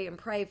to pray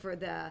for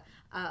the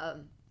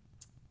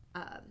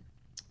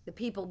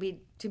people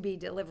to be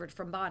delivered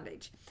from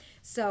bondage.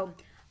 So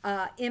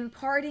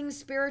imparting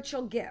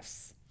spiritual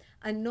gifts.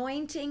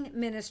 anointing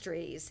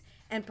ministries,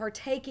 and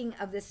partaking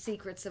of the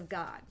secrets of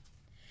God.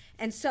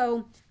 And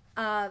so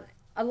a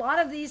lot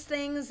of these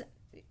things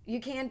you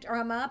can't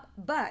drum up,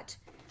 but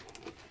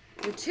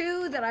the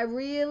two that I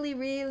really,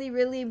 really,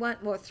 really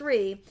want, well,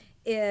 three,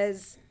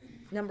 is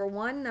number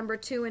one, number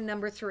two, and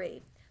number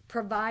three.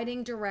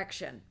 Providing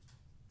direction.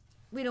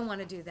 We don't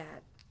want to do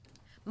that.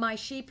 My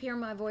sheep hear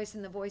my voice,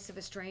 and the voice of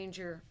a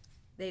stranger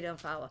they don't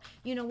follow.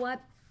 You know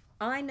what?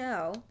 I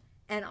know,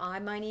 and I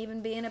might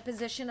even be in a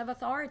position of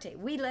authority.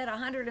 We led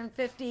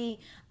 150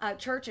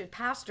 churches,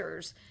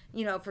 pastors,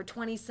 for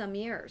 20 some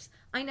years.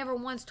 I never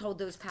once told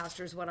those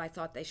pastors what I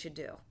thought they should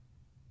do.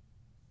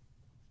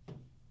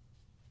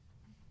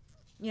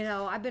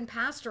 I've been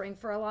pastoring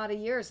for a lot of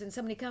years, and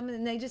somebody comes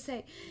and they just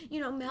say,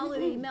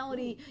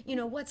 Melody,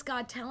 what's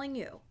God telling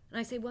you? And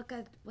I say,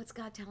 what's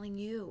God telling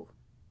you?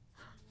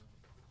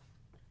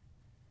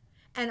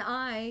 And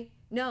I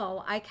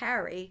know I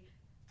carry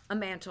a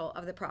mantle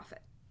of the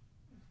prophet.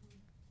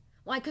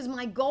 Why? Because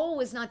my goal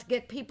was not to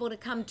get people to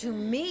come to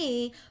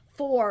me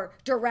for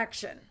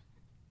direction.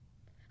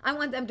 I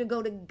want them to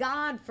go to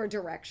God for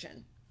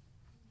direction.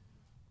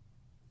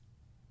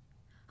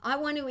 I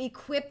want to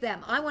equip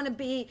them. I want to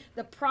be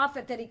the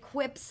prophet that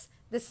equips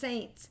the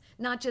saints,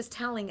 not just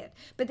telling it.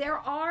 But there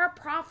are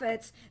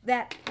prophets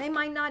that they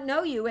might not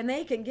know you, and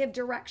they can give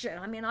direction.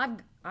 I mean,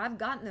 I've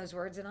gotten those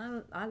words,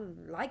 and I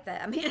like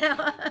that. I mean,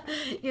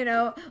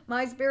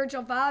 my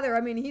spiritual father,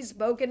 he's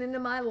spoken into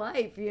my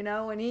life,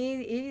 and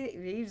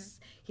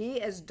he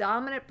is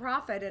dominant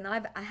prophet, and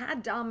I've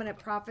had dominant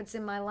prophets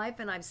in my life,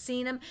 and I've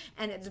seen them,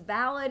 and it's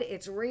valid,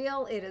 it's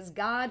real, it is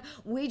God.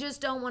 We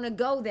just don't want to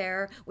go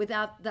there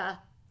without the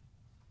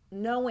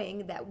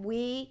knowing that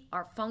we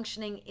are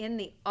functioning in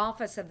the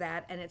office of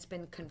that, and it's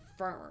been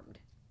confirmed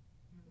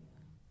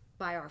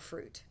by our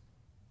fruit.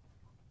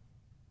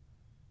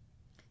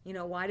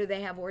 Why do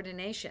they have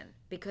ordination?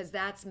 Because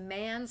that's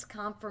man's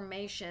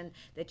confirmation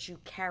that you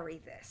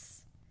carry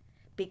this.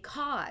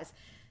 Because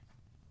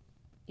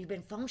you've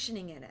been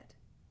functioning in it.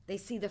 They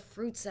see the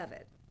fruits of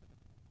it.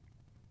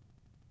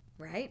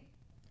 Right?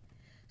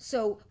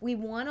 So we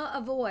want to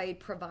avoid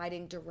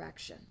providing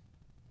direction.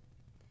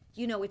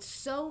 It's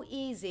so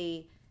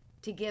easy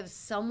to give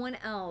someone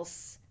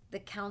else the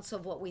counsel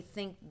of what we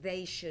think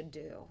they should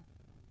do.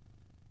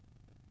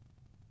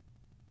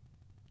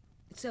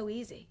 It's so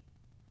easy.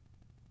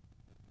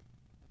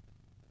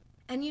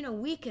 And,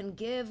 we can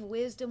give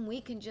wisdom.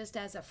 We can just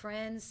as a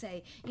friend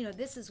say,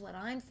 this is what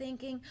I'm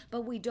thinking,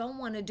 but we don't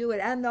want to do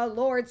it. And the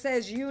Lord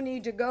says, you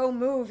need to go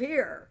move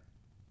here.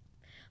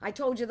 I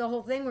told you the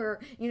whole thing where,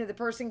 the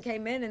person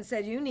came in and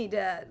said, you need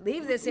to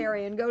leave this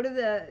area and go to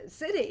the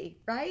city,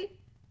 right?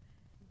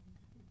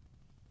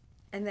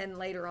 And then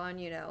later on,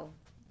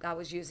 God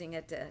was using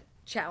it to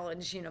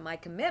challenge, my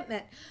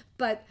commitment.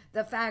 But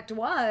the fact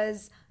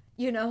was,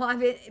 I've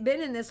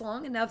been in this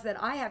long enough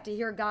that I have to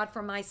hear God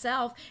for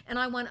myself, and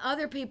I want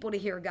other people to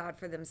hear God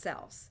for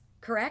themselves.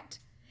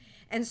 Correct?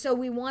 And so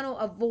we want to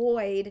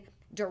avoid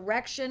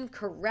direction,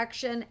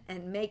 correction,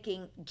 and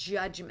making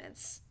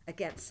judgments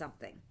against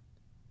something.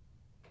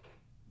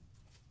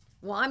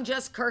 Well, I'm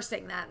just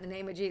cursing that in the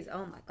name of Jesus.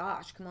 Oh my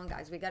gosh, come on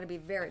guys. We got to be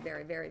very,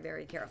 very, very,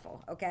 very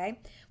careful, okay?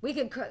 We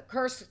can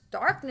curse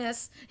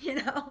darkness,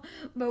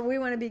 but we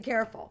want to be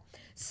careful.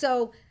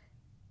 So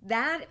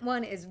that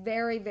one is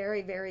very,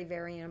 very, very,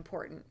 very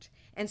important.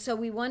 And so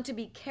we want to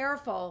be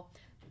careful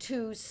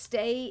to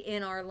stay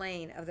in our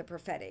lane of the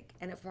prophetic.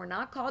 And if we're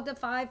not called the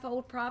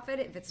fivefold prophet,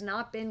 if it's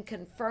not been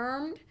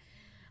confirmed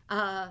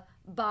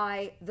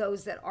by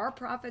those that are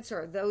prophets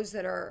or those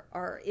that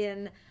are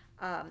in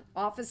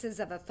offices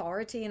of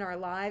authority in our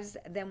lives,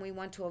 then we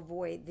want to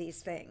avoid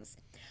these things.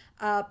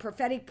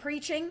 Prophetic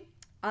preaching,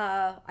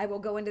 I will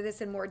go into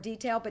this in more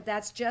detail, but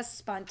that's just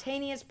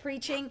spontaneous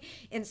preaching,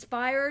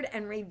 inspired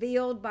and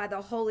revealed by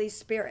the Holy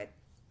Spirit.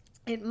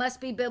 It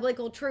must be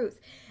biblical truth.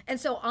 And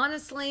so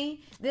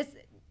honestly,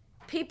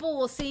 people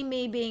will see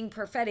me being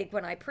prophetic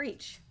when I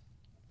preach.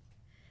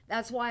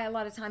 That's why a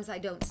lot of times I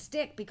don't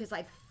stick, because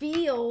I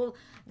feel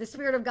the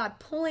Spirit of God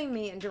pulling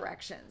me in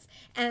directions.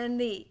 And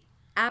the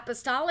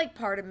apostolic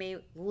part of me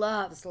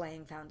loves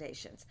laying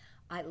foundations.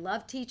 I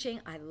love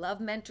teaching. I love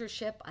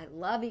mentorship. I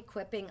love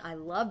equipping. I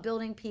love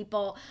building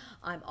people.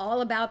 I'm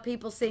all about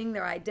people seeing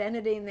their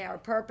identity and their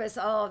purpose.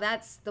 Oh,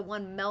 that's the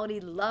one Melody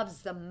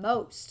loves the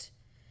most.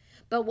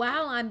 But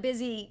while I'm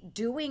busy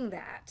doing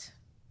that,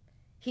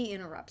 he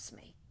interrupts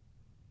me.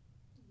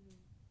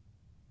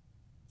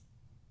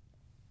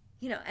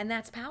 And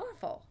that's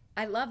powerful.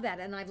 I love that,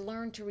 and I've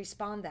learned to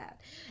respond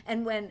that.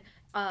 And when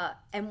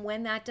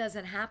that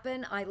doesn't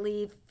happen, I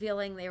leave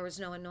feeling there was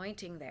no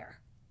anointing there.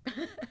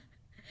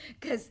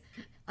 Because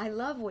I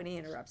love when he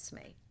interrupts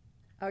me.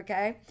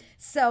 Okay?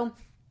 So,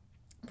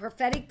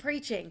 prophetic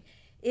preaching,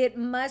 it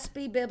must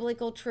be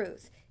biblical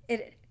truth.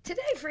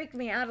 Today freaked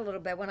me out a little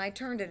bit when I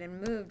turned it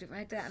and moved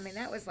right down.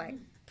 That was like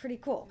pretty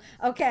cool.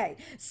 Okay,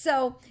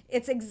 so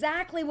it's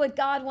exactly what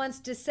God wants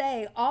to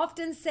say,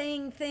 often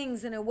saying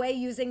things in a way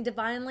using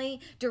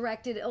divinely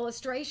directed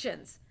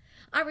illustrations.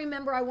 I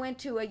remember I went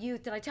to a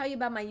youth. Did I tell you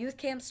about my youth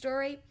camp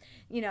story?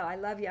 You know, I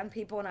love young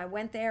people, and I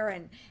went there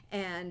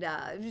and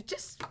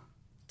just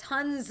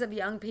tons of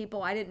young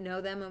people. I didn't know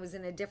them. I was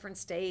in a different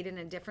state, in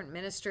a different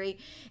ministry,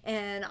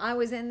 and I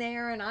was in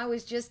there, and I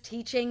was just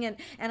teaching, and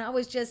I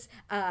was just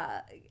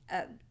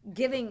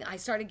giving. I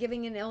started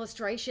giving an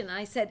illustration.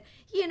 I said,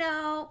 you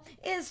know,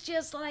 it's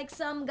just like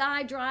some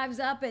guy drives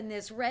up in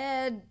this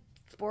red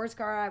sports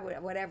car,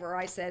 whatever.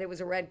 I said it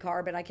was a red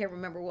car, but I can't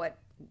remember what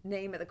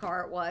name of the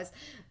car it was.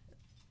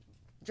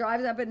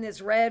 Drives up in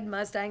this red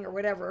Mustang or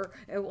whatever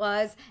it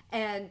was,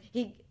 and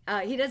he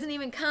doesn't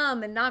even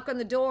come and knock on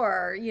the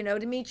door, you know,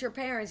 to meet your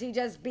parents. He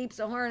just beeps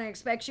a horn and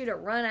expects you to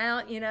run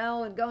out, you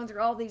know, and going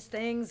through all these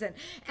things. And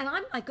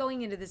I'm like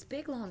going into this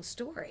big long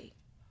story.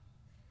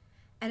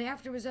 And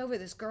after it was over,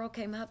 this girl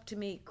came up to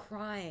me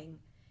crying.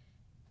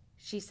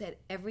 She said,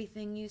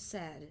 everything you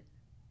said,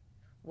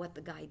 what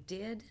the guy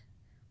did,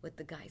 what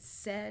the guy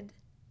said,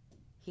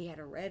 he had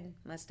a red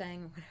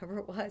Mustang or whatever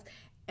it was,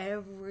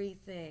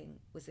 everything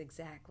was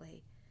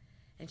exactly.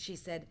 And she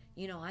said,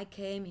 you know, I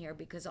came here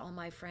because all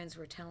my friends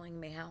were telling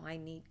me how I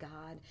need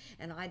God,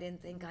 and I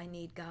didn't think I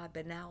need God,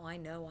 but now I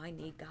know I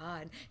need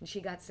God. And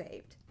she got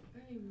saved.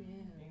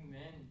 Amen.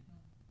 Amen.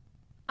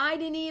 I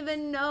didn't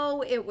even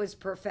know it was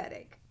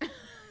prophetic.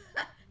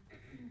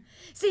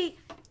 See,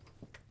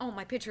 oh,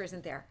 my picture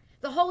isn't there.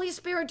 The Holy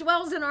Spirit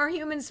dwells in our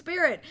human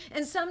spirit.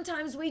 And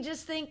sometimes we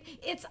just think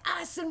it's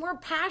us and we're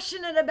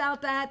passionate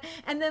about that.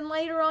 And then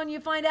later on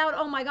you find out,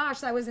 oh my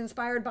gosh, I was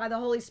inspired by the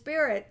Holy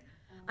Spirit.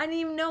 I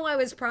didn't even know I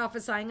was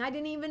prophesying. I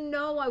didn't even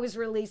know I was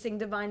releasing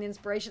divine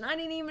inspiration. I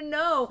didn't even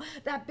know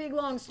that big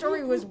long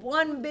story was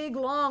one big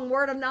long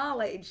word of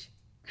knowledge.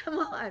 Come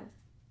on. That's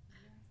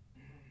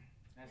good.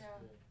 That's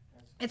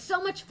good. It's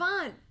so much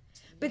fun.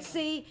 But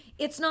see,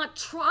 it's not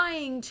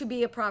trying to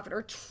be a prophet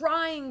or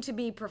trying to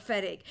be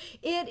prophetic.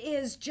 It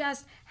is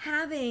just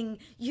having,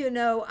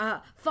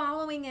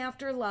 following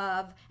after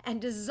love and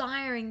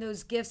desiring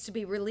those gifts to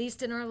be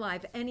released in our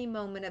life any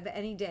moment of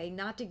any day,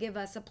 not to give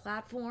us a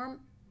platform,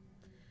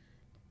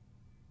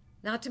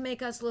 not to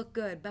make us look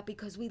good, but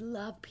because we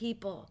love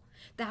people.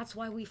 That's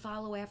why we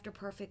follow after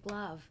perfect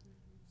love.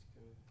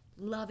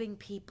 Loving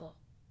people.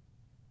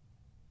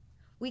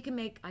 We can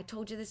make, I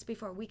told you this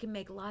before, we can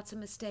make lots of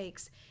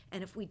mistakes.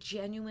 And if we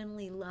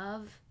genuinely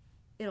love,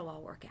 it'll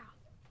all work out.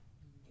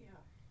 Yeah.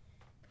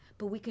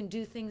 But we can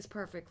do things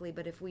perfectly,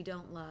 but if we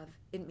don't love,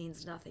 it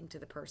means nothing to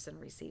the person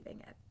receiving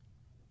it.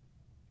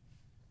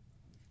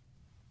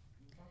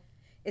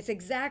 It's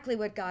exactly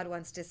what God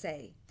wants to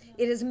say.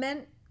 It is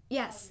meant,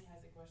 yes.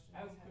 I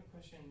have a quick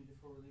question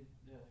before we leave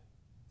the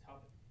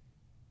topic.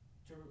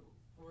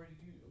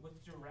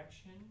 With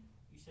direction,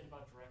 you said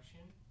about direction,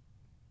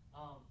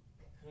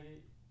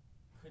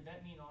 could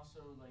that mean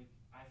also, like,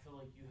 I feel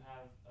like you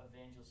have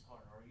evangelist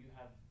heart, or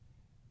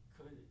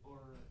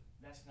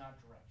that's not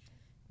direction?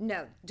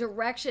 No,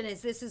 direction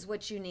is this is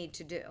what you need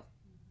to do.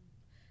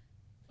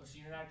 Oh, so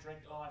you're not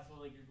direct, I feel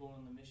like you're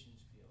going in the missions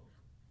field.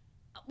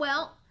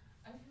 Well,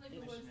 I feel like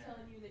the Lord's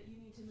telling you that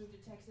you need to move to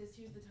Texas.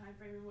 Here's the time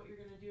frame and what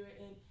you're going to do it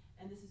in,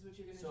 and this is what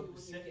you're going to do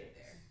when you get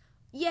there.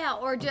 yeah,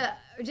 or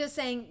just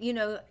saying,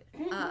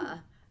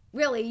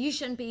 really, you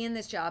shouldn't be in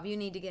this job. You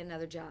need to get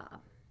another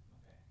job.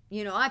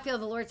 I feel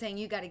the Lord saying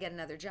you got to get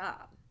another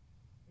job.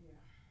 Yeah.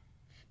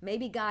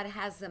 Maybe God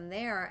has them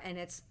there and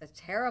it's a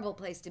terrible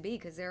place to be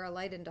because they're a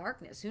light in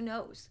darkness. Who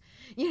knows?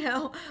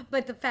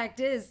 But the fact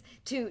is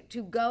to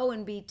go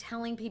and be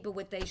telling people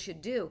what they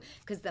should do.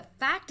 Because the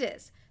fact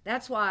is,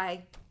 that's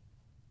why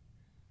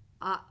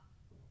I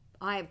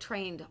have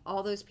trained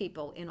all those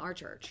people in our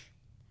church.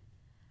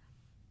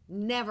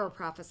 Never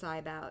prophesy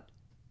about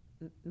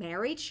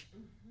marriage.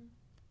 Mm-hmm.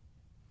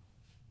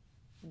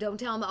 Don't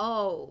tell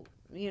them,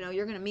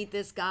 you're going to meet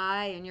this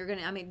guy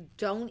and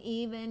don't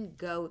even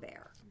go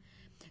there.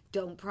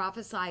 Don't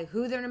prophesy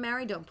who they're going to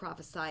marry. Don't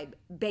prophesy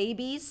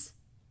babies.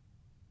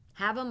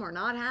 Have them or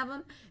not have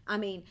them.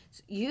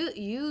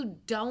 You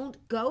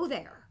don't go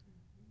there.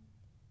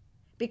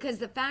 Because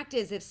the fact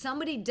is, if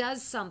somebody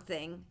does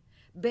something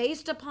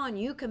based upon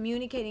you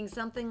communicating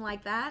something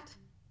like that,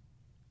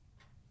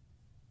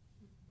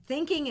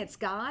 thinking it's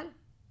God,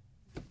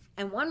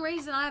 and one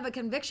reason I have a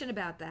conviction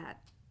about that,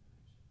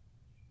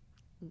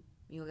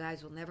 you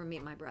guys will never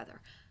meet my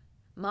brother.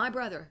 My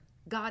brother,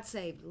 God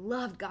saved,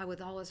 loved God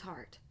with all his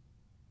heart.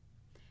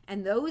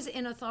 And those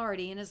in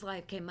authority in his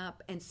life came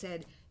up and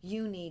said,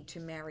 you need to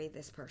marry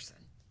this person.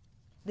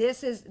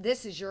 This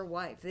is your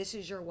wife. This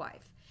is your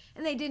wife.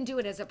 And they didn't do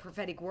it as a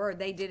prophetic word.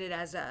 They did it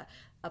as a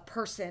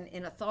person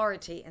in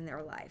authority in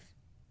their life.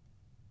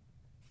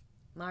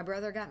 My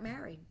brother got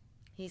married.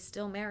 He's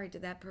still married to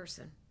that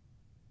person.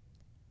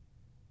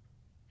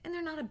 And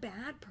they're not a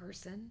bad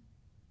person.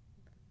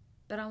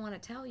 But I want to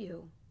tell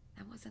you,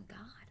 that wasn't God.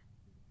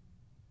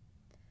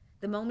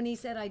 The moment he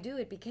said, I do,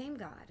 it became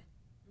God.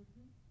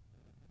 Mm-hmm.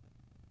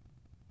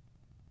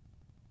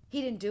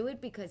 He didn't do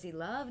it because he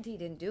loved. He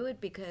didn't do it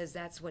because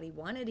that's what he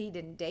wanted. He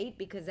didn't date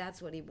because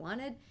that's what he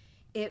wanted.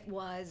 It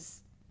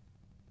was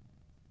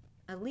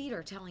a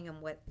leader telling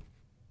him what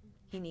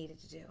he needed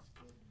to do.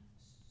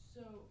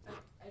 So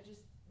I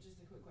just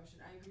a quick question.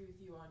 I agree with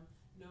you on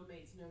no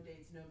mates, no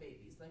dates, no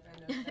babies. Like I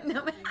know that's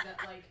No. something that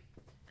like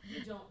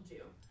you don't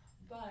do.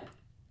 But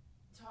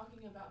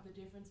talking about the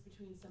difference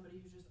between somebody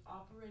who's just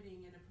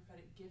operating in a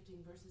prophetic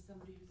gifting versus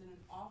somebody who's in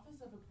an office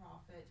of a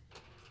prophet,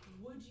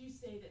 would you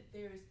say that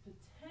there is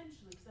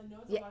potentially, because I know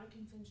it's a lot of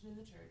contention in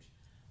the church,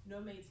 no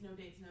mates, no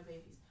dates, no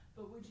babies,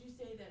 but would you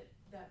say that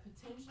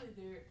potentially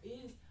there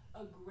is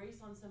a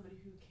grace on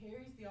somebody who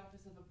carries the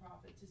office of a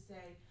prophet to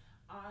say,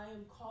 I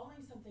am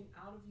calling something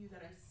out of you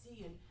that I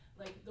see, and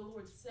like the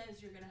Lord says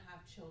you're going to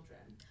have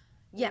children.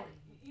 Yeah. Or,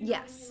 you know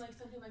Yes. what I mean? Like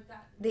something like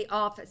that. The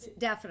office,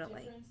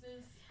 definitely.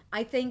 Differences.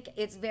 I think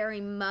it's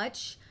very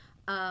much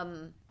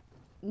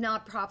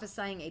not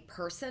prophesying a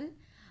person,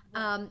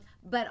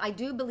 but I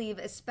do believe,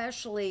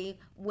 especially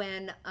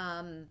when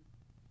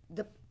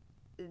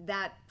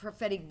that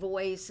prophetic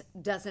voice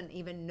doesn't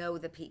even know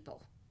the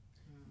people,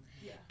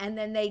 Yeah. and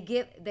then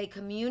they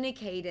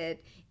communicate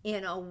it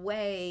in a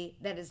way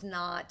that is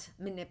not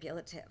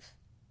manipulative.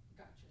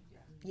 Gotcha.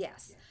 Yeah.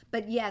 Yes. Yeah.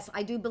 But yes,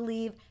 I do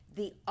believe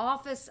the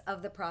office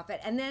of the prophet.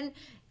 And then,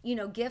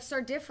 gifts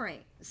are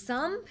different.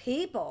 Some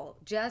people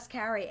just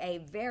carry a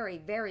very,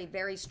 very,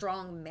 very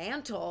strong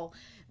mantle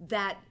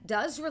that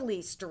does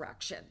release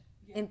direction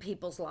in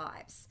people's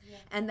lives. Yeah.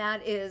 And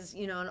that is,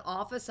 an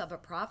office of a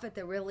prophet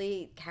that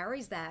really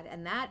carries that.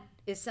 And that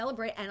is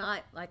celebrated. And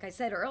like I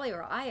said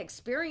earlier, I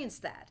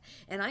experienced that.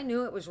 And I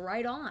knew it was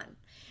right on.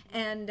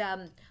 And,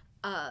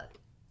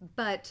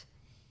 but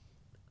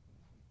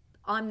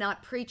I'm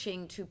not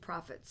preaching to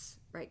prophets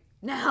right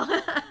now.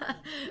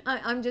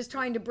 I'm just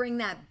trying to bring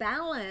that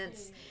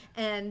balance,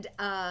 and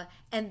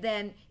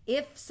then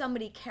if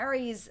somebody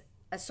carries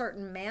a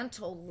certain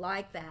mantle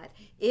like that,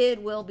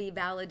 it will be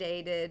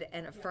validated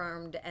and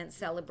affirmed and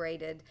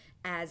celebrated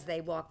as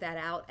they walk that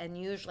out. And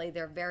usually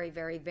they're very,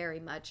 very, very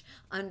much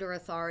under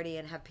authority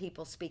and have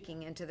people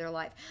speaking into their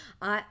life.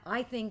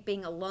 I think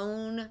being a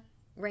lone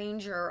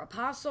ranger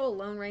apostle, a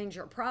lone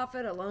ranger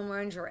prophet, a lone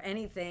ranger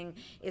anything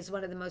is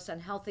one of the most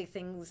unhealthy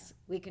things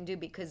we can do,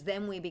 because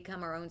then we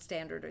become our own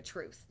standard of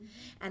truth.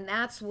 And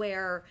that's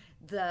where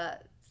the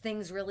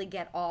things really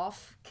get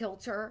off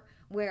kilter,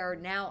 where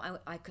now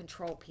I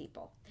control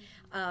people.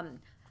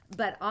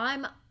 But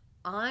I'm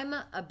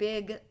a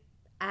big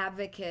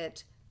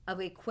advocate of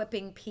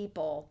equipping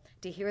people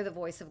to hear the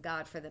voice of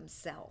God for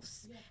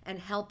themselves and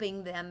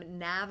helping them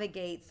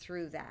navigate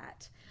through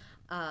that.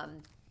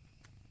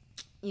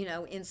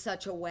 In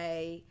such a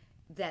way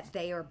that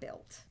they are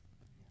built.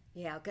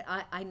 Yeah,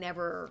 I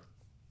never,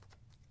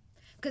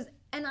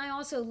 and I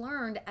also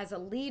learned as a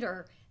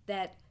leader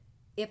that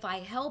if I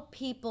help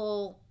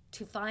people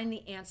to find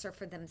the answer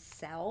for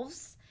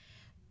themselves,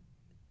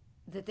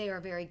 that they are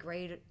very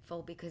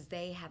grateful because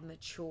they have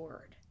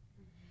matured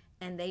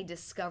and they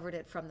discovered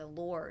it from the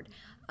Lord.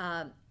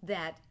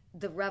 That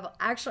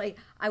actually,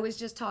 I was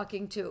just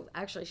talking to,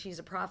 she's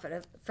a prophet,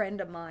 a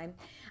friend of mine,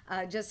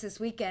 just this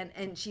weekend,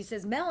 and she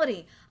says,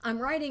 Melody, I'm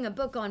writing a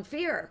book on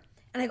fear.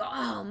 And I go,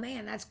 oh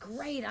man, that's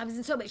great. I was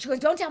in so much. She goes,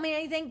 don't tell me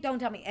anything. Don't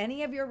tell me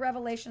any of your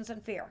revelations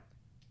on fear.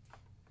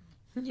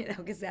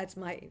 Because that's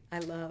I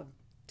love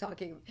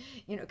talking,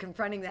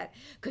 confronting that.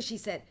 Because she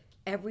said,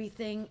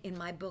 everything in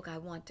my book I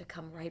want to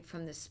come right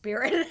from the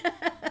Spirit.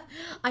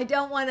 I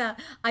don't want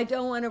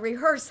to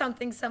rehearse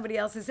something somebody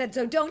else has said.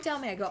 So don't tell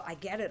me. I go, I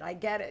get it.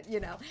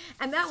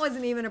 And that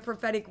wasn't even a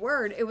prophetic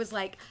word. It was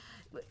like,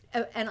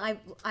 and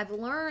I've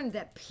learned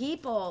that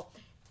people,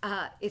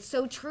 it's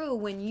so true.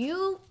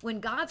 When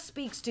God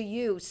speaks to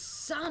you,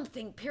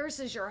 something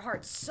pierces your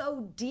heart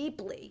so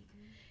deeply,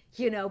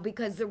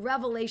 because the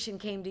revelation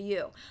came to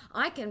you.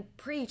 I can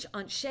preach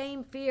on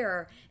shame,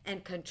 fear,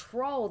 and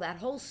control, that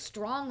whole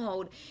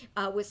stronghold,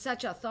 with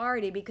such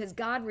authority because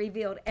God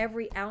revealed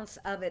every ounce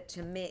of it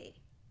to me.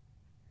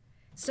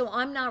 So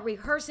I'm not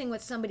rehearsing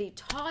what somebody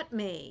taught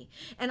me,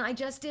 and I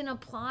just didn't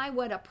apply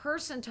what a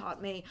person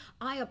taught me.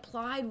 I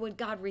applied what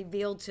God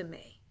revealed to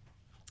me.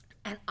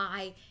 And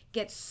I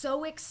get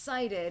so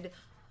excited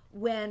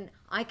when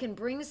I can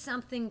bring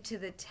something to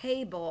the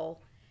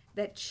table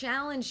that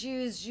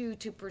challenges you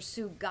to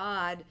pursue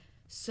God,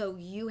 so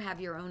you have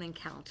your own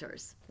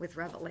encounters with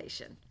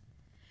revelation.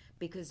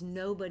 Because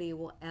nobody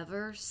will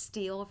ever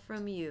steal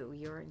from you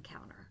your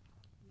encounter.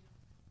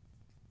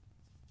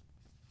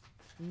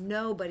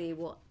 Nobody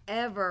will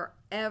ever,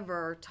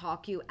 ever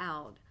talk you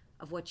out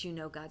of what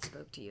God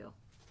spoke to you.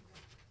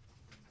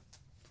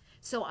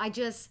 So I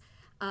just,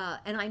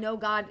 and I know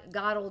God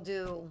will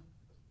do,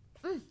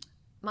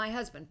 my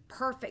husband,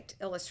 perfect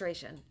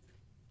illustration.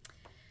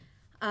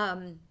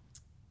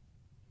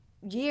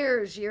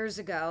 Years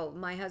ago,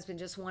 my husband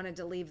just wanted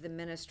to leave the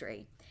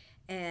ministry,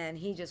 and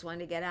he just wanted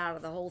to get out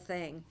of the whole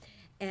thing.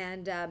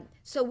 And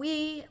so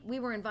we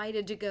were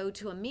invited to go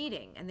to a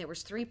meeting, and there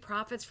was 3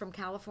 prophets from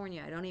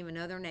California. I don't even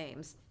know their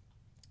names,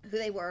 who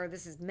they were.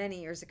 This is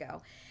many years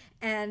ago.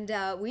 And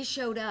we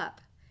showed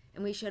up,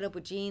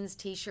 with jeans,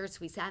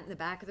 T-shirts. We sat in the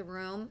back of the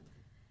room.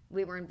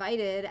 We were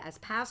invited as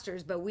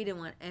pastors, but we didn't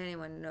want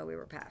anyone to know we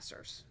were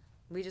pastors.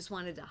 We just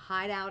wanted to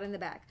hide out in the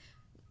back.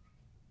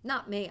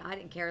 Not me. I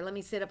didn't care. Let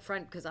me sit up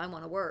front because I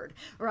want a word,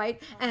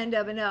 right? And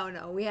but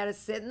no, we had to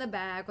sit in the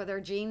back with our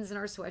jeans and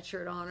our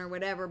sweatshirt on or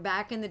whatever.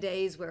 Back in the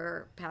days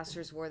where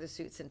pastors wore the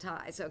suits and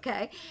ties,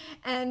 okay?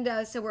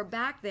 And so we're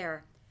back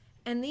there,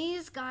 and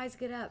these guys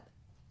get up.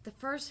 The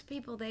first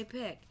people they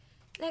pick,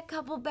 that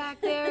couple back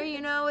there,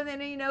 and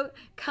then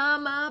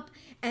come up,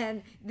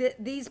 and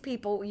these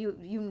people,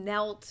 you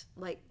knelt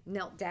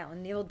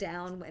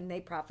down when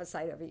they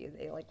prophesied over you.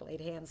 They like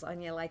laid hands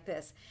on you like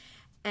this.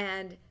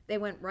 And they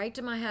went right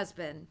to my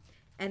husband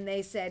and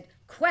they said,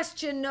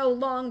 question no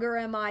longer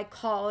am I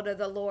called of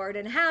the Lord.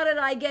 And how did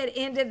I get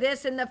into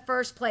this in the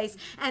first place?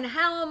 And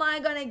how am I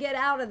going to get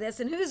out of this?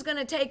 And who's going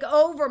to take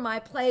over my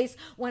place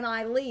when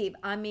I leave?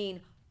 I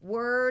mean,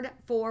 word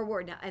for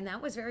word. Now, and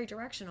that was very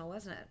directional,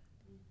 wasn't it?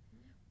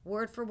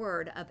 Word for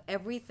word of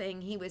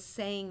everything he was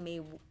saying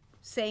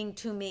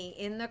to me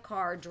in the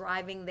car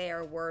driving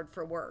there, word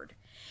for word.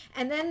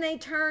 And then they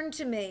turned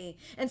to me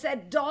and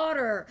said,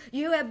 daughter,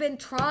 you have been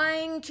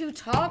trying to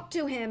talk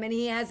to him and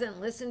he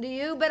hasn't listened to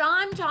you, but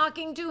I'm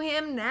talking to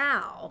him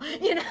now.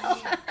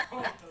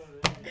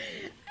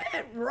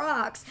 It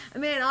rocks. I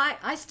mean,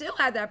 I still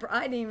had that.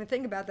 I didn't even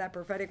think about that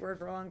prophetic word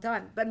for a long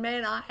time. But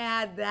man, I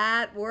had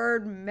that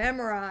word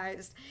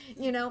memorized,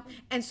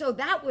 And so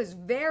that was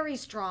very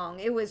strong.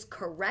 It was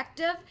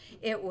corrective.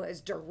 It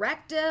was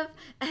directive.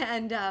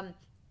 And,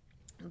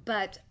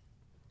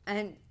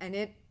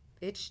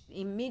 it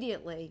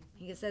immediately,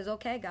 he says,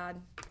 okay, God.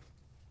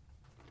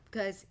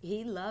 Because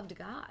he loved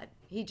God.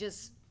 He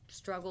just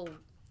struggled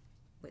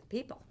with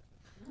people.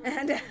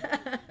 And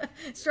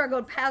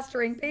struggled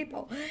pastoring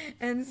people.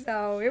 And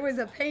so it was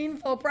a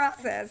painful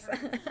process.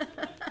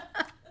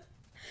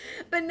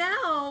 But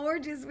now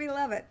we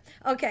love it.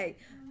 Okay,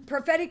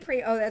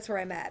 that's where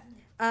I'm at.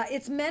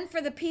 It's meant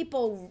for the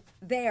people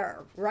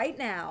there right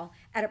now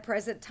at a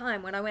present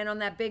time. When I went on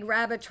that big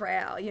rabbit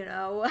trail,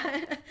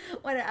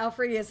 when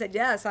Alfredia said,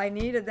 yes, I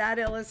needed that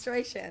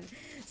illustration.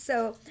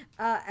 So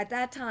at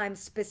that time,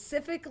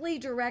 specifically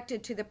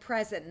directed to the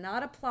present,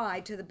 not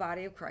applied to the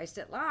body of Christ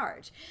at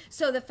large.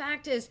 So the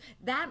fact is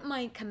that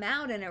might come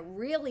out and it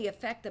really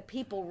affect the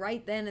people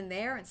right then and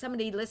there. And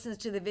somebody listens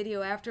to the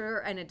video after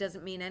and it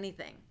doesn't mean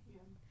anything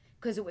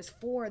because it was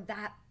for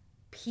that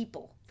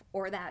people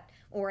or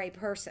a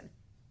person.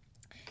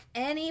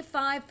 Any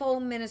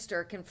fivefold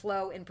minister can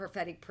flow in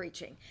prophetic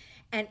preaching.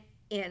 And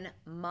in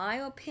my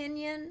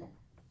opinion,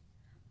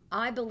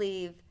 I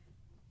believe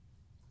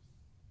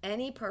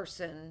any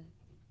person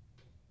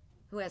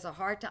who has a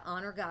heart to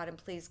honor God and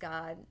please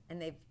God,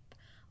 and they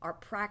are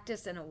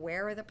practiced and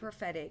aware of the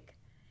prophetic,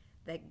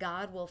 that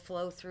God will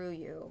flow through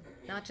you,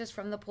 not just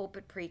from the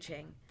pulpit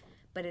preaching,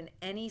 but in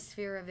any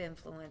sphere of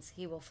influence,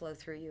 he will flow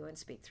through you and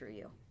speak through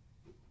you.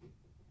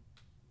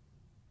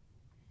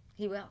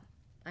 He will.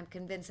 I'm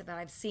convinced of it.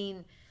 I've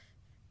seen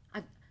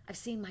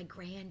my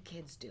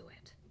grandkids do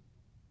it.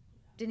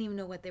 Didn't even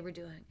know what they were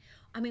doing.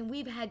 I mean,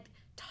 we've had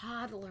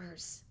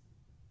toddlers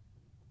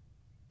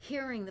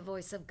hearing the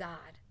voice of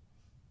God.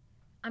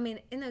 I mean,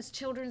 in those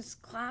children's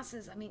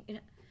classes,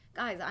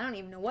 guys, I don't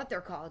even know what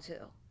they're called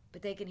to,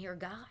 but they can hear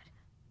God.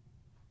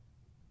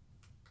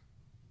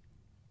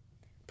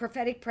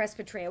 Prophetic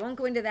presbytery. I won't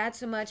go into that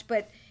so much,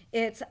 but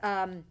it's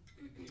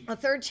a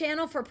third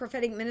channel for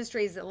prophetic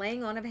ministry is the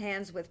laying on of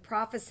hands with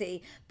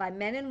prophecy by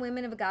men and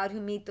women of God who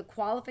meet the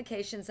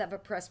qualifications of a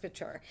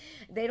presbyter.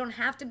 They don't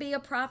have to be a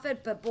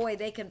prophet, but boy,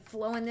 they can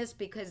flow in this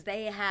because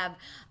they have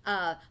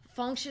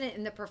functioned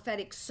in the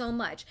prophetic so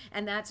much.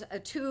 And that's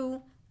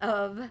two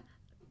of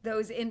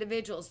those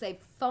individuals. They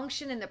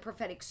function in the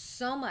prophetic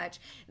so much,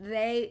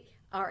 they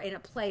are in a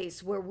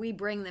place where we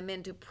bring them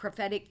into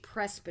prophetic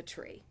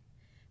presbytery,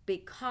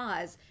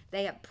 because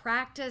they have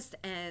practiced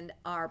and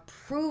are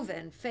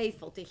proven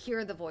faithful to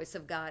hear the voice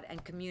of God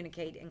and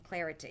communicate in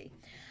clarity.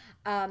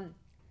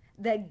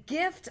 The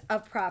gift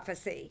of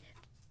prophecy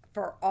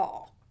for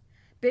all.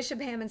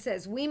 Bishop Hammond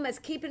says, we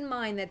must keep in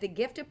mind that the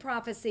gift of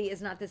prophecy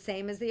is not the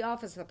same as the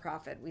office of the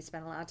prophet. We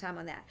spent a lot of time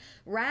on that.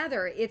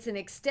 Rather, it's an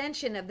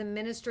extension of the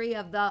ministry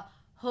of the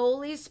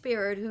Holy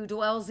Spirit who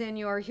dwells in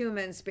your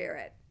human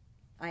spirit.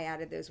 I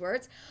added those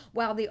words.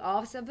 While the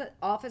office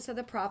of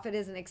the prophet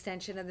is an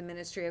extension of the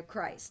ministry of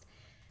Christ.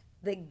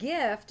 The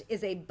gift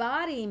is a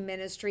body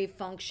ministry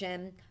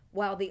function,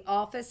 while the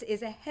office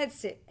is a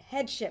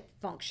headship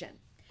function.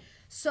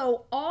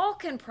 So all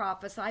can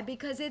prophesy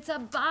because it's a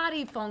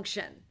body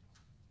function.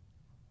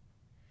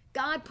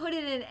 God put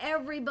it in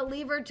every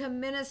believer to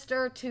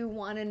minister to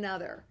one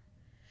another.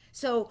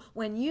 So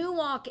when you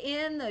walk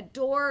in the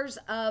doors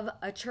of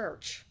a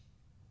church,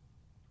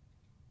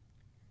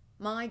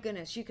 my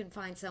goodness, you can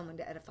find someone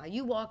to edify.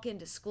 You walk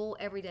into school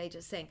every day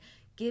just saying,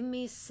 give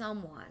me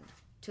someone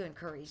to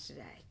encourage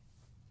today.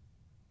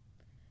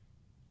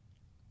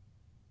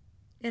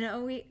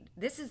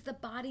 This is the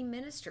body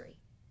ministry.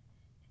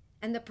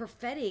 And the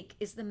prophetic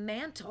is the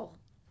mantle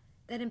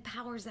that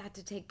empowers that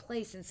to take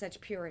place in such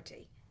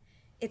purity.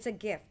 It's a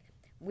gift.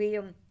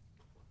 We'll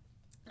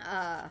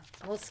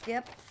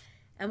skip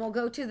and we'll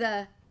go to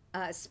the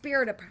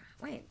spirit of,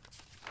 wait,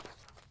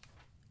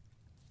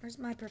 where's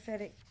my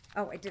prophetic?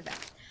 Oh, I did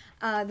that.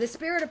 The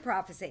spirit of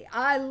prophecy.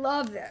 I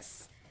love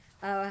this.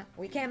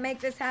 We can't make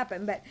this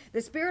happen, but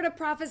the spirit of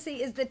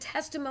prophecy is the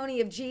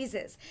testimony of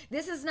Jesus.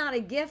 This is not a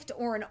gift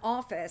or an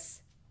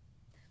office,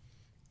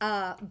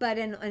 but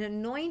an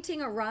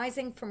anointing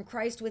arising from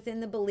Christ within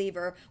the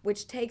believer,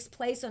 which takes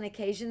place on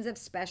occasions of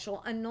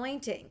special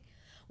anointing.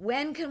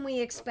 When can we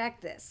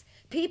expect this?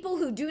 People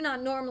who do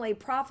not normally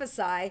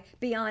prophesy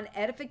beyond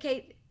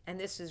edificate, and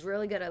this is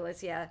really good,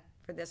 Alicia,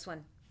 for this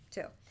one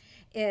too,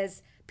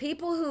 is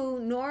people who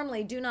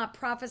normally do not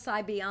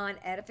prophesy beyond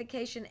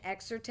edification,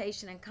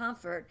 exhortation, and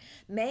comfort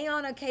may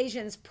on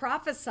occasions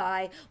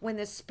prophesy when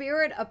the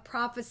spirit of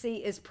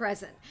prophecy is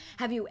present.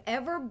 Have you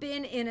ever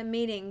been in a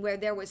meeting where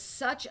there was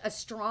such a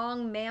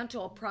strong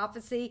mantle of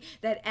prophecy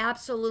that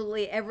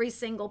absolutely every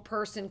single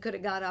person could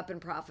have got up and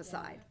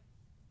prophesied?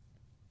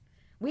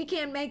 We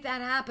can't make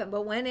that happen,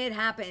 but when it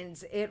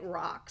happens, it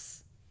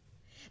rocks.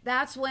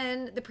 That's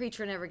when the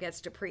preacher never gets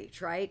to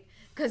preach, right?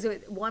 Because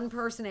one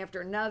person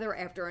after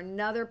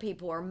another,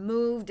 people are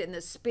moved in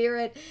the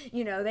spirit.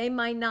 You know, they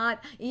might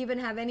not even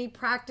have any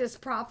practice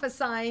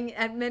prophesying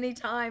at many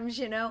times,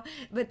 you know,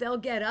 but they'll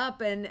get up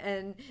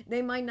and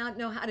they might not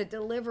know how to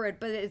deliver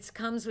it, but it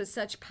comes with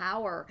such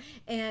power.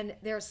 And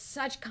there's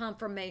such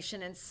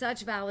confirmation and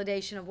such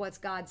validation of what's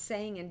God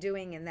saying and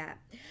doing in that.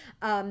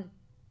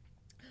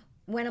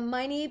 When a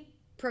mighty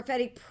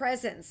prophetic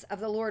presence of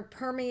the Lord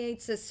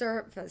permeates the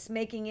surface,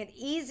 making it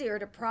easier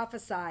to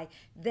prophesy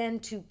than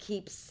to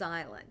keep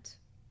silent.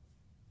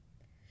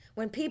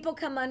 When people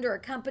come under a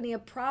company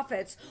of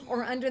prophets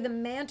or under the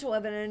mantle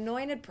of an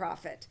anointed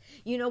prophet,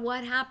 you know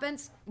what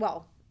happens?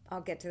 Well,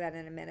 I'll get to that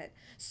in a minute.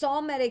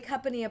 Saul met a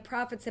company of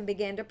prophets and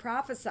began to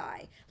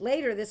prophesy.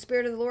 Later, the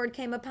Spirit of the Lord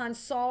came upon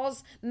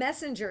Saul's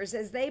messengers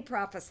as they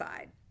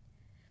prophesied.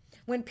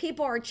 When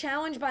people are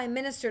challenged by a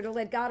minister to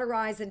let God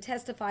arise and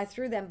testify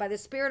through them by the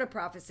spirit of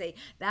prophecy,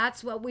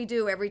 that's what we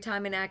do every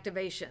time in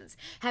activations.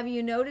 Have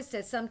you noticed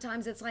that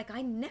sometimes it's like,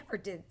 I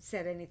never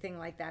said anything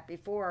like that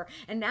before,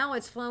 and now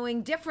it's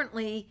flowing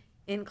differently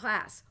in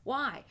class.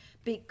 Why?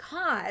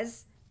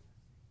 Because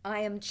I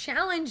am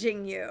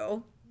challenging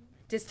you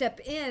to step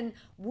in,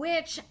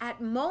 which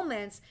at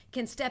moments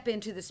can step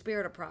into the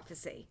spirit of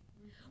prophecy,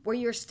 where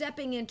you're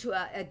stepping into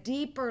a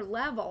deeper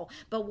level.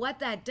 But what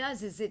that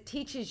does is it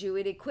teaches you,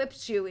 it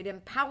equips you, it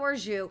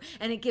empowers you,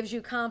 and it gives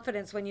you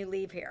confidence when you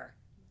leave here.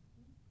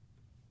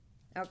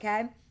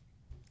 Okay?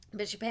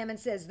 Bishop Hammond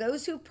says,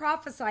 those who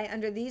prophesy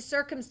under these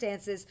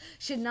circumstances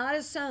should not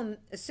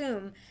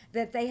assume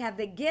that they have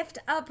the gift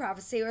of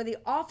prophecy or the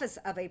office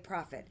of a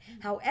prophet.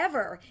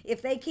 However,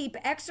 if they keep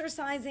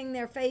exercising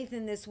their faith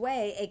in this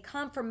way, a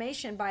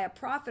confirmation by a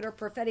prophet or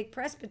prophetic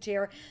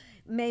presbyter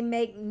may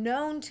make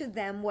known to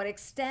them what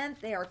extent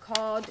they are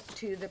called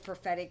to the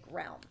prophetic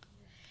realm.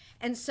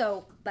 And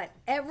so, but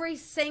every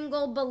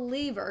single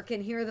believer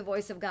can hear the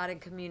voice of God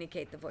and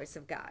communicate the voice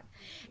of God.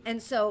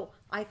 And so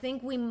I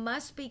think we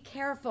must be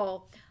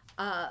careful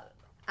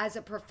as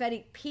a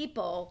prophetic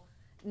people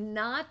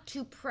not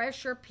to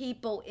pressure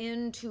people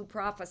into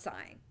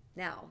prophesying.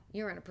 Now,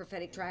 you're in a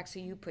prophetic track, so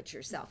you put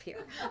yourself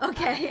here,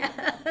 okay?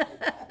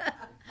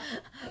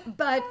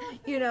 But,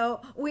 you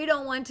know, we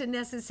don't want to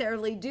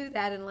necessarily do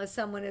that unless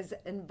someone has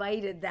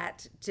invited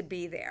that to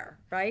be there,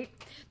 right?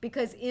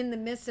 Because in the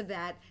midst of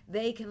that,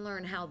 they can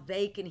learn how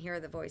they can hear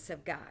the voice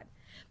of God.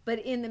 But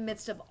in the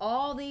midst of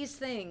all these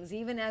things,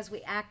 even as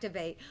we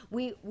activate,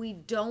 we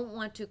don't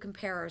want to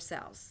compare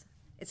ourselves.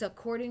 It's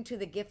according to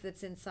the gift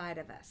that's inside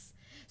of us.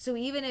 So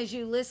even as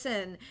you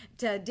listen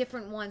to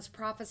different ones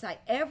prophesy,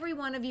 every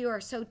one of you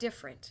are so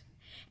different.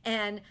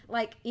 And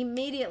like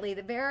immediately,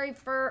 the very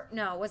first,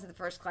 no, it wasn't the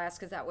first class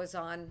because that was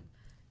on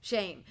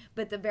Shane,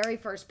 but the very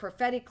first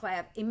prophetic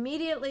class,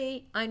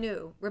 immediately I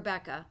knew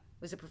Rebecca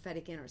was a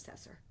prophetic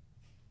intercessor.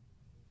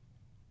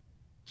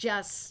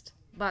 Just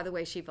by the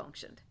way she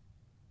functioned.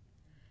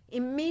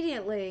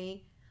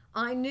 Immediately,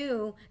 I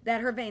knew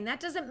that her vein, that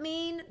doesn't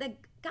mean that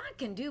God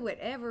can do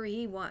whatever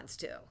he wants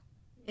to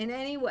in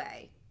any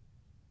way.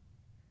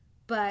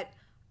 But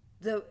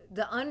the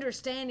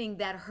understanding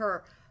that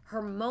her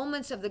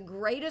moments of the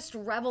greatest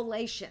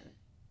revelation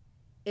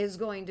is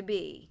going to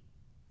be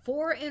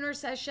for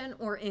intercession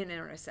or in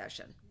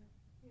intercession.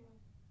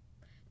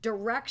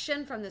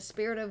 Direction from the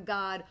Spirit of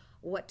God,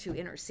 what to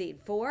intercede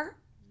for.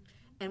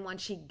 And when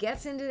she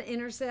gets into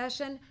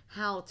intercession,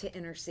 how to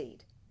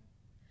intercede.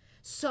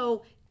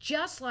 So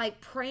just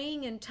like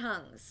praying in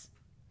tongues,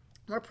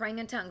 we're praying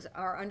in tongues.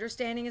 Our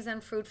understanding is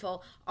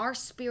unfruitful. Our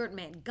spirit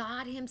man,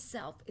 God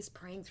himself, is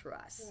praying through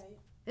us.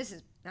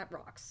 Right. That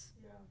rocks.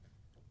 Yeah.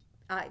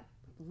 I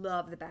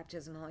love the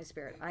baptism of the Holy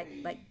Spirit.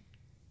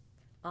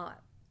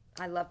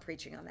 I love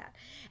preaching on that.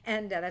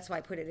 And that's why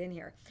I put it in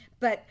here.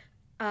 But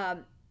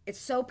it's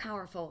so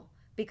powerful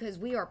because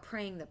we are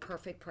praying the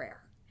perfect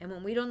prayer. And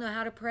when we don't know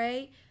how to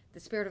pray, the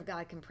Spirit of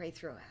God can pray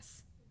through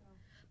us. Yeah.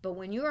 But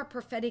when you're a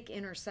prophetic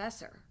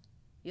intercessor,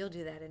 you'll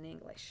do that in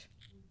English.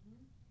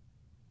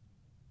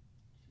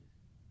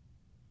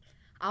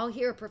 I'll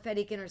hear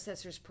prophetic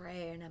intercessors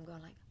pray, and I'm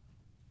going like,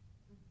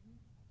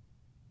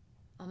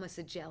 almost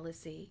a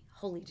jealousy,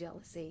 holy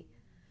jealousy,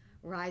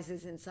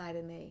 rises inside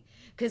of me.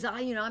 Because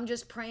I'm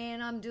just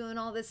praying, I'm doing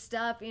all this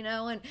stuff,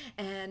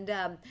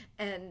 and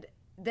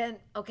then,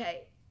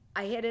 okay,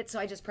 I hit it, so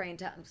I just pray in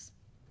tongues.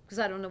 Because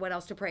I don't know what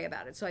else to pray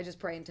about it, so I just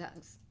pray in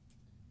tongues.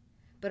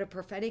 But a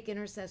prophetic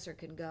intercessor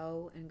can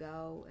go and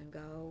go and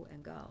go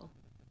and go.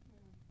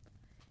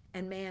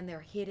 And man,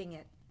 they're hitting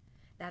it.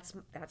 That's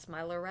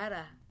my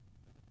Loretta.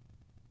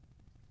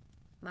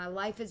 My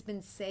life has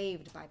been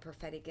saved by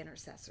prophetic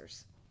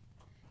intercessors.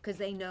 Because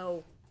they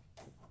know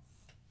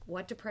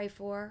what to pray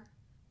for,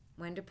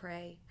 when to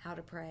pray, how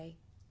to pray.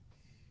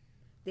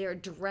 They are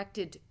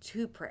directed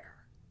to prayer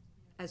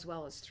as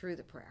well as through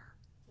the prayer.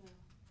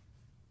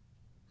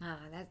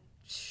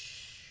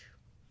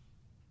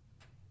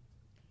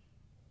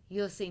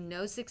 You'll see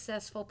no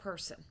successful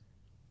person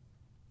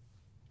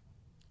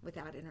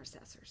without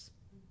intercessors.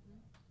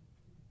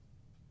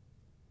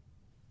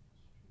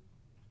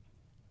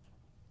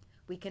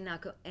 We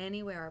cannot go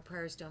anywhere our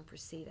prayers don't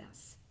precede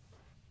us.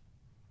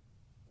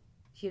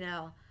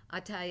 I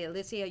tell you,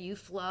 Alicia, you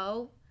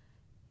flow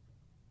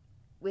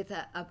with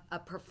a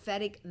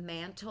prophetic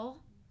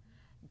mantle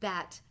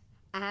that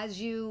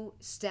as you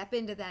step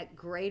into that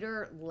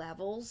greater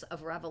levels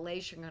of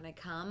revelation are going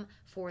to come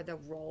for the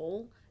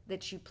role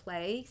that you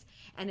play.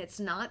 And it's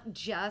not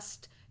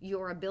just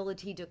your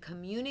ability to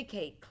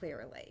communicate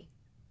clearly.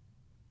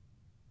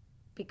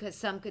 Because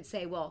some could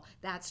say, well,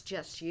 that's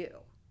just you.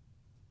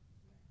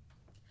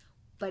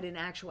 But in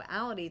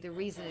actuality, the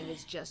reason it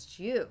is just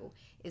you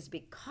is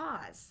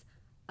because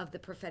of the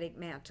prophetic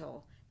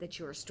mantle that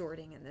you're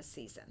stewarding in this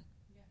season.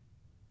 Yeah.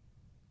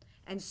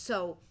 And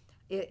so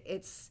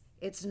it's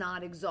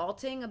not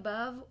exalting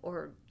above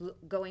or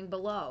going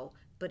below,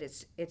 but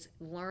it's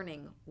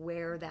learning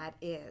where that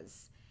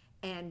is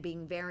and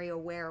being very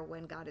aware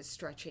when God is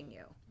stretching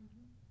you.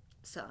 Mm-hmm.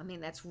 So,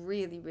 that's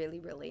really, really,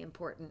 really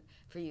important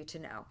for you to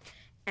know.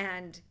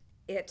 And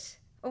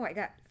I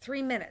got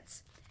 3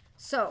 minutes.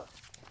 So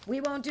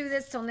we won't do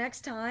this till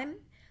next time,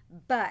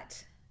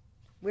 but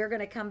we're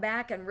going to come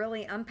back and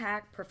really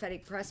unpack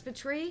prophetic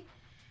presbytery,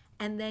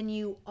 and then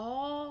you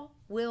all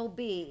will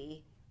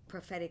be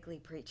prophetically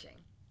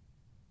preaching.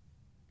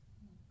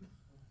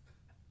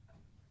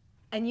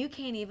 And you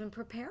can't even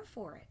prepare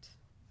for it.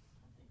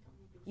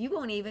 You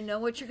won't even know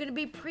what you're going to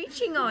be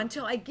preaching on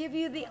until I give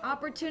you the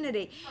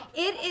opportunity.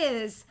 It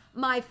is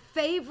my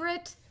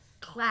favorite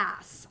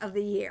class of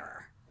the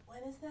year.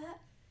 When is that?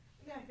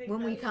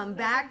 When we come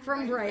back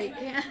from break.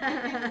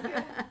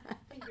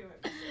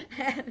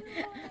 And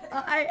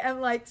I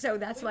am like, so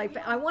that's why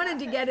I wanted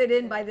to get it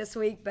in by this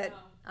week, but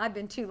I've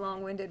been too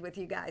long-winded with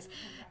you guys.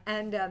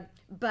 And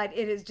but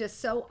it is just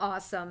so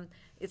awesome.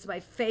 It's my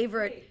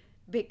favorite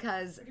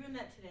because We're doing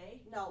that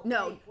today?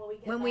 no,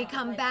 when we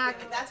come back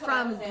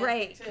from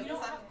break. You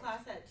don't have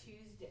class that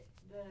Tuesday.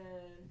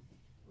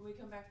 When we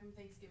come back from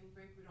Thanksgiving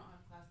break, we don't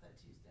have class that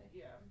Tuesday.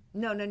 Yeah.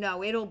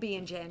 No, it'll be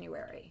in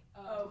January.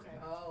 Oh, okay.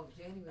 Oh,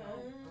 January.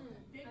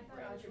 Big I thought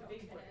break it was your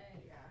big today. break.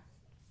 Yeah.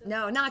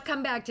 No, not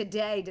come back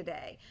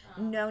today.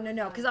 No,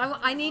 because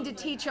I need to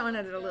teach on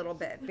it a little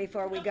bit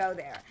before we go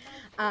there.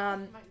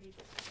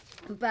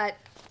 But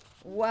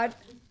what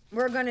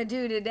we're going to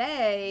do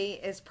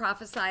today is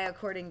prophesy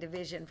according to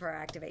vision for our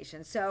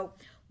activation. So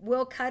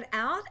we'll cut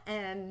out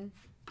and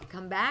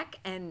come back,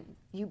 and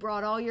you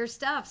brought all your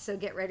stuff, so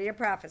get ready to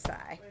prophesy.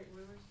 Wait,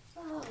 where was?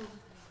 Oh.